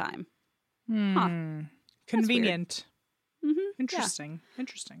different this time. Convenient. Interesting. Yeah.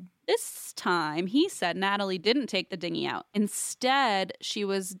 Interesting. This time, he said Natalie didn't take the dinghy out. Instead, she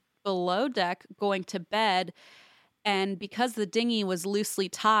was below deck going to bed, and because the dinghy was loosely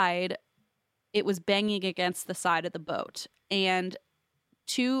tied, it was banging against the side of the boat. And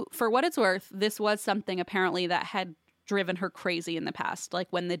for what it's worth, this was something apparently that had driven her crazy in the past, like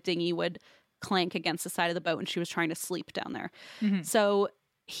when the dinghy would clank against the side of the boat and she was trying to sleep down there. So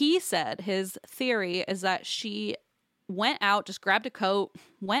he said his theory is that she went out, just grabbed a coat,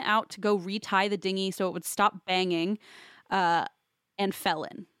 went out to go retie the dinghy so it would stop banging, and fell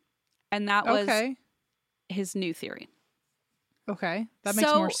in. And that was his new theory. Okay. That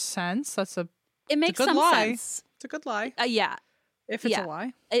makes more sense. It makes some lie. Sense. It's a good lie. Yeah. If it's a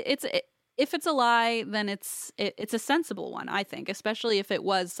lie. If it's a lie, then it's a sensible one, I think, especially if it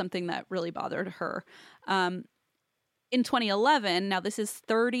was something that really bothered her. In 2011, now this is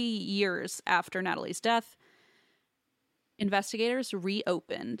 30 years after Natalie's death, investigators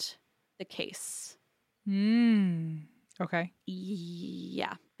reopened the case. Okay.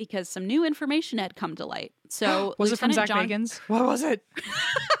 Yeah, because some new information had come to light. So was it from Zach Bagans? What was it?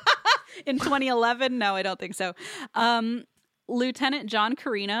 In 2011? No, I don't think so. Lieutenant John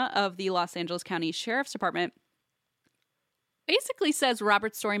Carina of the Los Angeles County Sheriff's Department basically says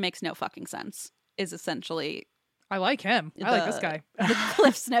Robert's story makes no fucking sense, is essentially I like him. I like this guy. The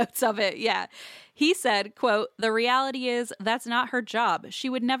Cliff's notes of it. Yeah. He said, quote, "The reality is that's not her job. She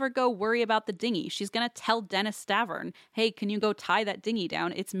would never go worry about the dinghy. She's going to tell Dennis Stavern, hey, can you go tie that dinghy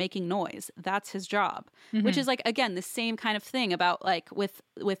down? It's making noise. That's his job." Which is like, again, the same kind of thing about like with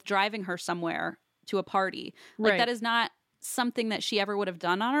driving her somewhere to a party. Like that is not something that she ever would have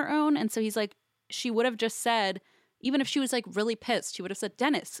done on her own. And so he's like, she would have just said, even if she was like really pissed, she would have said,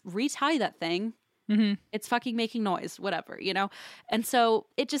 "Dennis, retie that thing. It's fucking making noise," whatever, you know? And so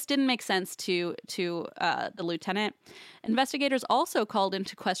it just didn't make sense to the lieutenant. Investigators also called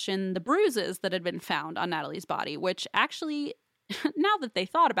into question the bruises that had been found on Natalie's body, which actually, now that they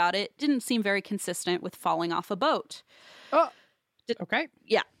thought about it, didn't seem very consistent with falling off a boat. Oh, okay.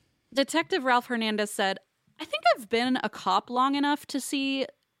 Yeah. Detective Ralph Hernandez said, "I think I've been a cop long enough to see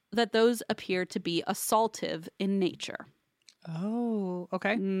that those appear to be assaultive in nature." Oh,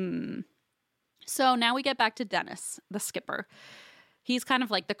 okay. So now we get back to Dennis, the skipper. He's kind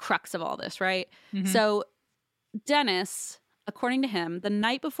of like the crux of all this, right? So Dennis, according to him, the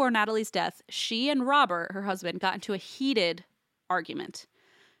night before Natalie's death, she and Robert, her husband, got into a heated argument.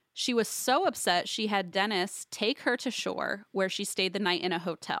 She was so upset she had Dennis take her to shore, where she stayed the night in a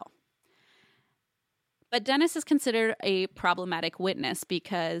hotel. But Dennis is considered a problematic witness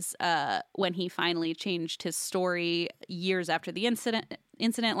because when he finally changed his story years after the incident,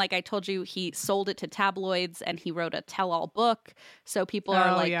 like I told you, he sold it to tabloids and he wrote a tell-all book. So people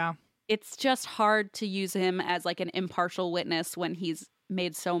are like, it's just hard to use him as like an impartial witness when he's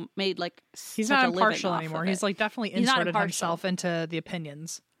made like he's such not a impartial living anymore. off of He's like definitely inserted himself into the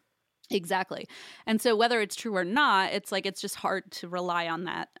opinions. Exactly. And so whether it's true or not, it's like it's just hard to rely on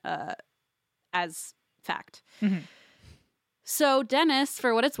that as fact. So Dennis,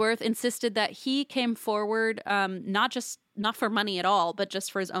 for what it's worth, insisted that he came forward not for money at all, but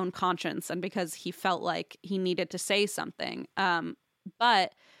just for his own conscience and because he felt like he needed to say something.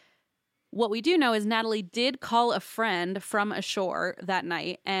 But what we do know is Natalie did call a friend from ashore that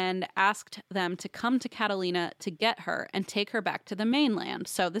night and asked them to come to Catalina to get her and take her back to the mainland.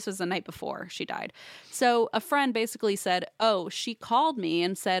 So this was the night before she died. So a friend basically said, "Oh, she called me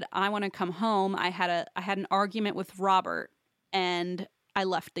and said, I want to come home. I had an argument with Robert and I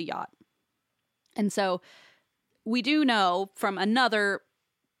left the yacht." And so we do know from another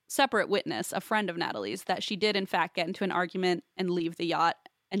separate witness, a friend of Natalie's, that she did in fact get into an argument and leave the yacht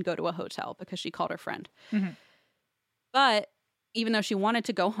and go to a hotel because she called her friend. But even though she wanted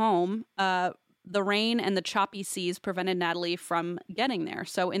to go home, the rain and the choppy seas prevented Natalie from getting there.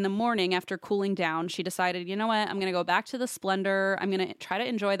 So in the morning, after cooling down, she decided, you know what, I'm going to go back to the Splendor. I'm going to try to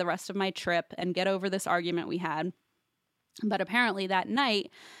enjoy the rest of my trip and get over this argument we had. But apparently that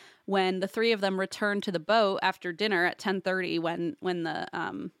night, when the three of them returned to the boat after dinner at 10:30, when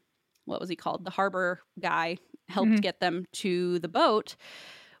the, what was he called? The harbor guy helped get them to the boat.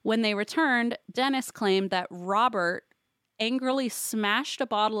 When they returned, Dennis claimed that Robert angrily smashed a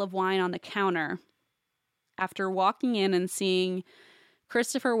bottle of wine on the counter after walking in and seeing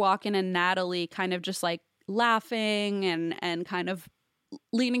Christopher Walken and Natalie kind of just like laughing and kind of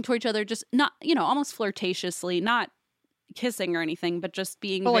leaning toward each other, just not, almost flirtatiously, not kissing or anything, but just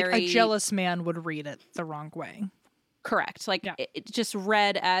being very... like a jealous man would read it the wrong way. Correct. Like it just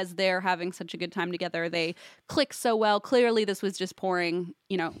read as they're having such a good time together. They click so well. Clearly this was just pouring,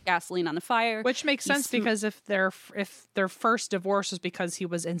 gasoline on the fire. Which makes sense because if their first divorce was because he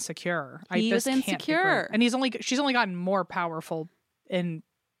was insecure. He was insecure. And she's only gotten more powerful and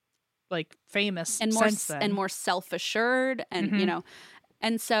like famous and since then. And more self-assured and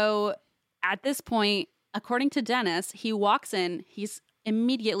and so at this point, according to Dennis, he walks in, he's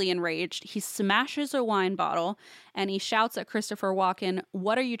immediately enraged. He smashes a wine bottle and he shouts at Christopher Walken,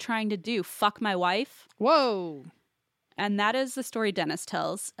 "What are you trying to do? Fuck my wife?" Whoa. And that is the story Dennis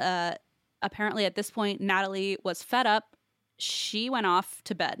tells. Apparently at this point, Natalie was fed up. She went off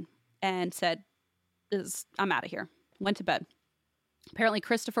to bed and said, "I'm out of here." Went to bed. Apparently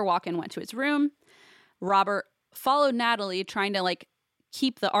Christopher Walken went to his room. Robert followed Natalie, trying to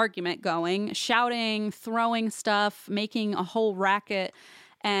keep the argument going, shouting, throwing stuff, making a whole racket.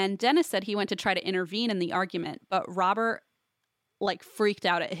 And Dennis said he went to try to intervene in the argument, but Robert freaked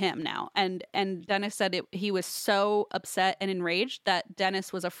out at him now. And Dennis said he was so upset and enraged that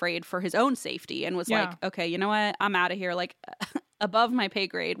Dennis was afraid for his own safety and was like, okay, you know what? I'm out of here. Above my pay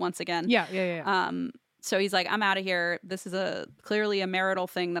grade once again. Yeah. So he's like, I'm out of here. This is clearly a marital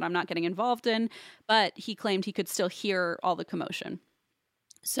thing that I'm not getting involved in. But he claimed he could still hear all the commotion.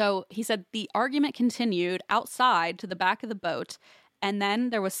 So he said the argument continued outside to the back of the boat, and then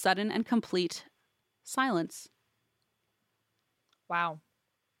there was sudden and complete silence. Wow.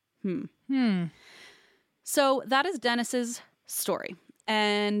 So that is Dennis's story.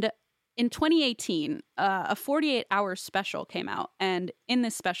 And in 2018, a 48-hour special came out. And in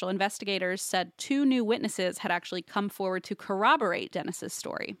this special, investigators said 2 new witnesses had actually come forward to corroborate Dennis's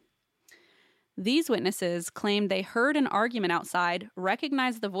story. These witnesses claimed they heard an argument outside,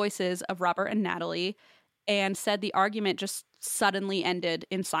 recognized the voices of Robert and Natalie, and said the argument just suddenly ended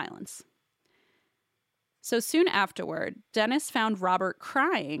in silence. So soon afterward, Dennis found Robert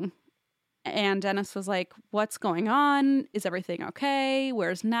crying, and Dennis was like, "What's going on? Is everything okay?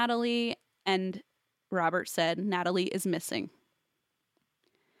 Where's Natalie?" And Robert said, "Natalie is missing."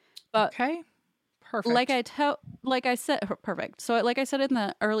 But okay. Perfect. Perfect. So like I said in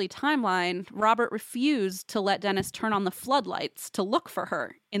the early timeline, Robert refused to let Dennis turn on the floodlights to look for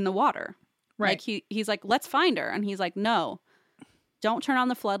her in the water. Right. Like he's like, "Let's find her." And he's like, "No, don't turn on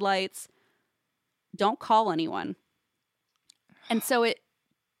the floodlights. Don't call anyone." And so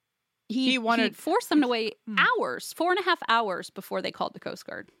he forced them to wait hours, 4.5 hours before they called the Coast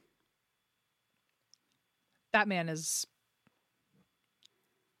Guard. That man is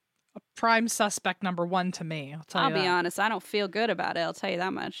a prime suspect number 1 to me. I'll be honest, I don't feel good about it. I'll tell you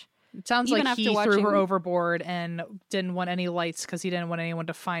that much. It sounds like he threw her overboard and didn't want any lights because he didn't want anyone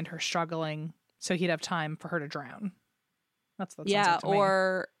to find her struggling, so he'd have time for her to drown. That's what sounds like to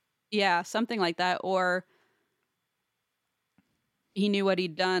me. Something like that. Or he knew what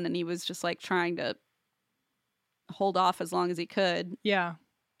he'd done and he was just like trying to hold off as long as he could. Yeah.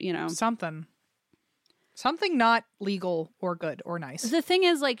 You know, something not legal or good or nice. The thing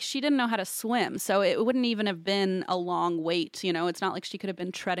is, like, she didn't know how to swim, so it wouldn't even have been a long wait. You know, it's not like she could have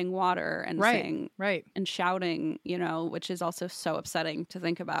been treading water and saying and shouting, you know, which is also so upsetting to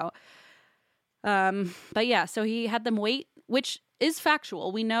think about. But yeah, so he had them wait, which is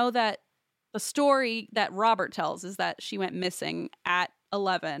factual. We know that the story that Robert tells is that she went missing at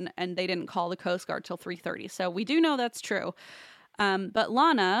 11 and they didn't call the Coast Guard till 3:30. So we do know that's true. But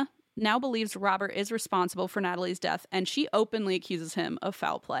Lana now believes Robert is responsible for Natalie's death, and she openly accuses him of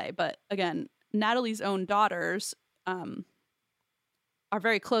foul play. But again, Natalie's own daughters are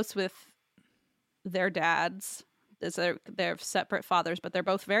very close with their dads. They're separate fathers, but they're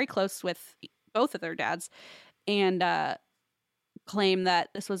both very close with both of their dads, and claim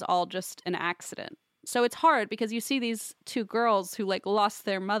that this was all just an accident. So it's hard because you see these 2 girls who like lost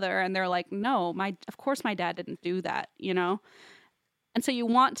their mother, and they're like, "No, of course my dad didn't do that," you know? And so you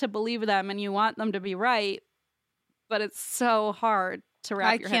want to believe them and you want them to be right, but it's so hard to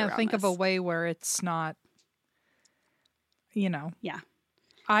wrap your head around. I can't think of a way where it's not, you know. Yeah.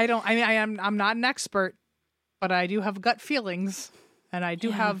 I'm not an expert, but I do have gut feelings, and I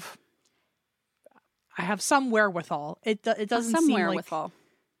do have some wherewithal. It doesn't seem like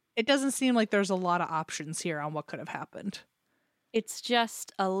it doesn't seem like there's a lot of options here on what could have happened. It's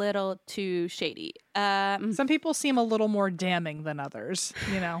just a little too shady. Some people seem a little more damning than others,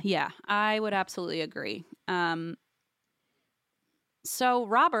 you know? Yeah, I would absolutely agree. So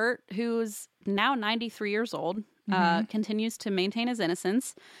Robert, who's now 93 years old, continues to maintain his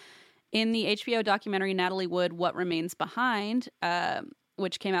innocence. In the HBO documentary Natalie Wood, What Remains Behind,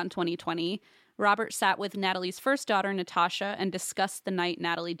 which came out in 2020, Robert sat with Natalie's first daughter, Natasha, and discussed the night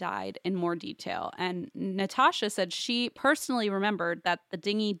Natalie died in more detail. And Natasha said she personally remembered that the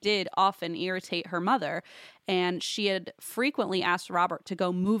dinghy did often irritate her mother, and she had frequently asked Robert to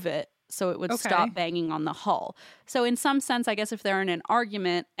go move it so it would stop banging on the hull. So in some sense, I guess if they're in an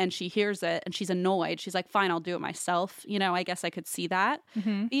argument and she hears it and she's annoyed, she's like, "Fine, I'll do it myself." You know, I guess I could see that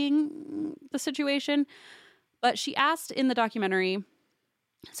being the situation. But she asked in the documentary...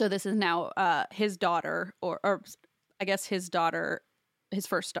 So this is now his daughter, or I guess his daughter, his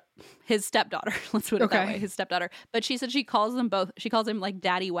stepdaughter. Let's put it that way, his stepdaughter. But she said she calls them both. She calls him like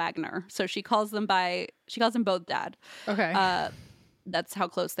Daddy Wagner. So she calls them both Dad. Okay. That's how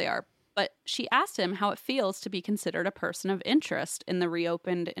close they are. But she asked him how it feels to be considered a person of interest in the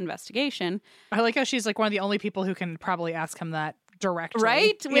reopened investigation. I like how she's like one of the only people who can probably ask him that directly,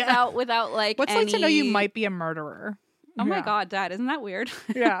 right? Without like, what's like to know you might be a murderer. Oh my God, Dad, isn't that weird?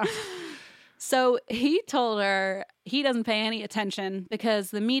 Yeah. So he told her he doesn't pay any attention because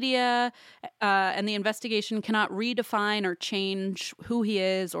the media and the investigation cannot redefine or change who he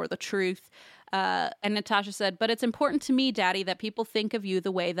is or the truth. And Natasha said, "But it's important to me, Daddy, that people think of you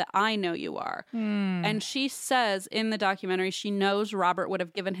the way that I know you are." And she says in the documentary she knows Robert would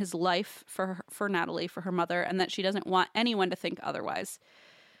have given his life for Natalie, for her mother, and that she doesn't want anyone to think otherwise.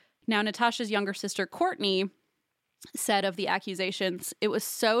 Now, Natasha's younger sister, Courtney, said of the accusations, "It was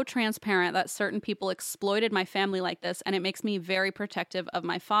so transparent that certain people exploited my family like this, and it makes me very protective of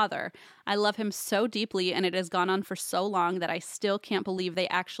my father. I love him so deeply, and it has gone on for so long that I still can't believe they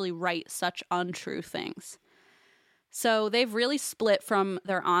actually write such untrue things." So they've really split from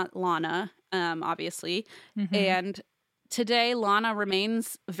their aunt Lana, obviously. Mm-hmm. And today, Lana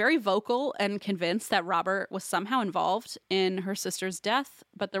remains very vocal and convinced that Robert was somehow involved in her sister's death,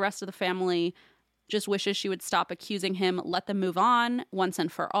 but the rest of the family just wishes she would stop accusing him, let them move on once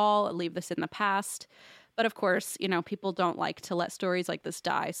and for all, leave this in the past. But of course, you know, people don't like to let stories like this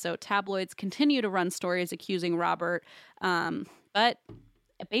die. So tabloids continue to run stories accusing Robert. But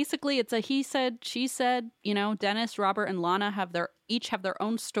basically, it's a he said, she said. You know, Dennis, Robert, and Lana each have their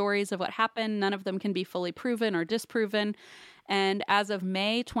own stories of what happened. None of them can be fully proven or disproven. And as of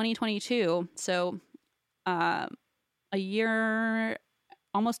May 2022, so a year,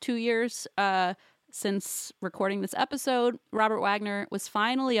 almost 2 years since recording this episode, Robert Wagner was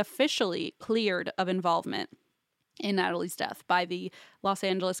finally officially cleared of involvement in Natalie's death by the Los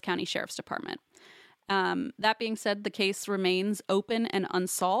Angeles County Sheriff's Department. That being said, the case remains open and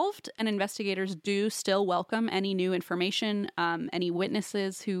unsolved, and investigators do still welcome any new information, any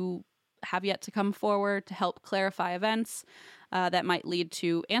witnesses who have yet to come forward to help clarify events that might lead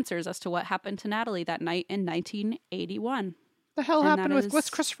to answers as to what happened to Natalie that night in 1981. The hell happened with what's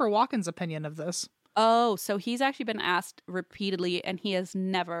Christopher Walken's opinion of this? Oh, so he's actually been asked repeatedly, and he has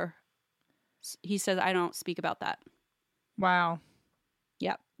never. He says, "I don't speak about that." Wow.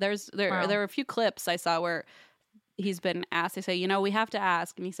 Yeah, there are a few clips I saw where he's been asked. They say, "You know, we have to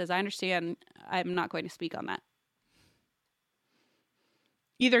ask," and he says, "I understand. I'm not going to speak on that."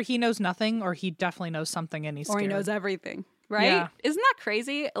 Either he knows nothing, or he definitely knows something, and he's scared. Or he knows everything. Right? Yeah. Isn't that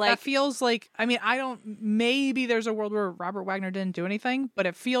crazy? Like, that feels like, I mean, maybe there's a world where Robert Wagner didn't do anything, but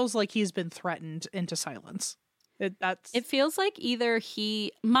it feels like he's been threatened into silence. It feels like either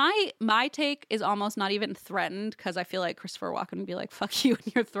my take is almost not even threatened, because I feel like Christopher Walken would be like, fuck you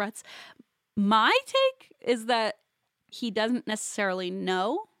and your threats. My take is that he doesn't necessarily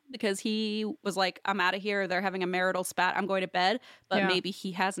know, because he was like, I'm out of here. They're having a marital spat. I'm going to bed. But maybe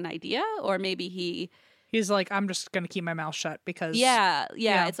he has an idea, or maybe he's like, I'm just going to keep my mouth shut because... Yeah.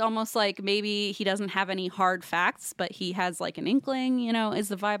 It's almost like maybe he doesn't have any hard facts, but he has like an inkling, you know, is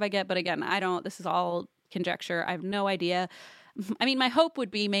the vibe I get. But again, this is all conjecture. I have no idea. I mean, my hope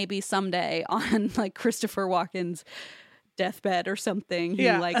would be maybe someday on like Christopher Walken's deathbed or something, he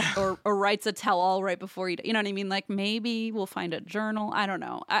like, or writes a tell-all right before you know what I mean? Like maybe we'll find a journal. I don't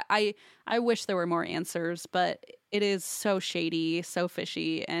know. I wish there were more answers, but it is so shady, so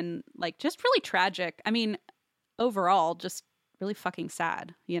fishy, and like just really tragic. I mean, overall, just really fucking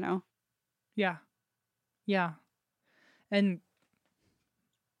sad, you know? Yeah. And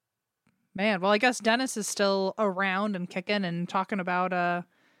man, well, I guess Dennis is still around and kicking and talking about,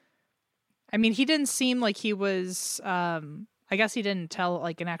 I mean, he didn't seem like he was, I guess he didn't tell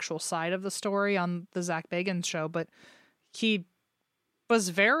like an actual side of the story on the Zach Bagans show, but he was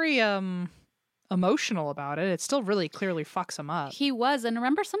very, emotional about it. It still really clearly fucks him up. He was, and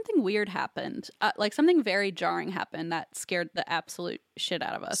remember, something weird happened. Like something very jarring happened that scared the absolute shit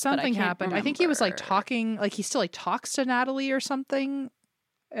out of us. Something happened. I think he was like talking, like he still like talks to Natalie or something,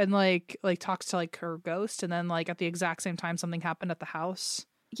 and like talks to like her ghost, and then like at the exact same time something happened at the house.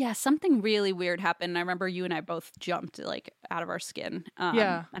 Yeah, something really weird happened. I remember you and I both jumped like out of our skin.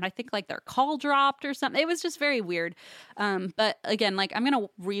 And I think like their call dropped or something. It was just very weird. But again, like I'm going to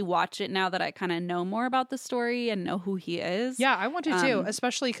rewatch it now that I kind of know more about the story and know who he is. Yeah, I want to too,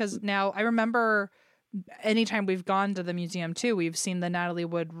 especially because now I remember anytime we've gone to the museum too, we've seen the Natalie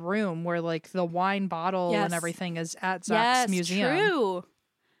Wood room where like the wine bottle and everything is at Zach's museum. True.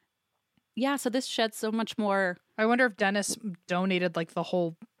 Yeah, so this sheds so much more. I wonder if Dennis donated like the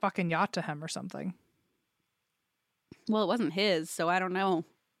whole fucking yacht to him or something. Well, it wasn't his, so I don't know.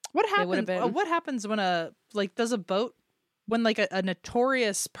 What happens when does a boat, when like a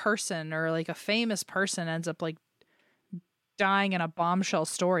notorious person or like a famous person ends up like dying in a bombshell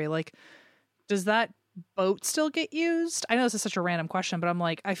story? Like, does that boat still get used? I know this is such a random question, but I'm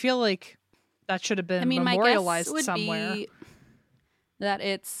like, I feel like that should have been memorialized my guess would somewhere. Be that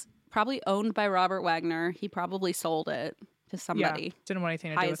it's probably owned by Robert Wagner. He probably sold it to somebody. Yeah, didn't want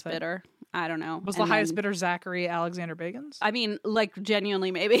anything to do with it. Highest bidder. I don't know. Was the highest bidder Zachary Alexander Bagans? I mean, like,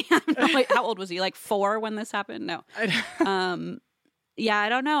 genuinely, maybe. Like, how old was he? Like 4 when this happened? No. Yeah, I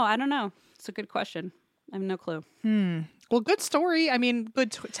don't know. It's a good question. I have no clue. Well, good story. I mean,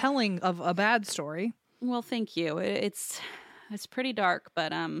 good telling of a bad story. Well, thank you. It's pretty dark,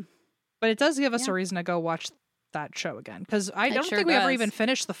 but it does give us a reason to go watch that show again, because I don't think we ever even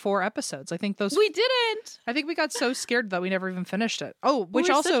finished the 4 episodes. I think we didn't. I think we got so scared that we never even finished it. Oh, which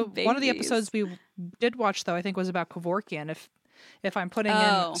also one of the episodes we did watch though I think was about Kevorkian. If I'm putting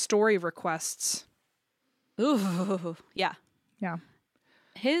in story requests. Ooh, yeah. Yeah.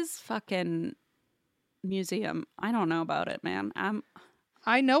 His fucking museum. I don't know about it, man.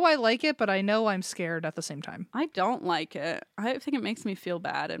 I know I like it, but I know I'm scared at the same time. I don't like it. I think it makes me feel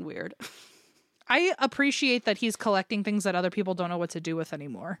bad and weird. I appreciate that he's collecting things that other people don't know what to do with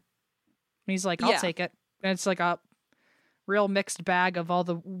anymore. And he's like, I'll take it. And it's like a real mixed bag of all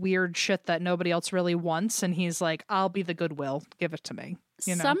the weird shit that nobody else really wants. And he's like, I'll be the goodwill. Give it to me.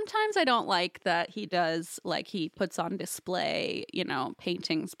 You know? Sometimes I don't like that he does, like, he puts on display, you know,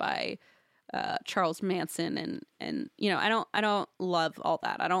 paintings by Charles Manson and you know, I don't love all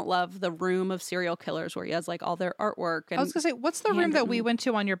that. I don't love the room of serial killers where he has like all their artwork. And I was gonna say, what's the room that we went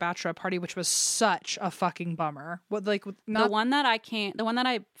to on your bachelorette party, which was such a fucking bummer? What, like, not the one that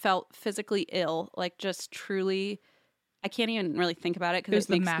I felt physically ill, like, just truly, I can't even really think about it because it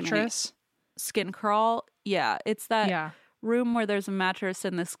makes the mattress skin crawl. Yeah, it's that room where there's a mattress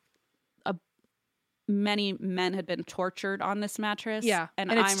and this. Many men had been tortured on this mattress. Yeah, and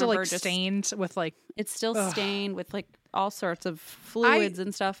it's still like stained with like it's still stained with like all sorts of fluids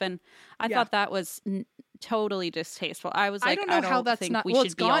and stuff. And I thought that was totally distasteful. I was like, I don't know how that's think not. We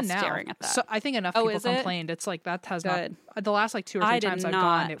should be all staring at that. So I think enough people complained. It's like that has good. Not the last like 2 or 3 times I've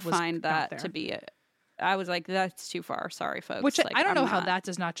gone. It was find that to be it. I was like, that's too far. Sorry, folks. Which like, I don't know how that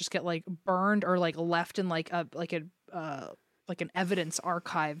does not just get like burned or like left in like an evidence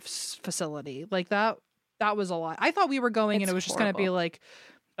archives facility. Like that was a lot. I thought we were going and it was just going to be like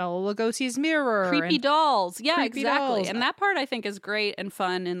Bela Lugosi's mirror. Creepy dolls. Yeah, creepy exactly. Dolls. And that part I think is great and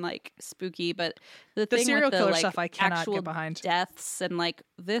fun and like spooky, but the thing serial with killer like, stuff I cannot actual get behind. Deaths and like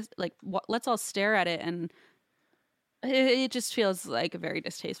this, like let's all stare at it, and it just feels like very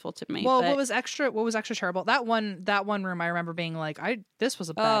distasteful to me. Well, what was extra terrible? That one room I remember being like, this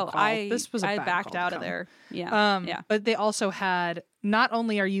was a bad call. I bad backed call out of there. Yeah. But they also had, not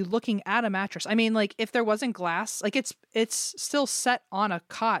only are you looking at a mattress, I mean, like if there wasn't glass, like it's still set on a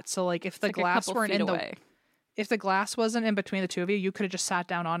cot. So like if the glass weren't in if the glass wasn't in between the two of you, you could have just sat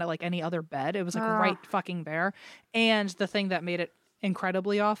down on it like any other bed. It was like right fucking there. And the thing that made it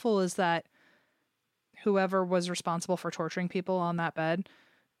incredibly awful is that whoever was responsible for torturing people on that bed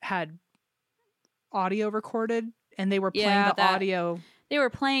had audio recorded, and they were playing the audio. They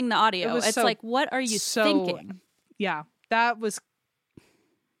were playing the audio. It's like, what are you thinking? Yeah, that was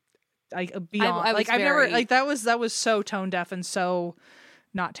like beyond. I like I've never like that was so tone deaf and so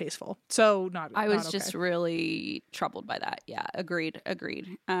not tasteful. So not. I was not just okay. really troubled by that. Yeah, agreed.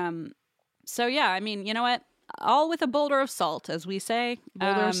 So yeah, I mean, you know what? All with a boulder of salt, as we say.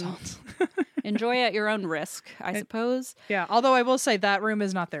 Boulder of salt. Enjoy at your own risk, I suppose. Yeah, although I will say that room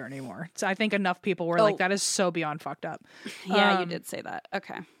is not there anymore. So I think enough people were like, that is so beyond fucked up. Yeah, you did say that.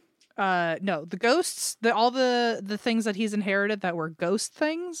 Okay. No, the ghosts, all the things that he's inherited that were ghost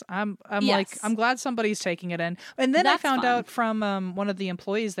things. I'm like, I'm glad somebody's taking it in. And then I found out from one of the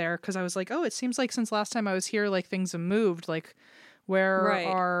employees there, because I was like, oh, it seems like since last time I was here, like things have moved. Like,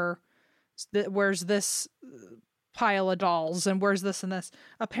 where's this pile of dolls and where's this and this?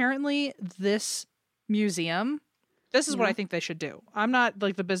 Apparently this museum, this is what I think they should do. I'm not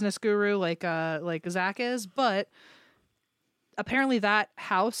like the business guru like Zach is, but apparently that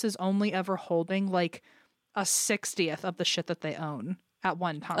house is only ever holding like a 60th of the shit that they own at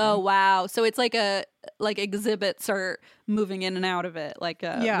one time. Oh wow. So it's like exhibits are moving in and out of it, like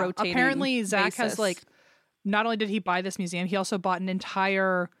a rotating apparently Zach basis. has like, not only did he buy this museum, he also bought an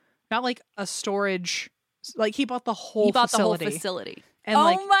entire, not like a storage, like he bought the whole facility. And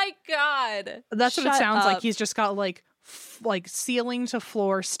oh my god. That's what it sounds like. He's just got like ceiling to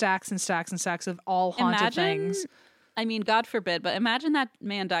floor stacks and stacks and stacks of all haunted things. I mean, God forbid, but imagine that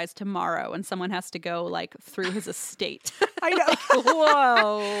man dies tomorrow and someone has to go like through his estate. I know.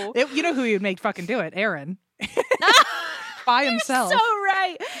 Whoa. You know who he would make fucking do it? Aaron. By himself. You're so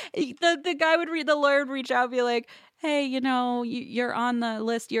right. The guy the lawyer would reach out and be like, hey, you know, you're on the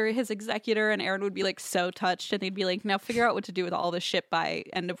list, you're his executor, and Aaron would be like so touched, and they'd be like, now figure out what to do with all this shit by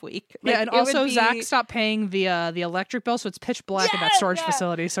end of week. Like, and also Zach stopped paying the electric bill, so it's pitch black in that storage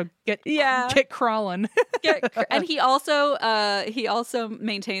facility. So get crawling. And he also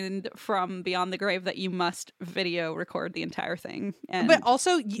maintained from Beyond the Grave that you must video record the entire thing. But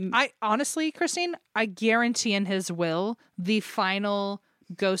also, I honestly, Christine, I guarantee in his will, the final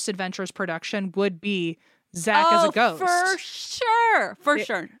Ghost Adventures production would be Zach as a ghost. For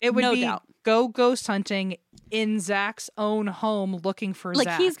sure. It would no be doubt. Go ghost hunting in Zach's own home looking for Zach.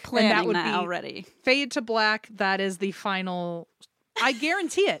 Like he's planning and that would be already. Fade to black. That is the final. I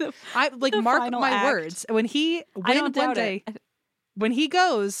guarantee it. I like mark my act. Words. When when he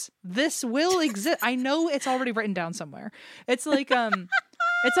goes, this will exist. I know it's already written down somewhere. It's like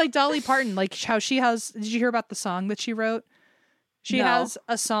it's like Dolly Parton, like how she has. Did you hear about the song that she wrote? She No. has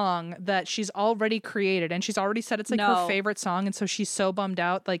a song that she's already created, and she's already said it's like her No. favorite song, and so she's so bummed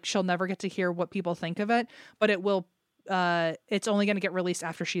out, like she'll never get to hear what people think of it, but it will it's only going to get released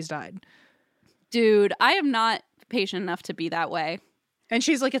after she's died. Dude, I am not patient enough to be that way. And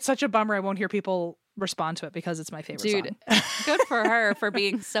she's like, it's such a bummer I won't hear people respond to it because it's my favorite Dude, song. good for her for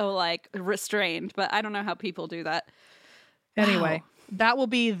being so like restrained, but I don't know how people do that. Anyway, Wow. that will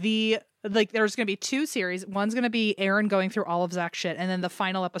be there's going to be 2 series. One's going to be Aaron going through all of Zach's shit, and then the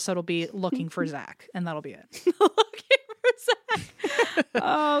final episode will be looking for Zach, and that'll be it. Looking for Zach.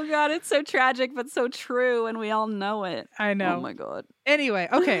 Oh god, it's so tragic but so true, and we all know it. I know. Oh my god. Anyway,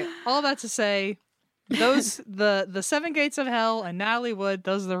 okay, all that to say, those the 7 Gates of Hell and Natalie Wood,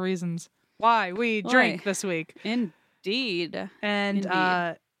 those are the reasons why we drink this week. Indeed. And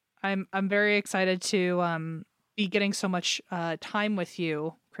Indeed. I'm very excited to be getting so much time with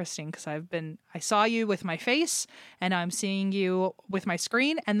you, Christine, because I saw you with my face, and I'm seeing you with my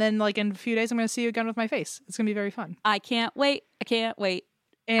screen, and then like in a few days I'm going to see you again with my face. It's going to be very fun. I can't wait. I can't wait.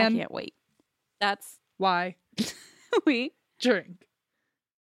 And I can't wait. That's why we drink.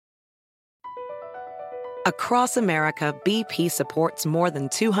 Across America, BP supports more than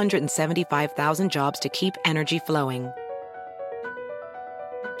 275,000 jobs to keep energy flowing.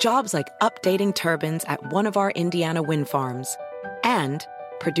 Jobs like updating turbines at one of our Indiana wind farms and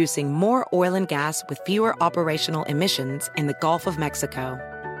producing more oil and gas with fewer operational emissions in the Gulf of Mexico.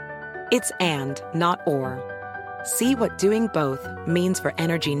 It's and, not or. See what doing both means for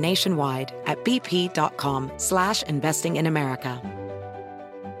energy nationwide at bp.com/investing in America.